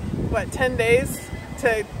me, 10 days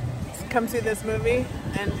to come see this movie,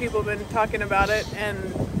 and people have been talking about it, and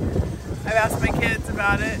I've asked my kids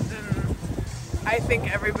about it, and I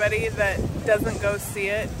think everybody that doesn't go see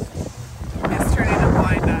it is turning a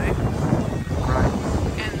blind eye. Right.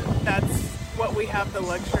 And that's what we have the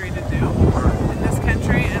luxury to do in this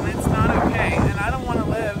country, and it's not okay. And I don't want to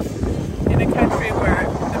live in a country where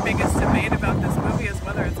the biggest debate about this movie is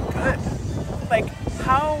whether it's good. Like,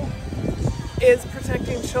 how is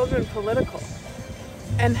protecting children political?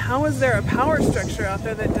 And how is there a power structure out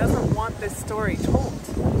there that doesn't want this story told?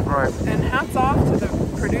 Right. And hats off to the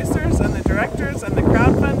producers and the directors and the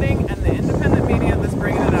crowdfunding and the independent media that's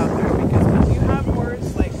bringing it out there. Because when you have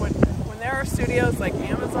words like when there are studios like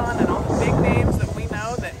Amazon and all the big names that we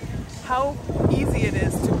know, that how easy it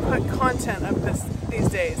is to put content up these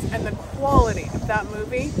days, and the quality of that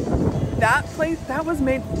movie, that was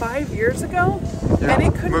made 5 years ago, Yeah. and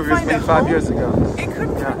it couldn't find a home. 5 years ago. It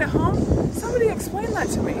couldn't find a home. Somebody explain that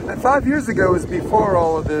to me. 5 years ago was before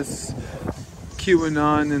all of this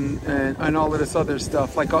QAnon and all of this other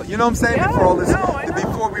stuff. You know what I'm saying? Yeah, Before all this, no, I know.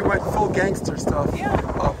 before we went full gangster stuff. Yeah.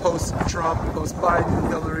 Post Trump, post Biden,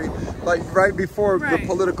 Hillary, right before the Right.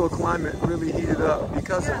 political climate really heated up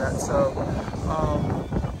because of that. So,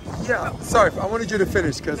 yeah. Sorry, I wanted you to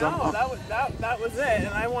finish because No, that was it, and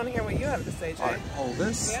I want to hear what you have to say, Jay. All right, hold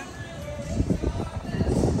this. Yeah.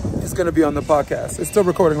 It's going to be on the podcast. It's still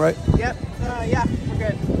recording, right? Yep. Yeah, we're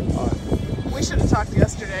good. We should have talked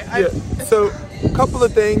yesterday. Yeah. So, a couple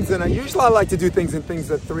of things, and I like to do things in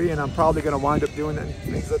things at 3, and I'm probably going to wind up doing it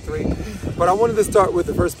in things at 3. But I wanted to start with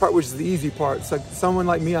the first part, which is the easy part. It's like someone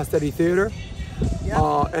like me, I study theater.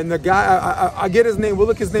 Yeah. And the guy, I get his name. We'll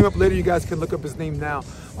look his name up later. You guys can look up his name now.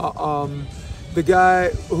 The guy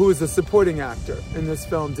who is a supporting actor in this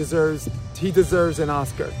film deserves an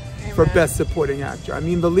Oscar for Best Supporting Actor. I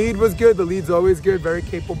mean, the lead was good. The lead's always good. Very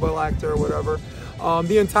capable actor or whatever.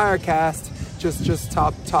 The entire cast just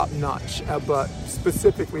top notch. But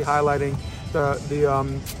specifically highlighting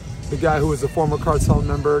the guy who was a former cartel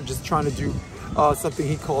member, just trying to do something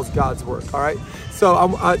he calls God's work. All right. So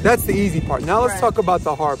that's the easy part. Now let's talk about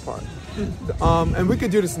the hard part. And we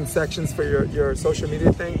could do this in sections for your social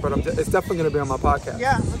media thing, but it's definitely going to be on my podcast.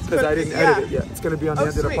 Yeah, because I didn't edit it yet. It's going to be on the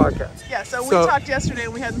end of the podcast. Yeah, so we talked yesterday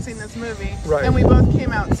and we hadn't seen this movie, right. And we both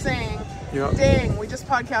came out saying, yep. "Dang, we just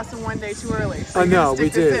podcasted one day too early." So I know we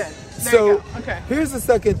did. So okay. Here's the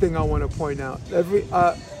second thing I want to point out.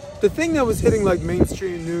 The thing that was hitting like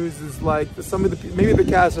mainstream news is like maybe the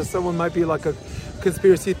cast or someone might be like a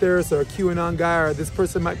conspiracy theorist or a QAnon guy, or this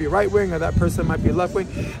person might be right wing or that person might be left wing,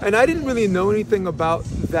 and I didn't really know anything about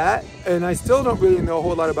that, and I still don't really know a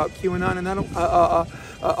whole lot about QAnon, and I don't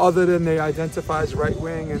other than they identify as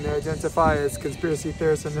right-wing and they identify as conspiracy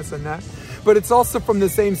theorists and this and that. But it's also from the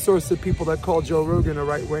same source of people that call Joe Rogan a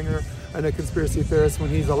right-winger and a conspiracy theorist when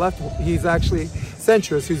he's a he's actually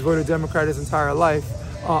centrist, who's voted Democrat his entire life,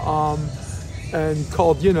 and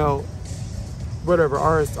called, you know, whatever,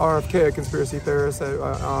 RFK a conspiracy theorist.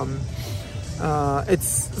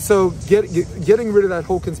 It's so getting rid of that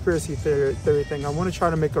whole conspiracy theory thing. I want to try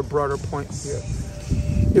to make a broader point here.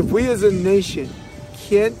 If we as a nation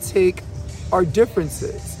can't take our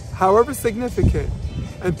differences, however significant,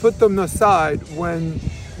 and put them aside when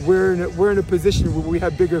we're in a position where we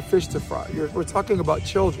have bigger fish to fry. We're talking about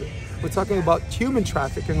children. We're talking about human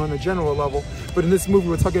trafficking on a general level, but in this movie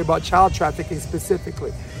we're talking about child trafficking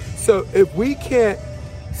specifically. So if we can't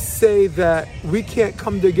say that we can't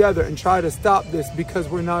come together and try to stop this because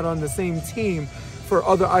we're not on the same team for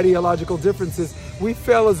other ideological differences, we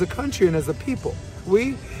fail as a country and as a people.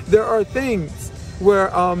 There are things where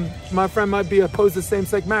my friend might be opposed to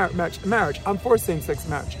same-sex marriage. I'm for same-sex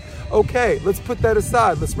marriage. Okay, let's put that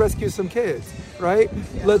aside. Let's rescue some kids, right?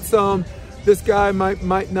 Yeah. Let's this guy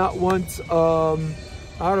might not want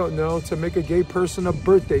I don't know, to make a gay person a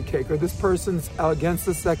birthday cake, or this person's against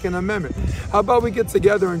the Second Amendment. How about we get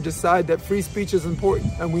together and decide that free speech is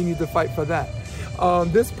important and we need to fight for that?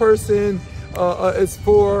 This person is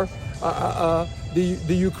for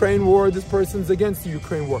the Ukraine war, this person's against the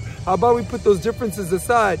Ukraine war. How about we put those differences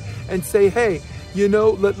aside and say, hey, you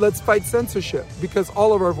know, let's fight censorship, because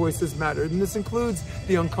all of our voices matter, and this includes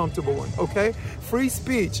the uncomfortable one, okay? Free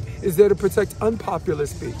speech is there to protect unpopular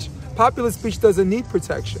speech. Popular speech doesn't need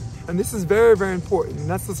protection, and this is very, very important, and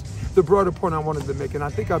that's the broader point I wanted to make, and I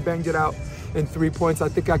think I banged it out in 3 points. I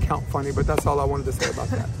think I count funny, but that's all I wanted to say about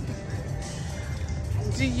that.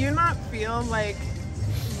 Do you not feel like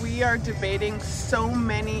we are debating so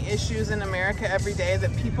many issues in America every day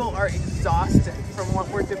that people are exhausted from what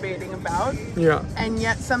we're debating about? Yeah. And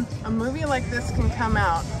yet a movie like this can come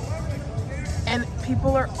out and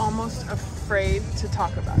people are almost afraid to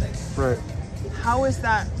talk about it. Right. How is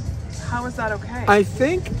that okay? I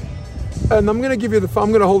think, and I'm going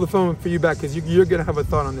to hold the phone for you back because you're going to have a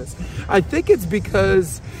thought on this. I think it's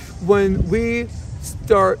because when we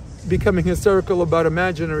start becoming hysterical about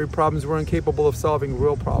imaginary problems, we're incapable of solving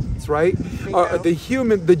real problems, right?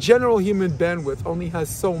 The general human bandwidth only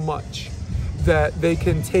has so much that they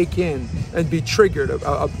can take in and be triggered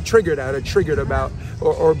about,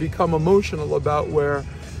 or become emotional about,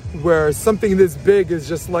 where something this big is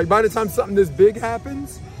just like, by the time something this big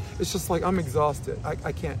happens, it's just like, I'm exhausted.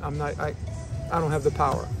 I can't, I don't have the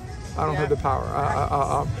power. I don't have the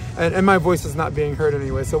power. And my voice is not being heard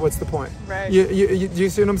anyway, so what's the point? Right. You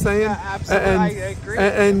see what I'm saying? Yeah, absolutely. I agree.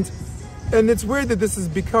 And it's weird that this has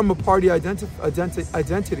become a party identity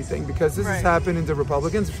thing, because this has happened to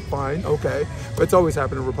Republicans, fine, okay, but it's always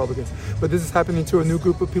happened to Republicans. But this is happening to a new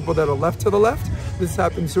group of people that are left to the left. This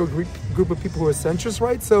happens to a group of people who are centrist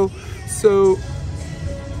right. So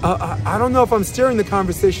I don't know if I'm steering the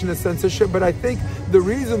conversation to censorship, but I think the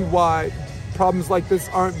reason why problems like this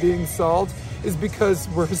aren't being solved is because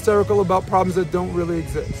we're hysterical about problems that don't really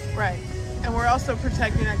exist. Right. And we're also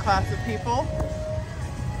protecting a class of people.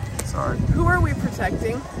 Sorry. Who are we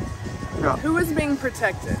protecting? Yeah. Who is being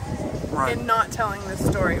protected in not telling this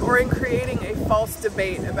story, or in creating a false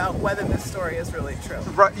debate about whether this story is really true?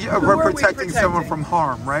 Right. Yeah, we're protecting someone from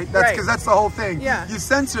harm, right? That's because that's the whole thing. Yeah. You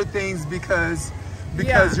censor things because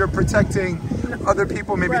you're protecting other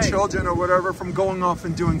people, maybe children or whatever, from going off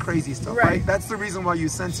and doing crazy stuff, right? That's the reason why you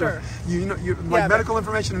censor. Sure. Medical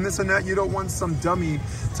information and this and that. You don't want some dummy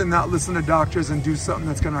to not listen to doctors and do something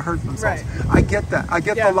that's going to hurt themselves. Right. I get that. I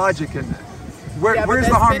get the logic in that. Where's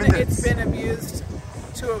the harm in this? It's been abused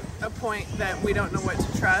to a point that we don't know what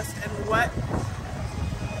to trust, and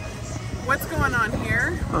what's going on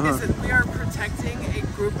here is that we are protecting a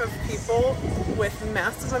group of people with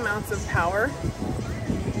massive amounts of power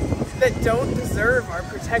that don't deserve our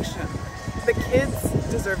protection. The kids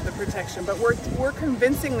deserve the protection, but we're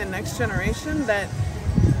convincing the next generation that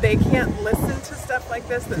they can't listen to stuff like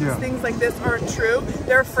this, that things like this aren't true.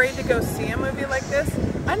 They're afraid to go see a movie like this.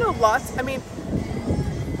 I know lots, I mean,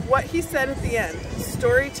 what he said at the end,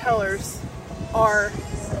 storytellers are...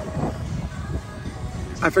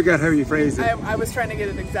 I forgot how you phrased it. I was trying to get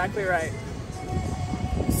it exactly right.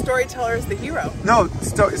 Storyteller is the hero. No,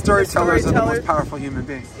 storytellers are the most powerful human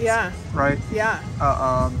beings. Yeah. Right? Yeah.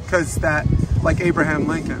 Because like Abraham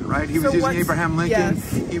Lincoln, right? He was So using Abraham Lincoln.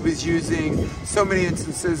 yes. He was using so many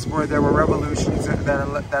instances where there were revolutions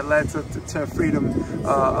that led to freedom,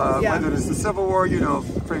 whether it's the Civil War,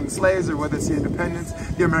 freeing slaves, or whether it's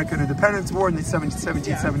the American Independence War in the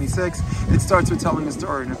 1776. It starts with telling a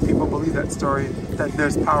story, and if people believe that story, that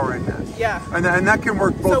there's power in that. Yeah. And that can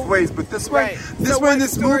work both ways. But this way, in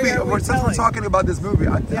this movie, since we're talking about this movie,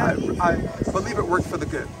 I believe it worked for the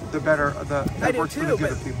good, it worked for the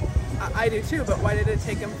good of people. I do too, but why did it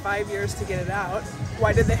take them 5 years to get it out?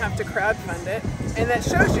 Why did they have to crowdfund it? And that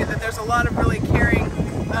shows you that there's a lot of really caring,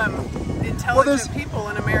 intelligent people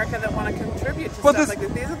in America that want to contribute to stuff like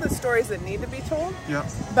this. These are the stories that need to be told. Yeah.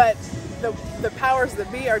 But the powers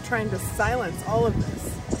that be are trying to silence all of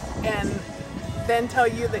this, and then tell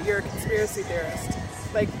you that you're a conspiracy theorist.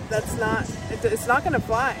 Like, it's not going to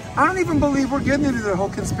fly. I don't even believe we're getting into the whole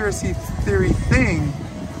conspiracy theory thing.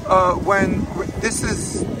 When this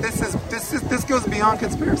goes beyond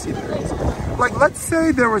conspiracy theories. Like, let's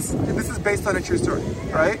say this is based on a true story,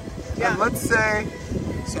 right? Yeah. And let's say,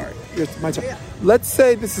 sorry, it's my turn. Yeah. Let's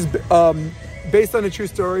say this is based on a true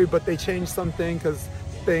story, but they changed some things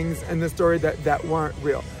in the story that weren't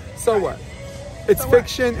real. So what? It's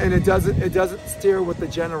fiction, and it doesn't steer what the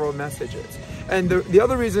general message is. And the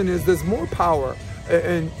other reason is there's more power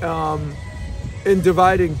in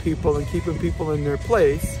dividing people and keeping people in their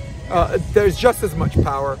place. There's just as much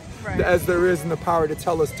power as there is in the power to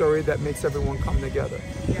tell a story that makes everyone come together.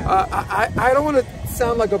 Yeah. I don't want to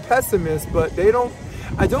sound like a pessimist, but I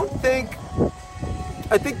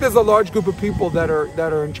think there's a large group of people that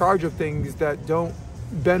are in charge of things that don't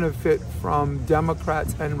benefit from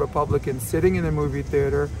Democrats and Republicans sitting in the movie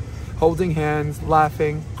theater, holding hands,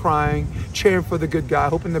 laughing, crying, cheering for the good guy,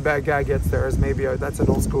 hoping the bad guy gets theirs. Maybe that's an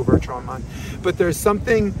old school virtue on mine. But there's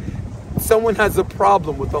someone has a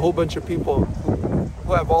problem with a whole bunch of people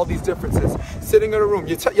who have all these differences sitting in a room.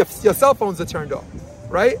 Your cell phones are turned off,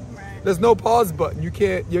 right? There's no pause button. You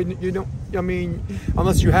can't, you don't, I mean,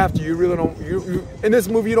 unless you have to, you really don't, in this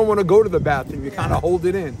movie, you don't want to go to the bathroom. You kind of hold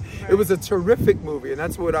it in. It was a terrific movie, and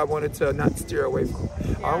that's what I wanted to not steer away from.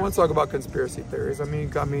 I don't want to talk about conspiracy theories. I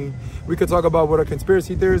mean, we could talk about what are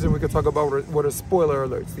conspiracy theories, and we could talk about what are spoiler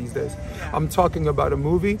alerts these days. I'm talking about a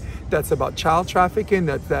movie that's about child trafficking,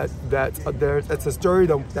 that's a story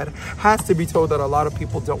that has to be told that a lot of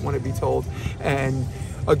people don't want to be told. And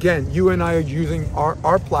again, you and I are using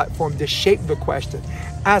our platform to shape the question,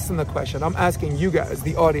 asking the question. I'm asking you guys,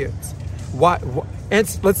 the audience, why?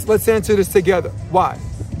 Let's answer this together. Why?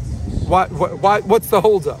 What's the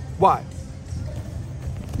holdup? Why?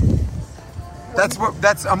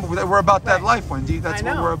 We're about that life, Wendy. That's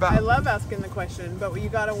what we're about. I love asking the question, but you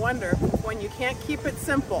got to wonder, when you can't keep it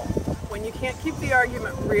simple, when you can't keep the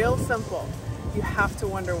argument real simple, you have to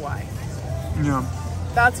wonder why. Yeah.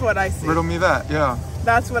 That's what I see. Riddle me that. Yeah.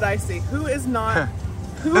 That's what I see. Who is not?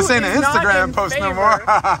 This ain't an Instagram post no more.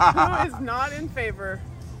 Who is not in favor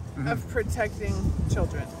of protecting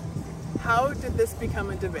children? How did this become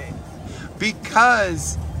a debate?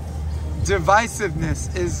 Because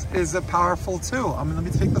divisiveness is a powerful tool. Let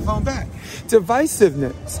me take the phone back.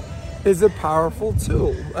 Divisiveness is a powerful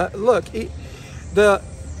tool. Look,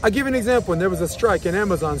 I'll give you an example. When there was a strike, an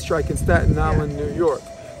Amazon strike in Staten Island, New York.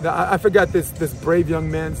 I forgot this brave young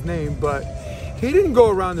man's name, but he didn't go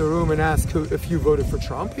around the room and ask if you voted for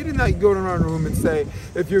Trump. He did not go around the room and say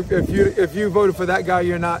if you voted for that guy,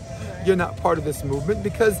 you're not part of this movement,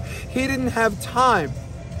 because he didn't have time.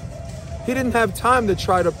 He didn't have time to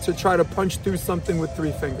try to punch through something with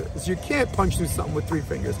 3 fingers. You can't punch through something with 3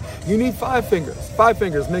 fingers. You need 5 fingers. 5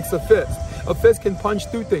 fingers makes a fist. A fist can punch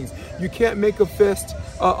through things. You can't make a fist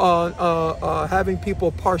having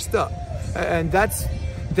people parsed up, and that's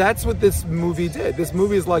what this movie did. This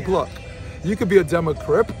movie is like, look, you could be a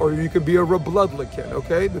Democrat or you could be a Republican,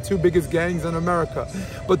 okay? The 2 biggest gangs in America.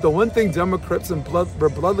 But the one thing Democrats and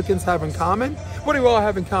Republicans have in common, what do we all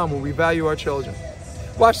have in common? We value our children.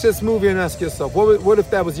 Watch this movie and ask yourself, what if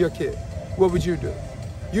that was your kid? What would you do?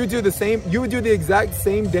 You would do the exact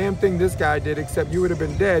same damn thing this guy did, except you would have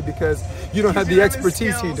been dead because you don't have the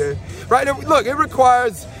expertise he did. Right? Look,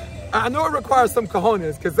 I know it requires some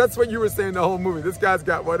cojones, because that's what you were saying the whole movie. This guy's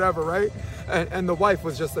got whatever, right? And the wife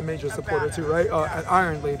was just a major supporter too, right? An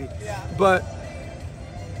Iron Lady. Yeah. But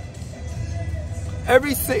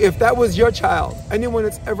if that was your child, anyone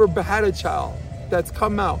that's ever had a child that's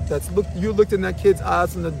come out, you looked in that kid's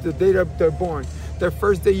eyes from the day they're born, their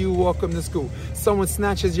first day you walk them to school, someone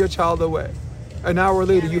snatches your child away. An hour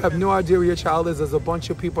later, you have no idea where your child is. There's a bunch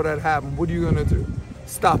of people that have them. What are you going to do?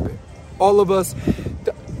 Stop it. All of us.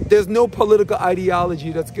 There's no political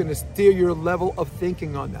ideology that's going to steer your level of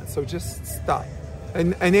thinking on that. So just stop.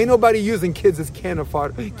 And ain't nobody using kids as cannon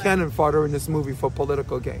fodder in this movie for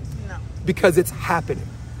political gain. No. Because it's happening.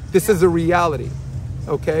 This is a reality.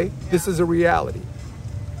 Okay? Yeah. This is a reality.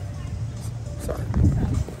 Sorry.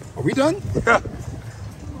 Are we done?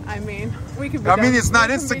 I mean, we could be I done. mean, it's not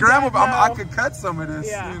We can be Instagrammable. done I now. could cut some of this,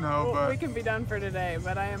 Yeah, you know, but... we can be done for today,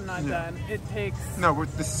 but I am not done. It takes... No,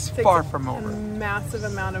 this is far from over. A massive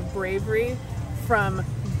amount of bravery from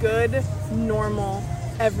good, normal,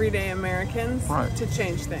 everyday Americans to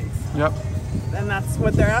change things. Yep. And that's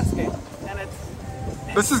what they're asking. And it's...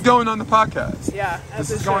 This is going on the podcast. Yeah, as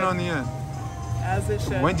This is going on the end. As it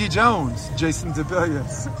should. Wendy Jones, Jason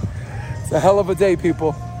DeBillius. It's a hell of a day,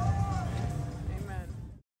 people.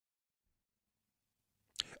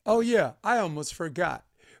 Oh, yeah, I almost forgot.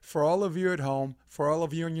 For all of you at home, for all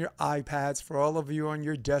of you on your iPads, for all of you on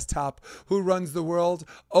your desktop, who runs the world?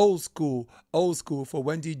 Old school. For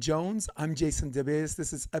Wendy Jones, I'm Jason DeBillius.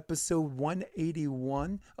 This is episode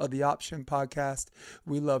 181 of the Option Podcast.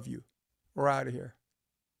 We love you. We're out of here.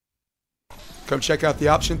 Come check out the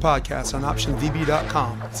Option Podcast on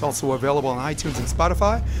OptionVB.com. It's also available on iTunes and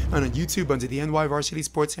Spotify and on YouTube under the NY Varsity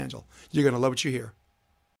Sports handle. You're going to love what you hear.